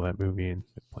ever saw that movie and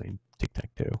playing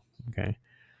tic-tac-toe, okay,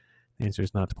 the answer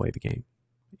is not to play the game.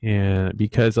 And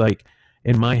because like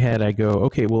in my head I go,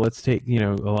 okay, well let's take, a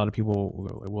lot of people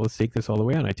go, well, let's take this all the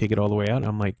way out. And I take it all the way out. And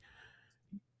I'm like,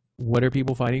 what are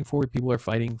people fighting for? People are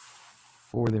fighting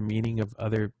for the meaning of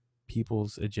other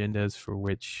people's agendas for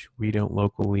which we don't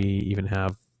locally even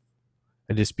have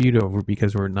a dispute over,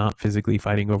 because we're not physically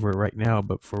fighting over it right now,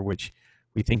 but for which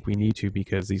we think we need to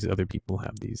because these other people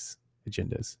have these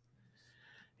agendas.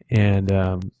 And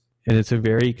it's a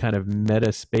very kind of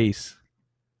meta space.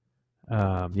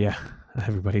 Yeah,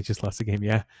 everybody just lost the game.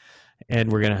 Yeah.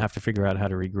 And we're going to have to figure out how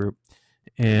to regroup.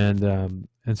 And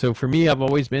so for me, I've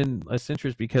always been a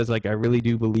centrist because like, I really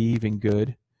do believe in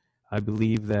good. I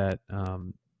believe that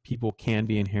people can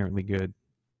be inherently good.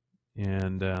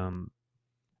 And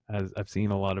as I've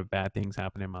seen a lot of bad things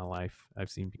happen in my life. I've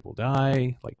seen people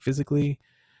die, like physically.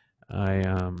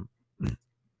 I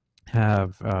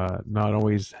have not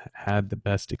always had the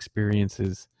best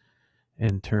experiences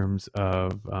in terms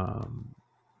of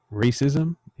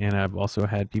racism, and I've also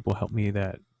had people help me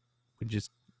that would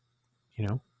just,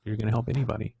 you're going to help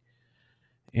anybody.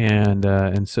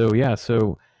 And so, yeah,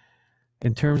 so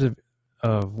in terms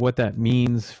of what that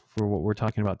means for what we're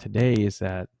talking about today is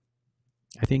that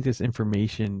I think this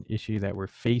information issue that we're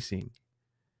facing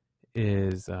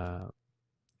is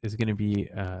going to be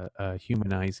a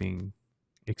humanizing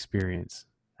experience.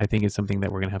 I think it's something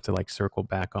that we're going to have to like circle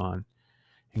back on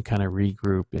and kind of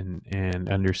regroup and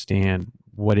understand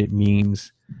what it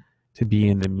means to be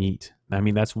in the meat. I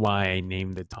mean, that's why I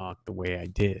named the talk the way I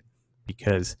did,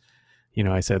 because,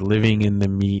 I said living in the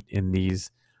meat in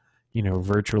these,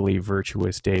 virtually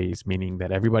virtuous days, meaning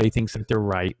that everybody thinks that they're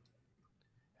right.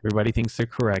 Everybody thinks they're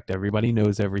correct. Everybody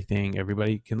knows everything.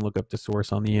 Everybody can look up the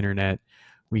source on the internet.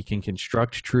 We can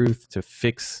construct truth to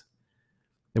fix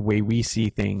the way we see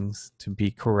things to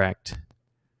be correct.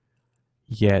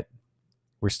 Yet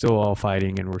we're still all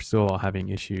fighting and we're still all having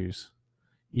issues,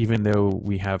 even though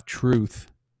we have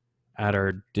truth at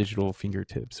our digital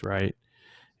fingertips, right?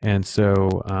 And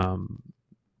so,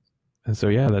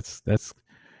 yeah, that's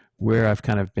where I've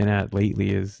kind of been at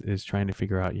lately is trying to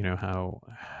figure out,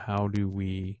 how do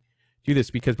we do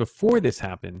this? Because before this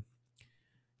happened,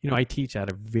 I teach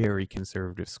at a very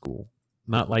conservative school,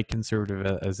 not like conservative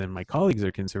as in my colleagues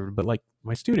are conservative, but like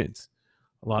my students.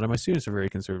 A lot of my students are very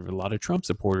conservative, a lot of Trump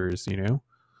supporters, and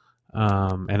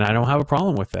I don't have a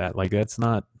problem with that. Like,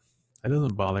 that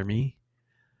doesn't bother me.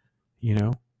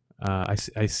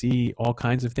 I see all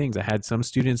kinds of things. I had some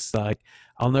students, like,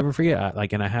 I'll never forget,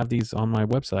 and I have these on my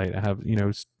website. I have,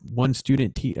 one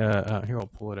student, here, I'll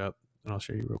pull it up and I'll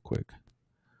show you real quick.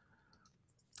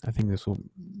 I think this will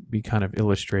be kind of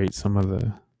illustrate some of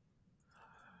the,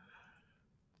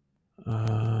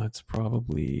 it's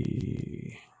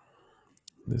probably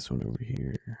this one over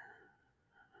here.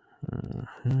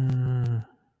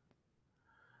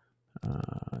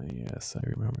 Yes, I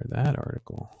remember that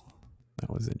article.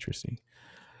 That was interesting.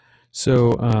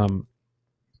 So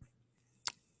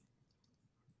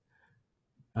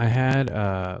I had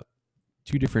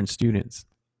two different students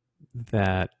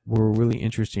that were a really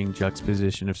interesting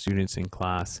juxtaposition of students in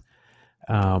class.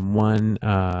 One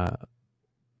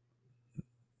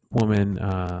woman,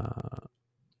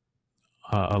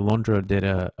 Alondra, did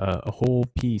a whole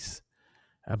piece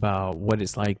about what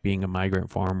it's like being a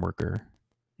migrant farm worker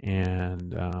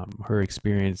and her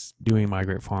experience doing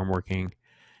migrant farm working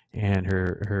and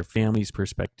her family's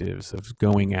perspectives of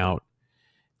going out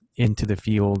into the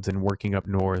fields and working up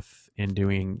north and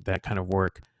doing that kind of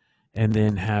work. And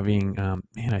then having,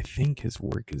 I think his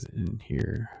work is in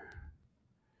here.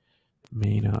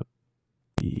 May not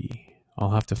be. I'll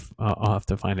have to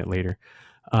find it later.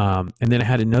 And then I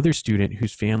had another student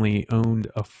whose family owned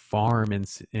a farm in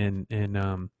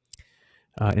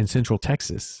Central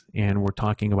Texas, and we're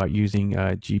talking about using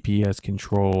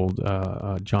GPS-controlled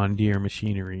John Deere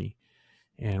machinery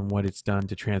and what it's done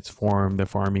to transform the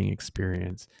farming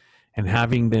experience. And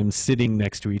having them sitting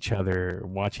next to each other,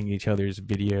 watching each other's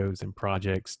videos and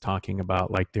projects, talking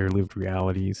about like their lived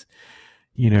realities,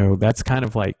 that's kind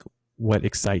of like what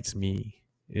excites me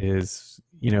is,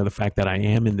 the fact that I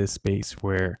am in this space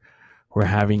where we're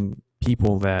having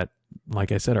people that,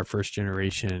 like I said, are first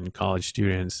generation college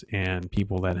students and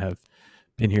people that have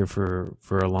been here for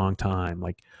a long time.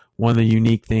 Like, one of the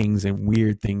unique things and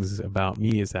weird things about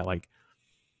me is that, like,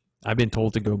 I've been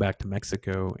told to go back to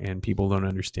Mexico, and people don't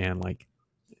understand, like,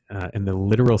 in the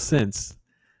literal sense,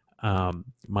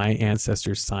 my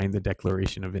ancestors signed the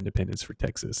Declaration of Independence for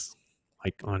Texas,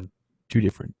 like on two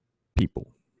different people.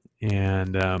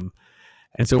 And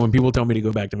so when people tell me to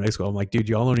go back to Mexico, I'm like, dude,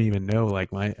 y'all don't even know,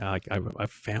 like, my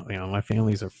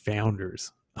families are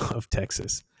founders of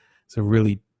Texas. It's a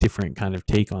really different kind of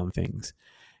take on things.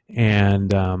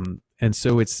 And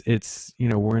so it's,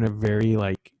 we're in a very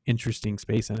like interesting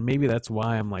space, and maybe that's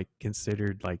why I'm like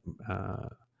considered like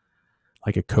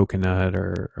a coconut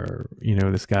or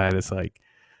this guy that's like,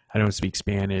 I don't speak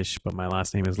Spanish, but my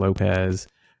last name is Lopez,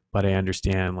 but I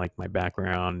understand like my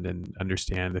background and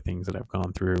understand the things that I've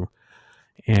gone through.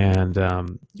 And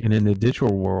in the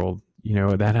digital world,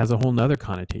 that has a whole nother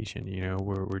connotation.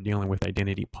 We're dealing with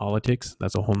identity politics.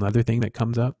 That's a whole nother thing that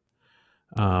comes up.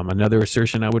 Another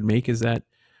assertion I would make is that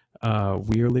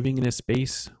we are living in a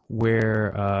space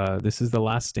where this is the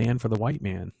last stand for the white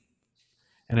man.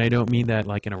 And I don't mean that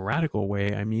like in a radical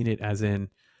way. I mean it as in,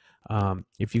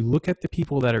 if you look at the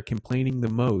people that are complaining the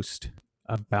most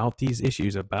about these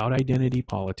issues, about identity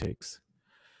politics,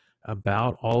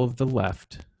 about all of the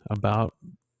left, about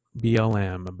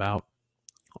BLM, about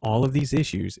all of these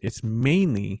issues, it's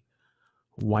mainly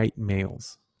white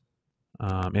males,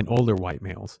 and older white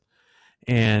males.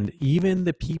 And even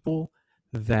the people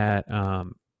that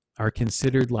are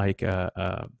considered like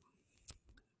what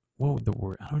would the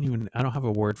word? I don't have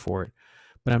a word for it,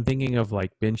 but I'm thinking of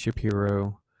like Ben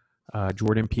Shapiro,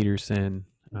 Jordan Peterson,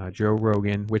 Joe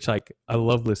Rogan, which like I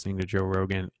love listening to Joe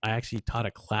Rogan. I actually taught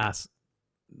a class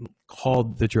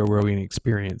called the Joe Rogan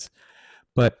Experience.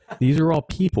 But these are all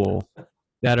people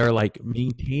that are like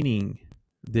maintaining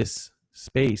this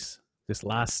space, this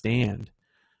last stand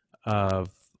of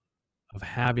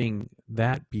having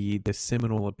that be the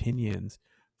seminal opinions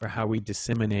for how we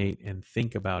disseminate and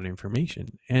think about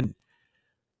information. And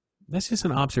that's just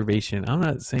an observation. I'm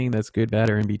not saying that's good, bad,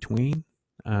 or in between.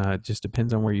 It just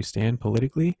depends on where you stand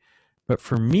politically. But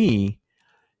for me,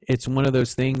 it's one of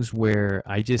those things where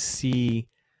I just see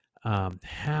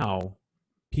how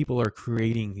people are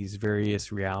creating these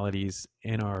various realities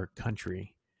in our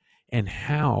country and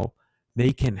how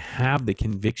they can have the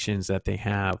convictions that they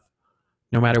have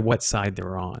no matter what side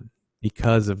they're on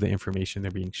because of the information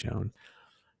they're being shown.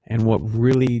 And what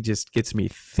really just gets me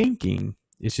thinking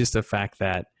is just the fact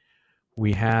that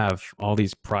we have all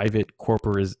these private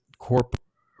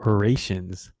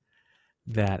corporations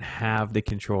that have the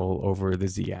control over the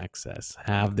z-axis,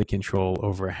 have the control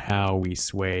over how we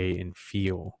sway and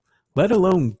feel, let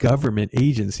alone government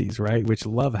agencies, right, which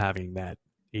love having that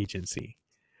agency,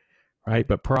 right?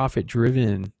 But profit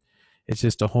driven, it's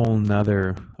just a whole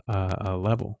nother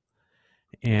level.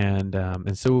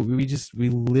 And so we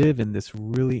live in this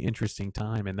really interesting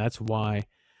time. And that's why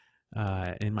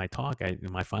in my talk,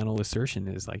 my final assertion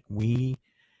is like,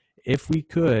 if we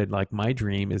could, like my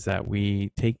dream is that we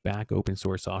take back open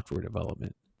source software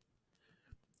development.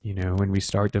 You know, when we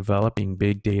start developing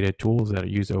big data tools that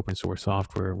use open source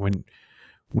software. When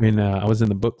I was in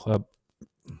the book club,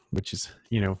 which is,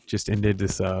 just ended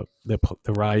this, the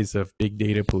rise of big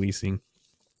data policing.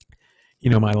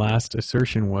 My last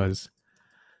assertion was,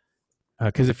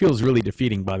 because it feels really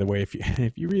defeating, by the way,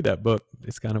 if you read that book,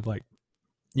 it's kind of like,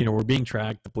 we're being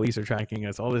tracked, the police are tracking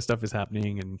us, all this stuff is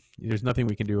happening, and there's nothing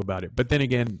we can do about it. But then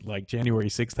again, like January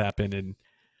 6th happened, and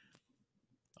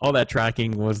all that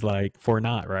tracking was like for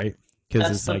naught, right?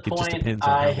 Because it's like, it just depends on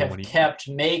I have kept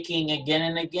making again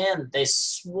and again. They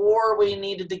swore we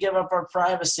needed to give up our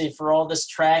privacy for all this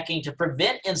tracking to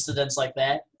prevent incidents like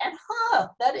that. And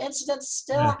that incident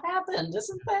still happened.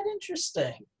 Isn't that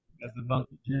interesting? As the bunk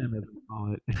gym, as we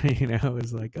call it,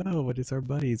 it's like, oh, but it's our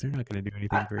buddies. They're not going to do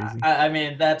anything crazy. I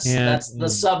mean, that's the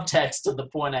subtext of the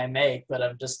point I make. But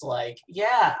I'm just like,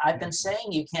 yeah, I've been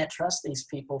saying you can't trust these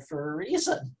people for a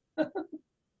reason.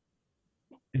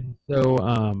 And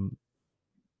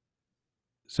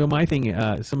so my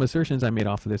thing, some assertions I made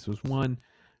off of this was one,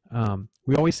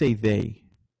 we always say they,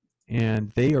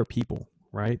 and they are people,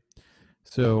 right?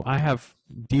 So I have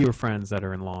dear friends that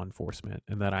are in law enforcement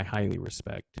and that I highly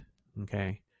respect.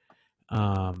 Okay.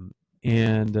 And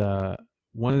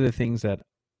one of the things that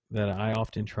I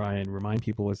often try and remind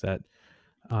people is that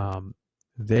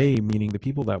they, meaning the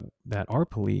people that are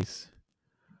police,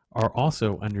 are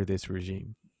also under this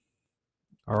regime,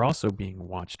 are also being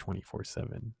watched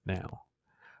 24/7 now,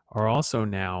 are also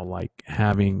now like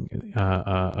having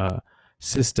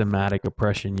systematic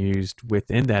oppression used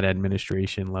within that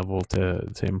administration level to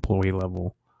employee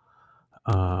level.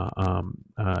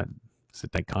 Is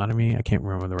it dichotomy? I can't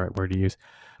remember the right word to use.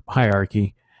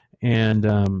 Hierarchy. And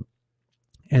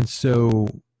so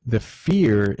the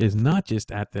fear is not just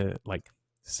at the like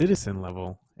citizen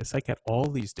level, it's like at all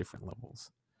these different levels.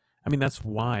 I mean, that's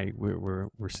why we're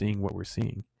seeing what we're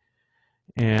seeing.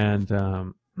 And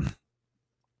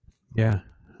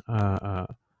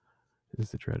is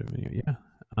the dread of video,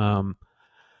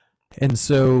 and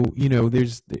so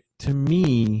there's, to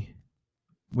me,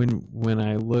 when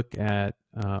I look at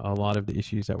a lot of the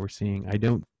issues that we're seeing, I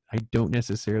don't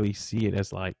necessarily see it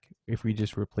as like, if we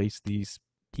just replace these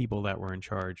people that were in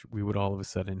charge, we would all of a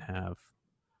sudden have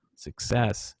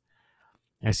success.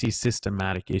 I see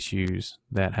systematic issues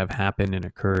that have happened and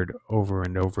occurred over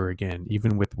and over again,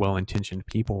 even with well-intentioned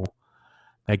people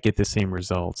that get the same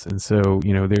results. And so,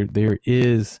 there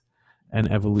is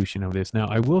an evolution of this. Now,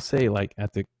 I will say, like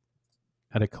at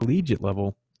a collegiate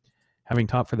level, having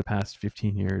taught for the past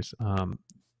 15 years,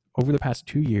 over the past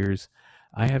 2 years,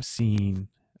 I have seen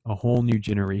a whole new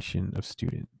generation of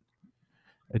student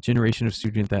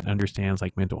that understands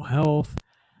like mental health,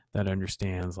 that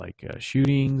understands like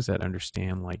shootings, that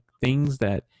understand like things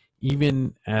that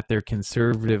even at their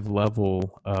conservative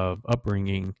level of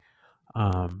upbringing,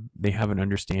 they have an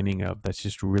understanding of that's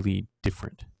just really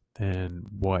different than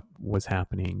what was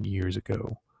happening years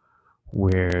ago,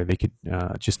 where they could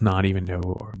just not even know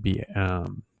or be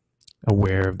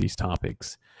aware of these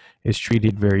topics. It's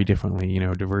treated very differently. You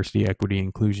know, diversity, equity,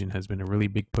 inclusion has been a really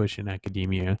big push in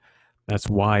academia. That's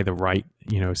why the right,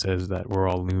 says that we're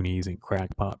all loonies and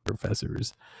crackpot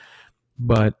professors.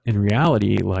 But in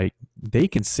reality, like, they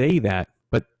can say that,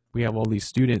 but we have all these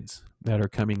students that are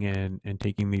coming in and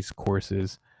taking these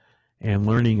courses and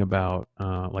learning about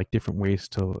like different ways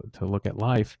to look at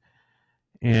life,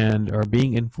 and are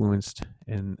being influenced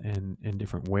in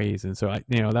different ways. And so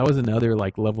that was another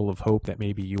like level of hope that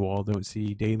maybe you all don't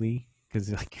see daily,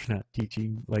 because like you're not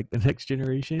teaching like the next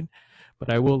generation. But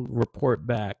I will report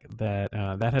back that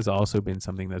that has also been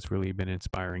something that's really been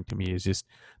inspiring to me, is just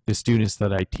the students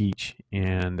that I teach,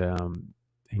 and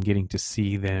getting to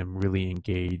see them really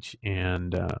engage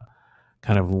and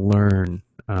kind of learn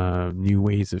new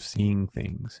ways of seeing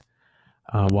things,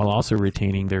 while also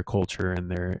retaining their culture and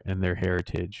their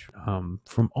heritage,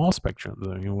 from all spectrums.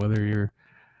 I mean, whether you're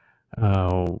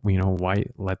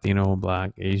white, Latino,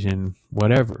 Black, Asian,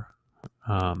 whatever.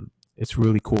 It's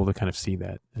really cool to kind of see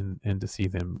that, and to see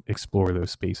them explore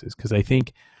those spaces. Because I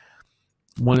think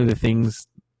one of the things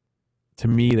to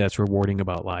me that's rewarding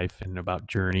about life and about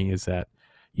journey is that,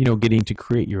 getting to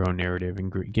create your own narrative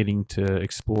and getting to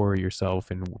explore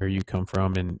yourself and where you come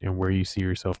from, and where you see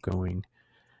yourself going.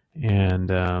 And,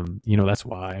 that's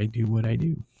why I do what I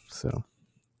do. So, are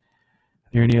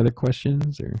there any other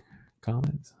questions or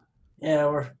comments? Yeah,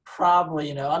 we're probably,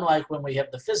 unlike when we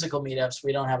have the physical meetups,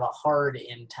 we don't have a hard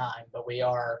end time, but we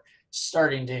are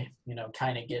starting to,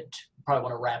 kind of probably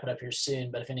want to wrap it up here soon.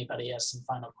 But if anybody has some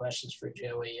final questions for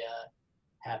Joey,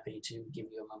 happy to give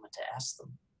you a moment to ask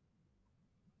them.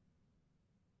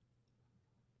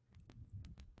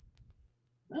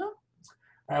 No? All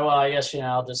right, well, I guess,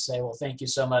 I'll just say, well, thank you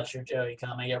so much for Joey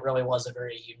coming. It really was a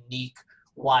very unique,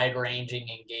 wide-ranging,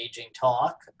 engaging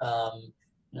talk.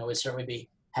 We'd certainly be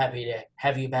happy to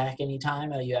have you back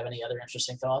anytime. You have any other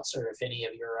interesting thoughts, or if any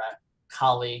of your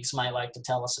colleagues might like to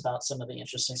tell us about some of the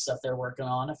interesting stuff they're working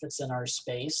on, if it's in our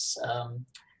space.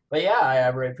 But yeah, I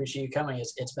really appreciate you coming.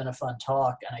 It's been a fun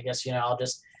talk. And I guess,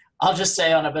 I'll just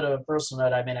say on a bit of a personal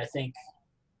note, I mean, I think,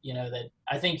 that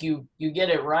I think you get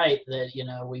it right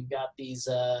that, we've got these,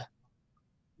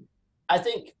 I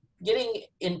think getting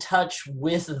in touch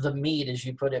with the meat, as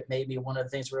you put it, may be one of the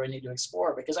things we really need to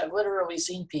explore, because I've literally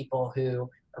seen people who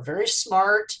are very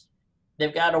smart.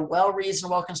 They've got a well-reasoned,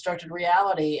 well-constructed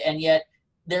reality, and yet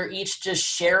they're each just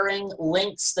sharing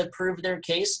links that prove their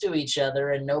case to each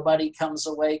other, and nobody comes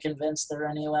away convinced they're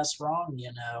any less wrong,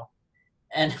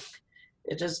 And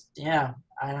it just, yeah,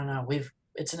 I don't know.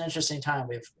 It's an interesting time.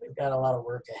 We've got a lot of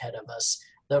work ahead of us.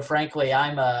 Though, frankly,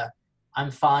 I'm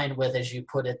fine with, as you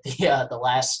put it, the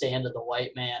last stand of the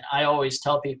white man. I always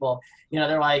tell people,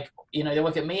 they're like, they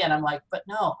look at me and I'm like, but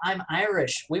no, I'm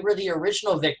Irish. We were the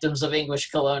original victims of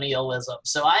English colonialism.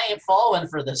 So I ain't falling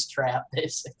for this trap,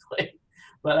 basically.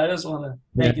 But I just want to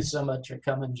thank you so much for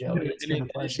coming, Joey. It's been a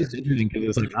pleasure. It's interesting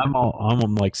because it's like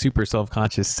I'm like super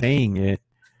self-conscious saying it,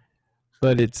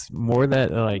 but it's more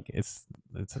that like it's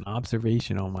an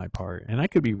observation on my part, and I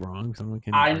could be wrong. Someone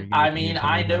can.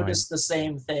 I noticed the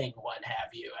same thing, what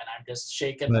have you, and I'm just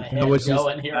shaking my head,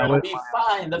 going, "Here, it'll be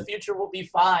fine. The future will be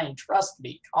fine. Trust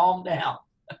me. Calm down."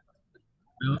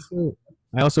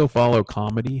 I also follow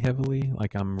comedy heavily.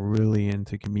 Like, I'm really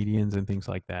into comedians and things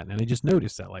like that, and I just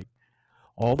noticed that like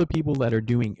all the people that are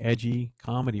doing edgy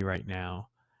comedy right now,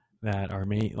 that are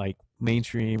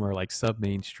mainstream or like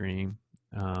sub-mainstream,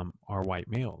 are white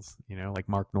males. Like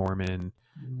Mark Norman.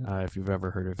 If you've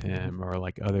ever heard of him, or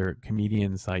like other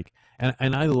comedians, like,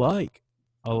 and I like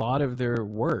a lot of their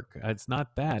work. It's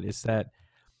not that, it's that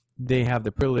they have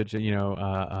the privilege.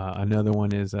 Another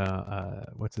one is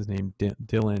what's his name, Tim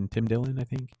Dillon, I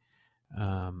think,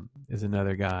 is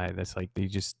another guy that's like,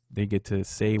 they get to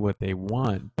say what they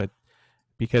want, but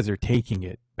because they're taking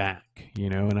it back,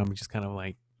 and I'm just kind of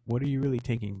like, what are you really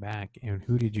taking back, and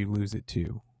who did you lose it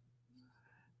to?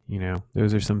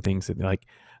 Those are some things that, like,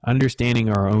 understanding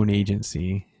our own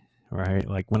agency, right?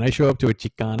 Like, when I show up to a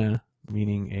Chicana,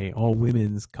 meaning a all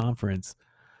women's conference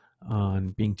on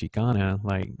being Chicana,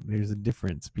 like, there's a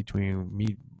difference between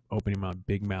me opening my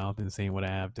big mouth and saying what I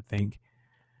have to think,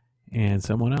 and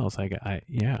someone else. I can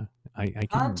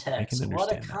understand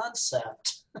what a that.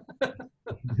 concept.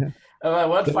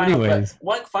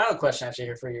 One final question actually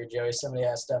here for you, Joey. Somebody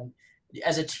asked,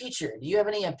 as a teacher, do you have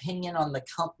any opinion on the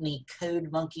company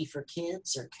Code Monkey for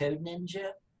Kids or Code Ninja?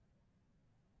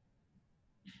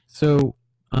 So,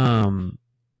 it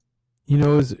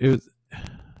was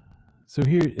so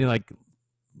here, like,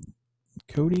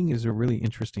 coding is a really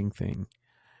interesting thing.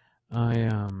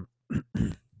 I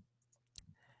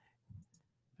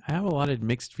I have a lot of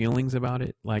mixed feelings about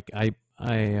it. Like I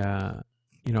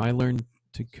learned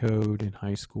to code in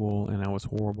high school and I was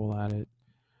horrible at it.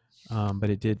 But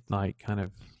it did like kind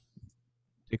of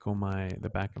tickle the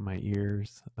back of my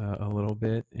ears a little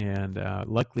bit. And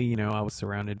luckily, I was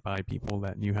surrounded by people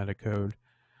that knew how to code.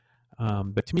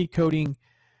 But to me, coding,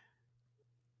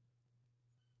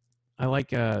 I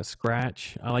like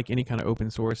Scratch. I like any kind of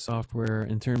open source software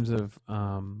in terms of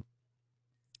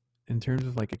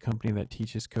like a company that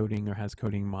teaches coding or has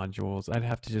coding modules. I'd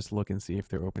have to just look and see if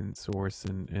they're open source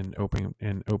and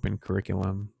open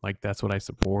curriculum. Like that's what I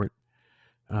support.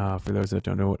 For those that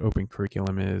don't know what open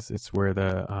curriculum is, it's where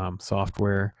the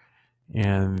software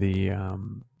and the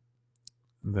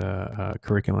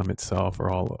curriculum itself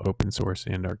are all open source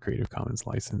and are Creative Commons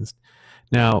licensed.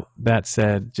 Now, that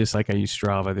said, just like I use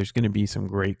Strava, there's going to be some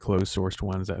great closed sourced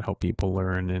ones that help people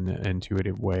learn in an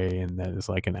intuitive way, and that is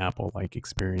like an Apple-like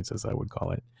experience, as I would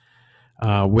call it,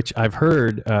 which I've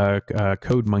heard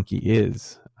Code Monkey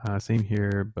is. Same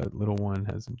here, but little one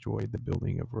has enjoyed the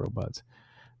building of robots,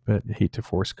 but I hate to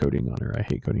force coding on her. I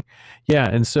hate coding. Yeah,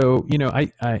 and so,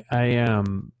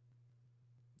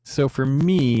 so for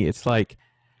me, it's like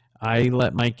I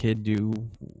let my kid do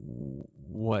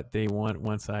what they want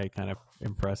once I kind of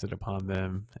impress it upon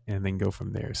them and then go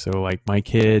from there. So like my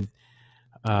kid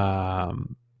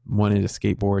wanted a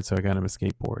skateboard, so I got him a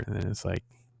skateboard, and then it's like,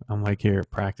 I'm like, here,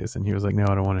 practice. And he was like, no,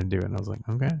 I don't want to do it. And I was like,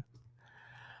 okay.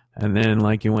 And then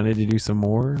like he wanted to do some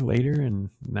more later, and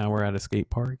now we're at a skate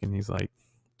park and he's like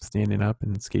standing up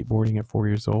and skateboarding at 4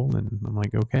 years old. And I'm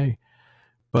like, okay.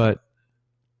 But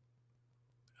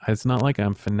it's not like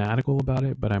I'm fanatical about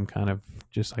it, but I'm kind of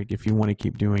just like, if you want to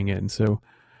keep doing it. And so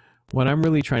what I'm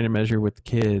really trying to measure with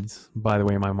kids, by the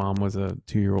way, my mom was a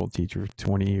 2-year-old teacher for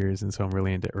 20 years. And so I'm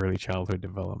really into early childhood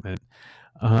development.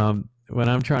 What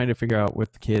I'm trying to figure out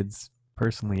with kids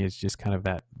personally is just kind of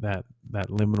that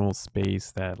liminal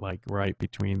space, that like right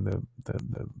between the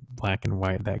black and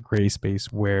white, that gray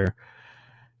space where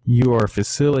you are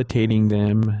facilitating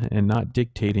them and not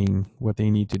dictating what they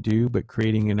need to do, but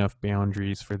creating enough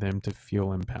boundaries for them to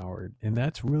feel empowered. And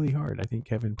that's really hard. I think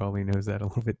Kevin probably knows that a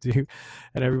little bit too.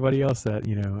 And everybody else that,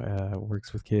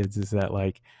 works with kids, is that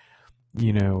like,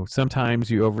 sometimes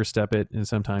you overstep it and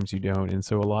sometimes you don't. And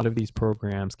so a lot of these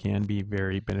programs can be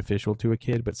very beneficial to a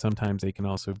kid, but sometimes they can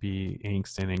also be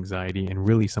angst and anxiety and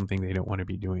really something they don't want to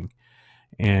be doing.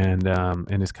 And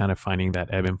it's kind of finding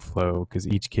that ebb and flow, because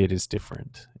each kid is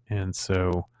different. And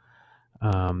so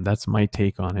that's my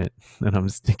take on it, and I'm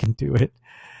sticking to it.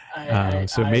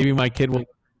 So maybe my kid will.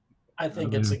 I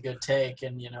think it's a good take,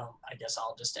 and I guess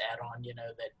I'll just add on,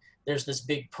 that there's this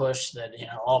big push that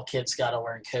all kids got to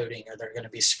learn coding or they're going to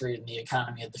be screwed in the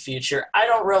economy of the future. I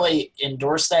don't really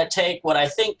endorse that take. What I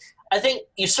think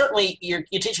you certainly you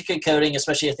teach a kid coding,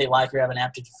 especially if they like or have an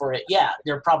aptitude for it. Yeah,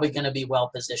 they're probably going to be well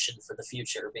positioned for the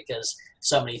future because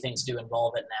so many things do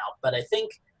involve it now. But I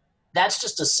think that's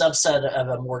just a subset of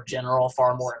a more general,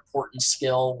 far more important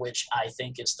skill, which I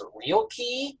think is the real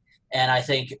key. And I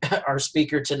think our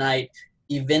speaker tonight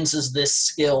evinces this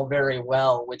skill very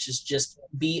well, which is just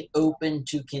be open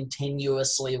to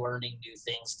continuously learning new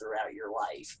things throughout your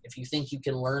life. If you think you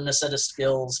can learn a set of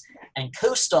skills and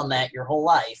coast on that your whole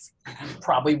life, you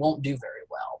probably won't do very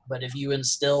well. But if you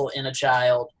instill in a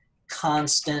child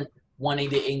constant wanting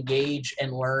to engage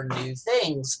and learn new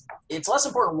things, it's less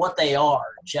important what they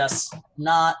are, just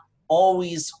not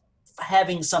always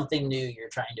having something new you're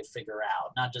trying to figure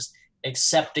out, not just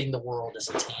accepting the world as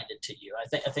it's handed to you.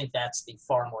 I think that's the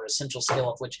far more essential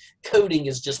skill, of which coding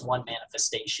is just one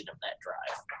manifestation of that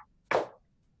drive.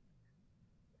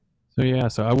 So yeah,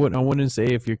 so I wouldn't say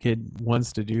if your kid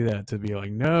wants to do that to be like,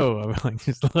 no, I'm like,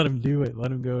 just let them do it, let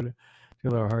them go to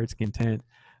their heart's content.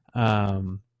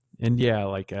 And yeah,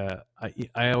 like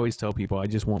I always tell people I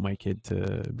just want my kid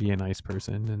to be a nice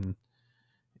person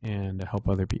and help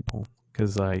other people,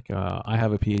 because like I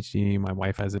have a PhD, my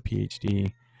wife has a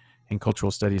PhD in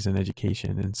cultural studies and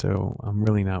education, and so I'm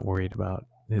really not worried about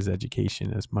his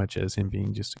education as much as him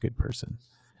being just a good person.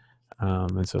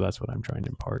 And so that's what I'm trying to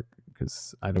impart,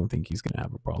 because I don't think he's going to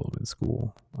have a problem in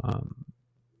school,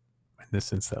 in the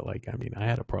sense that, like, I mean, I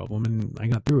had a problem and I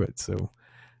got through it, so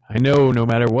I know no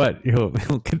matter what, he'll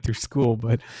get through school.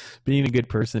 But being a good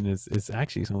person is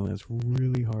actually something that's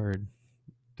really hard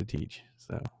to teach.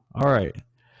 So, all right.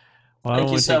 Well,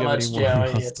 Thank you so much,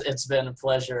 Joey. It's been a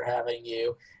pleasure having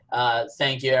you.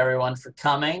 Thank you, everyone, for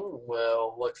coming.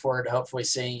 We'll look forward to hopefully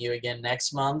seeing you again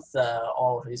next month.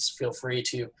 Always feel free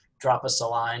to drop us a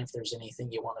line if there's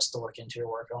anything you want us to look into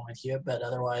or work on with you. But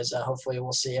otherwise, hopefully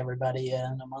we'll see everybody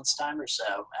in a month's time or so.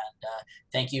 And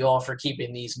thank you all for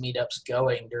keeping these meetups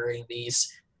going during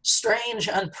these strange,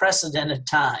 unprecedented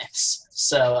times.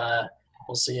 So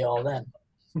we'll see you all then.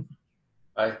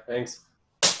 Bye. Thanks.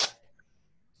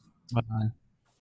 Bye.